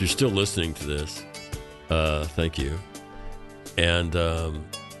right, if you're still listening to this, thank you. And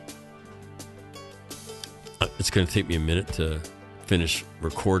it's going to take me a minute to finish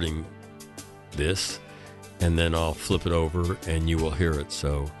recording this, and then I'll flip it over and you will hear it.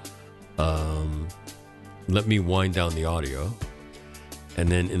 So let me wind down the audio. And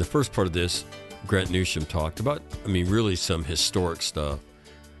then in the first part of this, Grant Newsham talked about, really some historic stuff.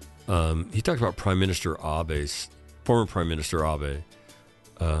 He talked about former Prime Minister Abe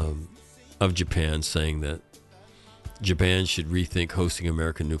of Japan, saying that Japan should rethink hosting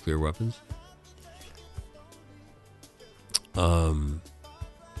American nuclear weapons.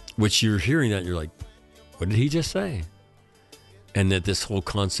 Which you're hearing that and you're like, what did he just say? And that this whole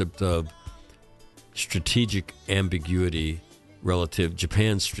concept of strategic ambiguity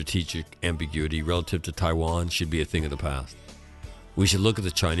Japan's strategic ambiguity relative to Taiwan should be a thing of the past. We should look at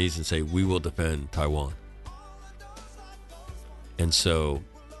the Chinese and say, we will defend Taiwan. And so,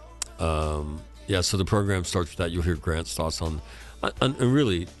 so the program starts with that. You'll hear Grant's thoughts on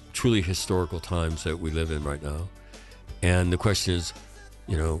really, truly historical times that we live in right now. And the question is,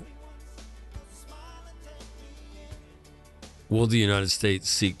 will the United States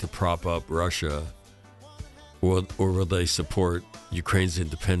seek to prop up Russia, or will they support Ukraine's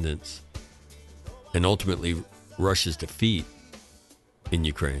independence and ultimately Russia's defeat in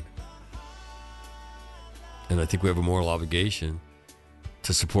Ukraine? And I think we have a moral obligation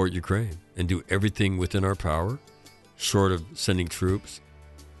to support Ukraine and do everything within our power, short of sending troops,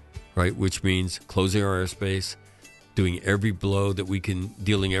 right? Which means closing our airspace, dealing every blow that we can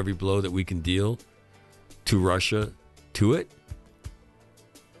deal to Russia, to it,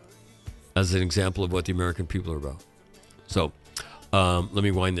 as an example of what the American people are about. So let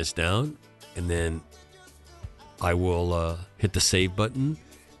me wind this down, and then I will hit the save button,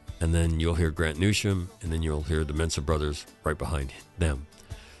 and then you'll hear Grant Newsham, and then you'll hear the Mensa brothers right behind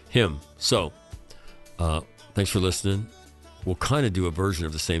him. So thanks for listening. We'll kind of do a version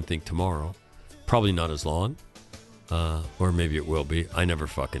of the same thing tomorrow. Probably not as long, or maybe it will be. I never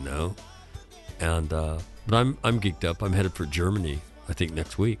fucking know. And but I'm geeked up. I'm headed for Germany, I think,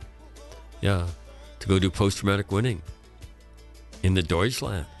 next week. Yeah, to go do post-traumatic winning in the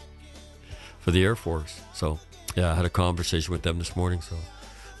Deutschland for the Air Force. So, I had a conversation with them this morning, so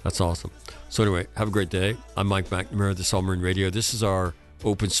that's awesome. So anyway, have a great day. I'm Mike McNamara, this is All Marine Radio. This is our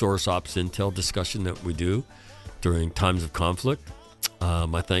open source ops intel discussion that we do during times of conflict.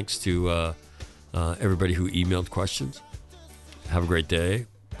 My thanks to everybody who emailed questions. Have a great day.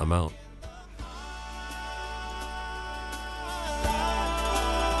 I'm out.